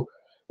Chicago.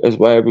 That's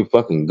why every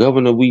fucking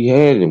governor we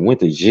had and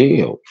went to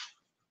jail.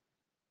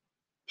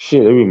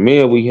 Shit, every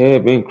mayor we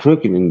had been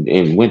crooked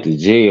and went to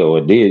jail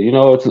or did. You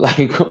know, it's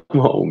like, come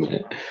on,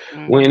 man.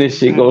 When this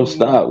shit gonna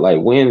stop? Like,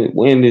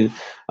 when is,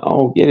 I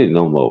don't get it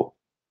no more.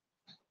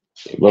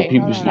 But Hey,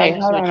 people, hold on. I'm Hey,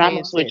 gonna hold switch on, I'm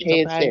gonna switch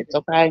headsets, okay? headsets,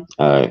 okay?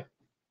 all right.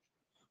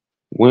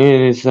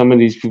 When is some of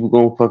these people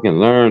gonna fucking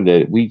learn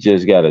that we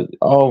just gotta?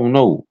 Oh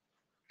no,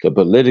 the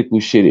political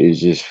shit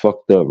is just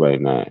fucked up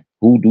right now.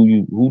 Who do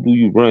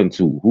you run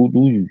to? Who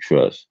do you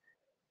trust?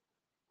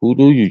 Who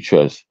do you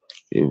trust?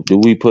 Do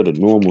we put a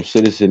normal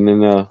citizen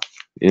in there?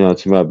 You know what I'm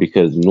talking about?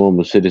 Because the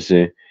normal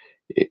citizen,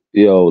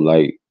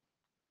 like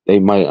they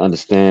might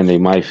understand, they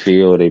might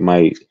feel, they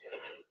might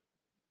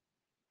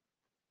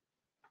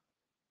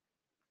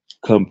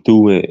come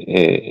through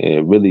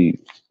and really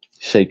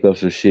shake up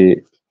some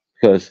shit.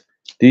 Because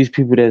these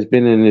people that's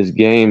been in this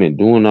game and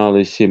doing all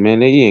this shit, man,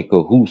 they in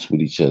cahoots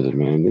with each other,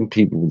 man. Them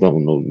people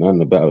don't know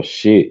nothing about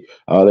shit.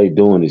 All they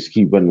doing is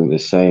keep running the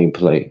same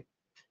play.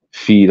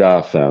 Feed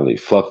our family.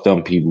 Fuck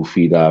them people,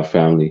 feed our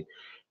family.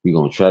 We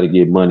gonna try to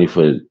get money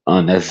for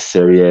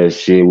unnecessary ass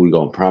shit. We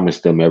gonna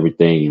promise them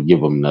everything and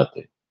give them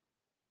nothing.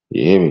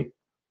 You hear me?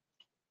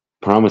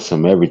 Promise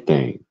them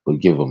everything, but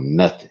give them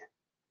nothing.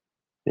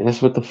 And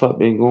that's what the fuck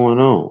been going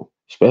on,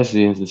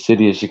 especially in the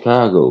city of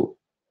Chicago.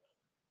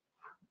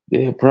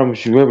 They'll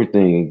promise you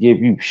everything and give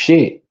you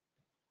shit.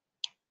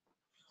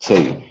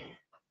 Say,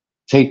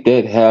 take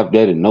that, have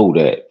that, and know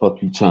that.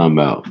 Fuck you talking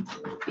about.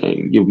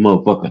 And give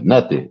motherfucker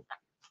nothing.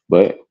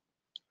 But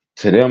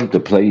to them, the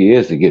play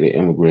is to get the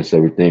immigrants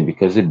everything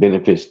because it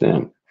benefits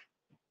them.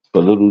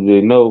 But little do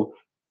they know,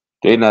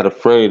 they're not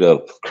afraid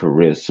of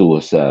career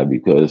suicide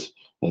because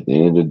at the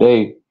end of the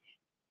day,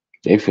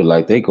 they feel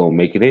like they gonna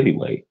make it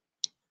anyway.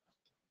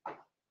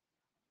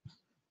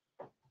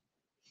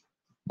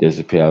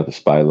 Disappear out the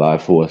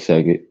spotlight for a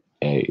second,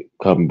 hey,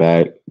 come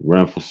back,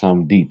 run for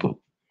something deeper.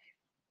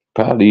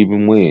 Probably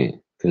even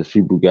win because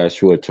people got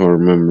short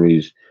term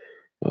memories.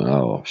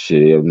 Oh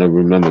shit, they'll never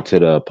remember till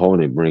the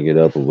opponent bring it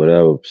up or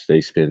whatever.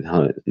 They spend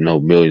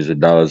millions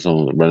of dollars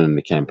on running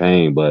the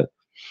campaign, but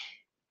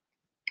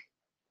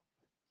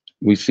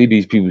we see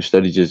these people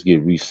study just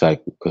get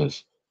recycled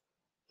because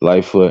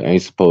Lightfoot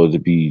ain't supposed to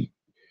be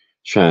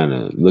trying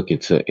to look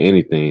into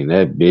anything.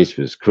 That bitch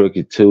was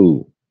crooked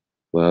too.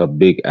 Well, her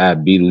big eye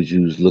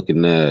Beetlejuice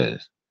looking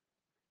ass.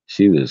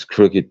 She was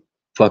crooked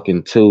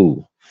fucking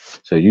too.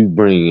 So you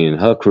bring in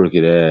her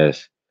crooked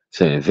ass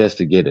to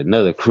investigate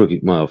another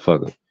crooked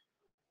motherfucker.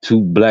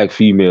 Two black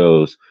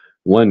females,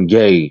 one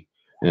gay,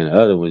 and the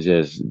other was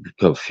just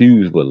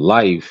confused with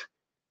life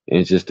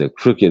and just a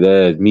crooked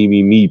ass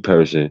me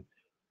person.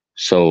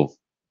 So,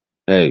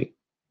 hey,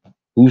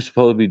 who's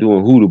supposed to be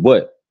doing who to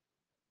what?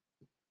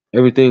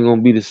 Everything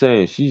gonna be the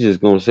same. She's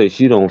just gonna say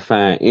she don't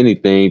find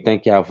anything.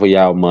 Thank y'all for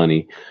y'all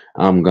money.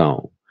 I'm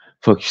gone.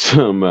 Fuck you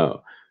talking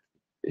about.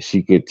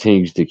 She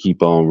continues to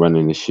keep on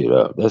running the shit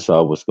up. That's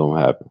all what's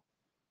gonna happen.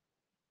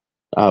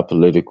 Our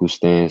political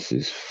stance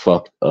is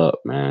fucked up,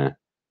 man.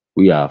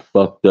 We are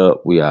fucked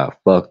up. We are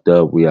fucked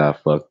up. We are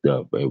fucked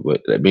up.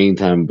 But the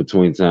meantime,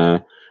 between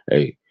time,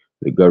 hey,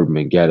 the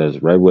government got us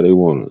right where they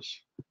want us.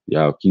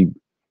 Y'all keep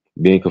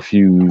being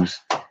confused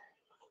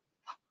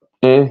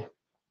and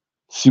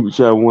see what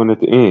y'all want at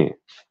the end.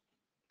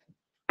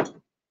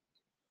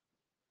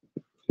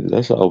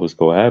 That's all what's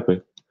gonna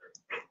happen.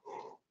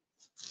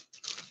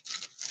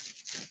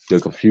 The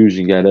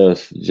confusion got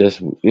us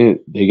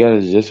they got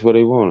us just where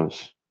they want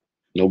us.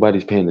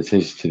 Nobody's paying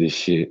attention to this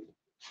shit.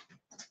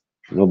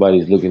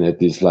 Nobody's looking at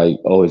this like,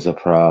 oh, it's a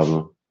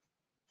problem.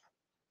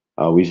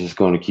 We just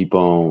gonna keep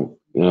on,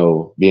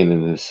 being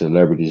in the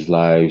celebrities'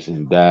 lives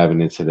and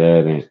diving into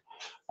that and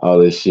all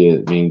this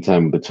shit.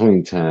 Meantime,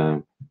 between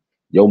time,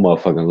 your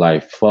motherfucking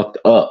life fucked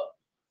up,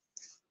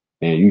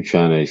 and you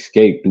trying to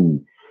escape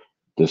through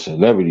the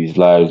celebrities'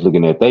 lives,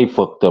 looking at they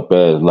fucked up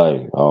ass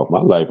life. Oh,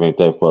 my life ain't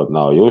that fucked.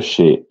 No, your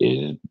shit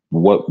is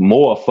what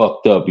more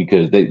fucked up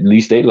because at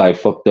least they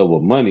life fucked up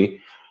with money.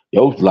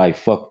 Your life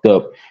fucked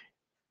up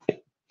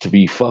to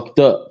be fucked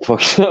up.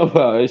 Fucked up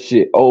about that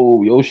shit.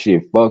 Oh, your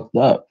shit fucked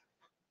up.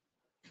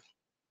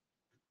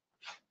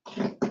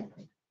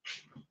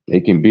 They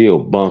can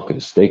build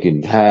bunkers. They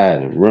can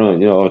hide and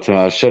run.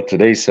 Trying to shut to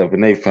themselves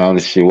and they found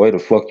this shit. Where the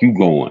fuck you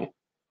going?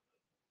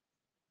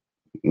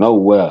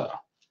 Nowhere.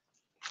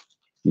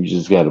 You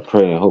just got to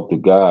pray and hope to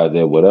God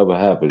that whatever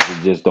happens,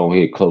 it just don't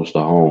hit close to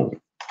home.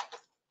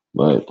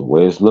 But the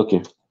way it's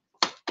looking,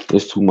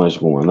 there's too much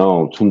going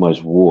on, too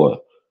much war.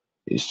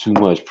 It's too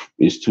much.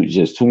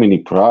 Just too many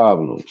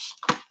problems.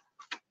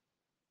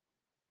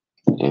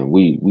 And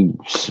we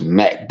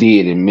smack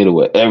dead in the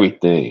middle of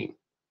everything.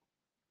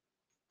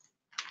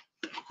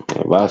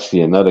 If I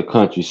see another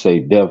country say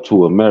death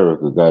to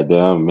America,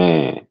 goddamn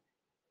man,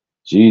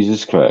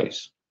 Jesus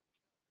Christ.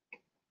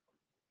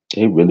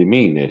 They really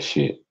mean that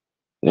shit.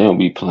 They don't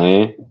be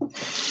playing.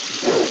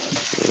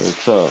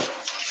 What's up?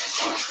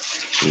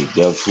 It's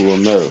death to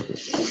America.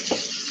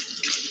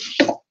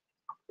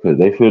 Because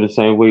they feel the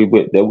same way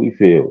that we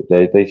feel.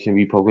 That they shouldn't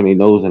be poking their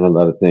nose in a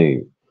lot of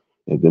things.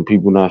 If the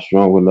people not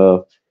strong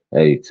enough,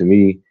 hey, to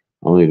me,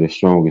 only the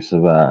strongest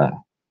survive.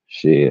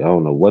 Shit, I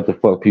don't know what the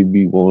fuck people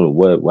be wanting,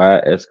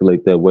 why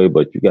escalate that way,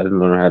 but you got to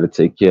learn how to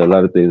take care of a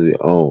lot of things on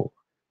your own.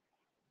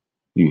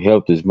 You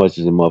helped as much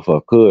as a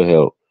motherfucker could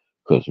help.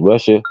 Because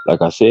Russia,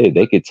 like I said,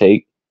 they could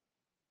take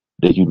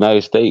the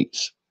United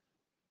States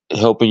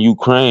helping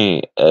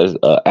Ukraine as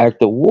an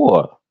act of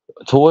war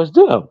towards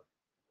them.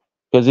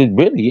 Because it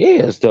really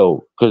is,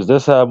 though. Because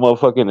that's how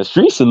motherfucker in the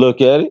streets to look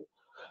at it.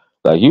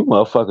 Like, you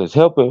motherfuckers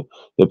helping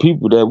the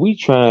people that we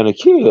trying to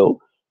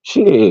kill.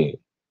 Shit.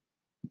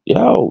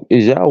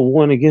 Is y'all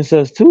one against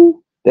us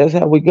too? That's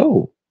how we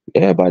go.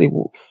 Everybody,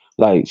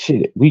 like,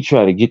 shit, we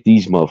try to get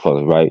these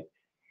motherfuckers, right?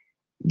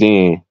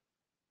 Then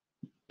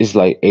it's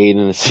like aid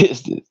and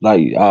assistance.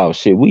 Like, oh,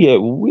 shit, we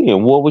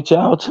in war with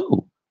y'all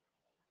too.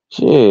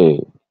 Shit.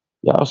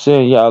 Y'all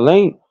saying y'all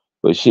ain't,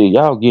 but shit,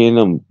 y'all getting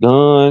them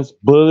guns,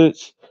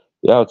 bullets.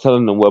 Y'all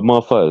telling them what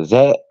motherfuckers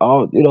at.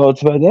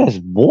 That's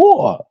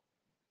war.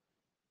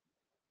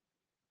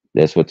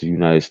 That's what the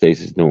United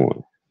States is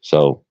doing.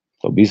 So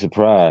don't be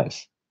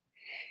surprised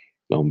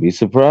Don't be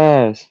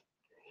surprised.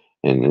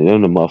 And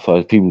then the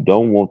motherfuckers people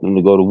don't want them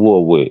to go to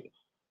war with.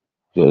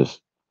 Because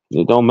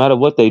it don't matter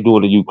what they do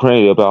in the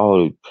Ukraine about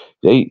all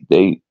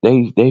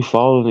they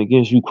falling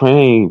against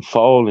Ukraine,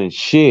 falling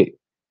shit.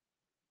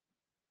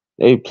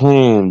 They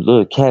playing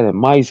little cat and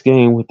mice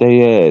game with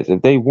their ass.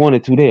 If they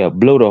wanted to, they'd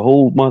blow the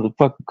whole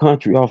motherfucking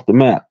country off the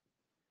map.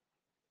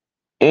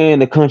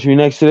 And the country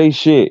next to they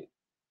shit.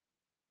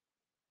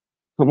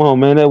 Come on,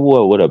 man, that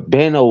war would have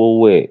been over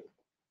with.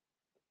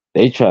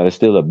 They try to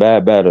steal a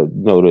bad battle,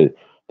 the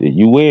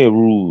UN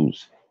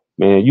rules.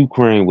 Man,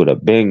 Ukraine would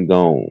have been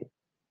gone.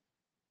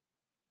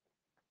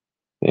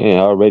 They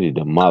already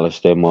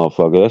demolished that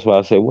motherfucker. That's why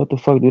I say, what the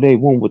fuck do they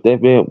want with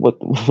that man? What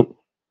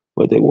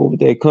they want with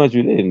that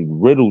country? They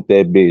done riddled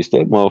that bitch.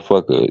 That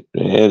motherfucker.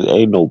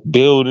 Ain't no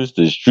buildings.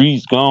 The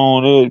streets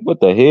gone. What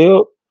the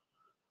hell?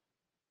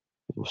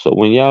 So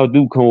when y'all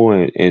do come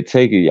in and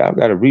take it, y'all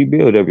gotta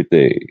rebuild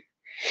everything.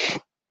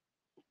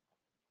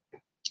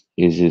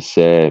 It's just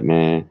sad,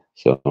 man.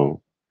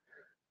 So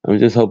I'm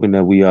just hoping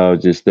that we all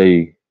just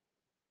stay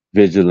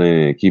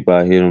vigilant and keep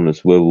our head on the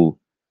swivel.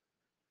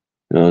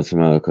 You know what I'm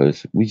saying?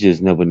 Because we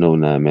just never know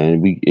now,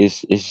 man.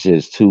 It's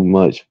just too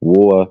much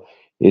war.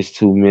 It's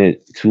the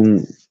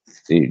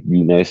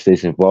United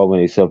States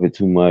involving itself in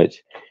too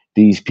much.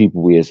 These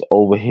people is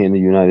over here in the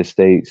United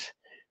States.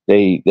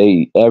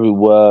 They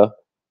everywhere.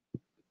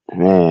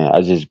 Man,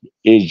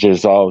 it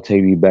just all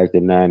take me back to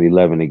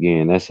 9/11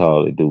 again. That's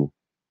all it do.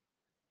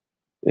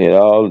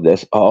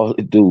 That's all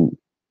it do.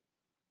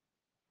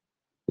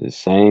 The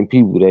same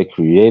people that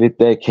created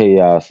that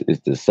chaos is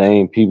the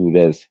same people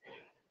that's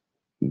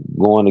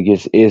going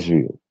against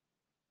Israel.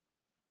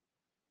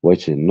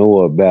 What you know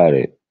about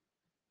it?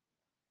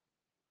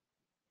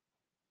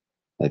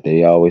 Like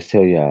they always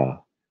tell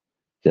y'all,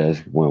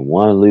 just when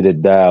one leader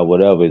die,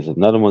 whatever, is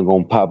another one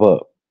gonna pop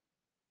up.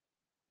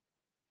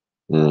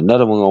 And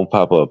another one gonna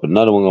pop up,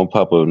 another one gonna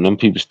pop up, and them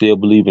people still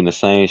believe in the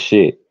same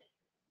shit.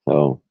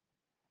 So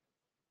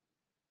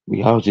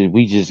we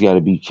just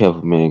gotta be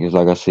careful, man. Because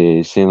like I said,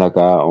 it seems like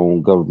our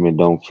own government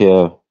don't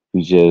care.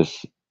 We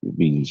just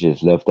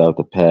left out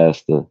the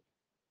past to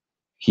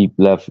keep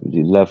left in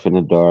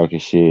the dark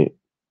and shit.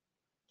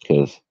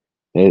 Because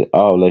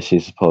all that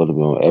shit's supposed to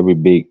be on every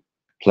big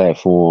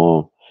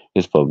platform.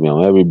 It's supposed to be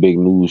on every big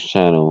news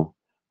channel.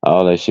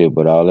 All that shit,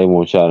 but all they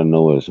want y'all to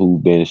know is who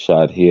been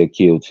shot here,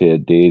 killed here,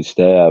 dead,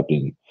 stabbed,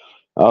 and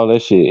all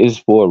that shit is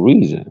for a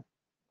reason.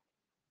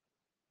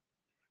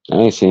 I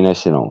ain't seen that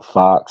shit on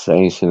Fox. I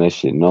ain't seen that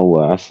shit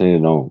nowhere. I seen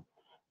it on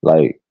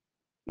like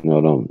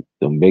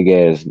them big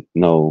ass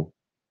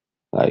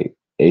like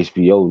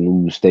HBO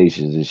news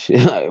stations and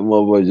shit. Like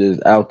what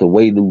just out the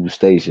way news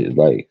stations.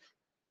 Like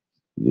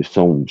if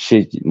some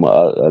shit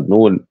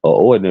an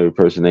ordinary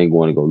person ain't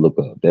going to go look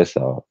up. That's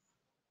all.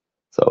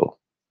 So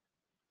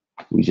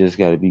we just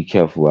got to be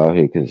careful out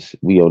here because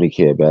we only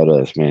care about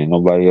us, man.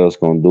 Nobody else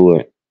gonna do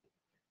it.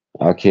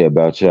 I care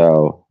about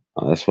y'all.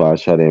 That's why I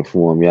try to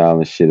inform y'all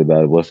and shit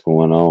about what's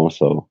going on,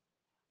 so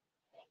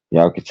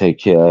y'all can take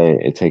care of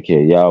it and take care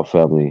of y'all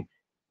family.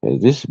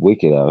 'Cause this is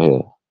wicked out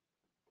here.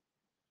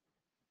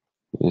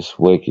 It's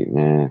wicked,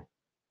 man.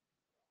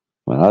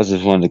 But I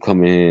just wanted to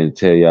come in here and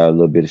tell y'all a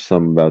little bit of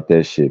something about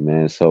that shit,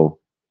 man. So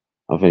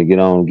I'm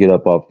finna get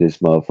up off this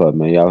motherfucker,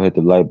 man. Y'all hit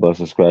the like button,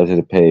 subscribe to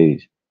the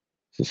page.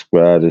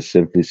 Subscribe to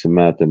Simply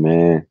Samantha,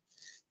 man.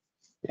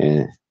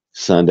 And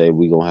Sunday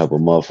we gonna have a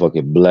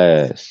motherfucking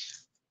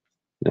blast.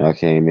 I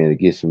came in to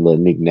get some little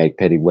knick-knack,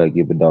 petty-whack,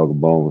 give a dog a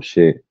bone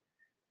shit.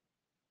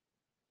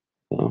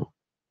 So,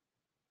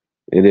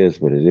 it is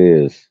what it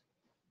is.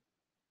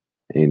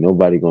 Ain't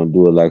nobody gonna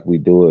do it like we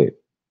do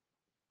it.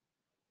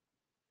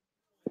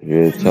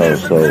 Real talk,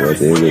 so at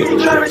the end of it.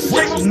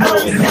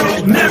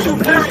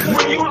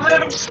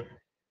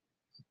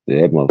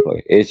 That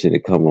motherfucker itching to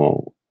come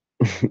on.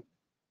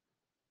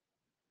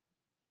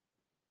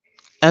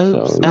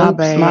 Oops, my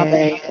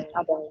bad.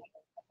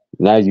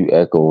 Now you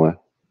echoing.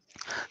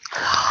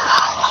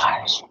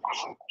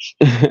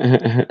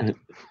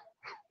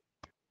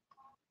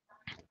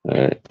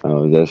 Alright, I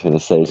was just finna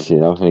say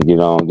shit. I'm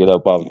finna get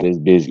up off this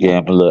bitch,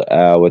 get a little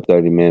hour,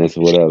 30 minutes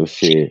or whatever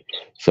shit.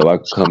 So I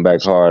can come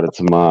back harder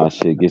tomorrow,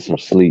 shit, get some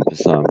sleep or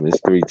something. It's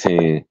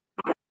 3:10.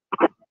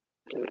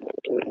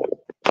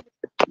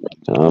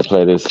 I'll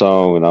play this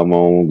song and I'm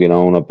gonna get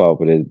on up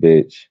off of this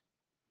bitch.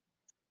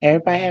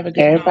 Everybody have a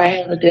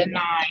good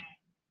night.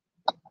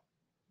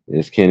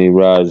 It's Kenny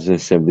Rogers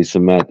and Simply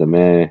Samantha,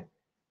 man.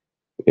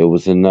 It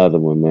was another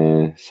one,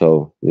 man.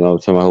 So, you know what I'm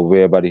talking about? I hope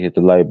everybody hit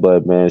the like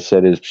button, man.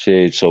 Share this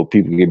shit so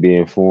people can be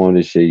informed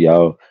and shit.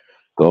 Y'all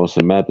go on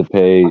Samantha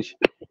page.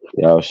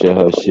 Y'all share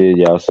her shit.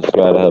 Y'all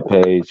subscribe to her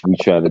page. We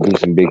trying to do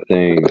some big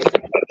things.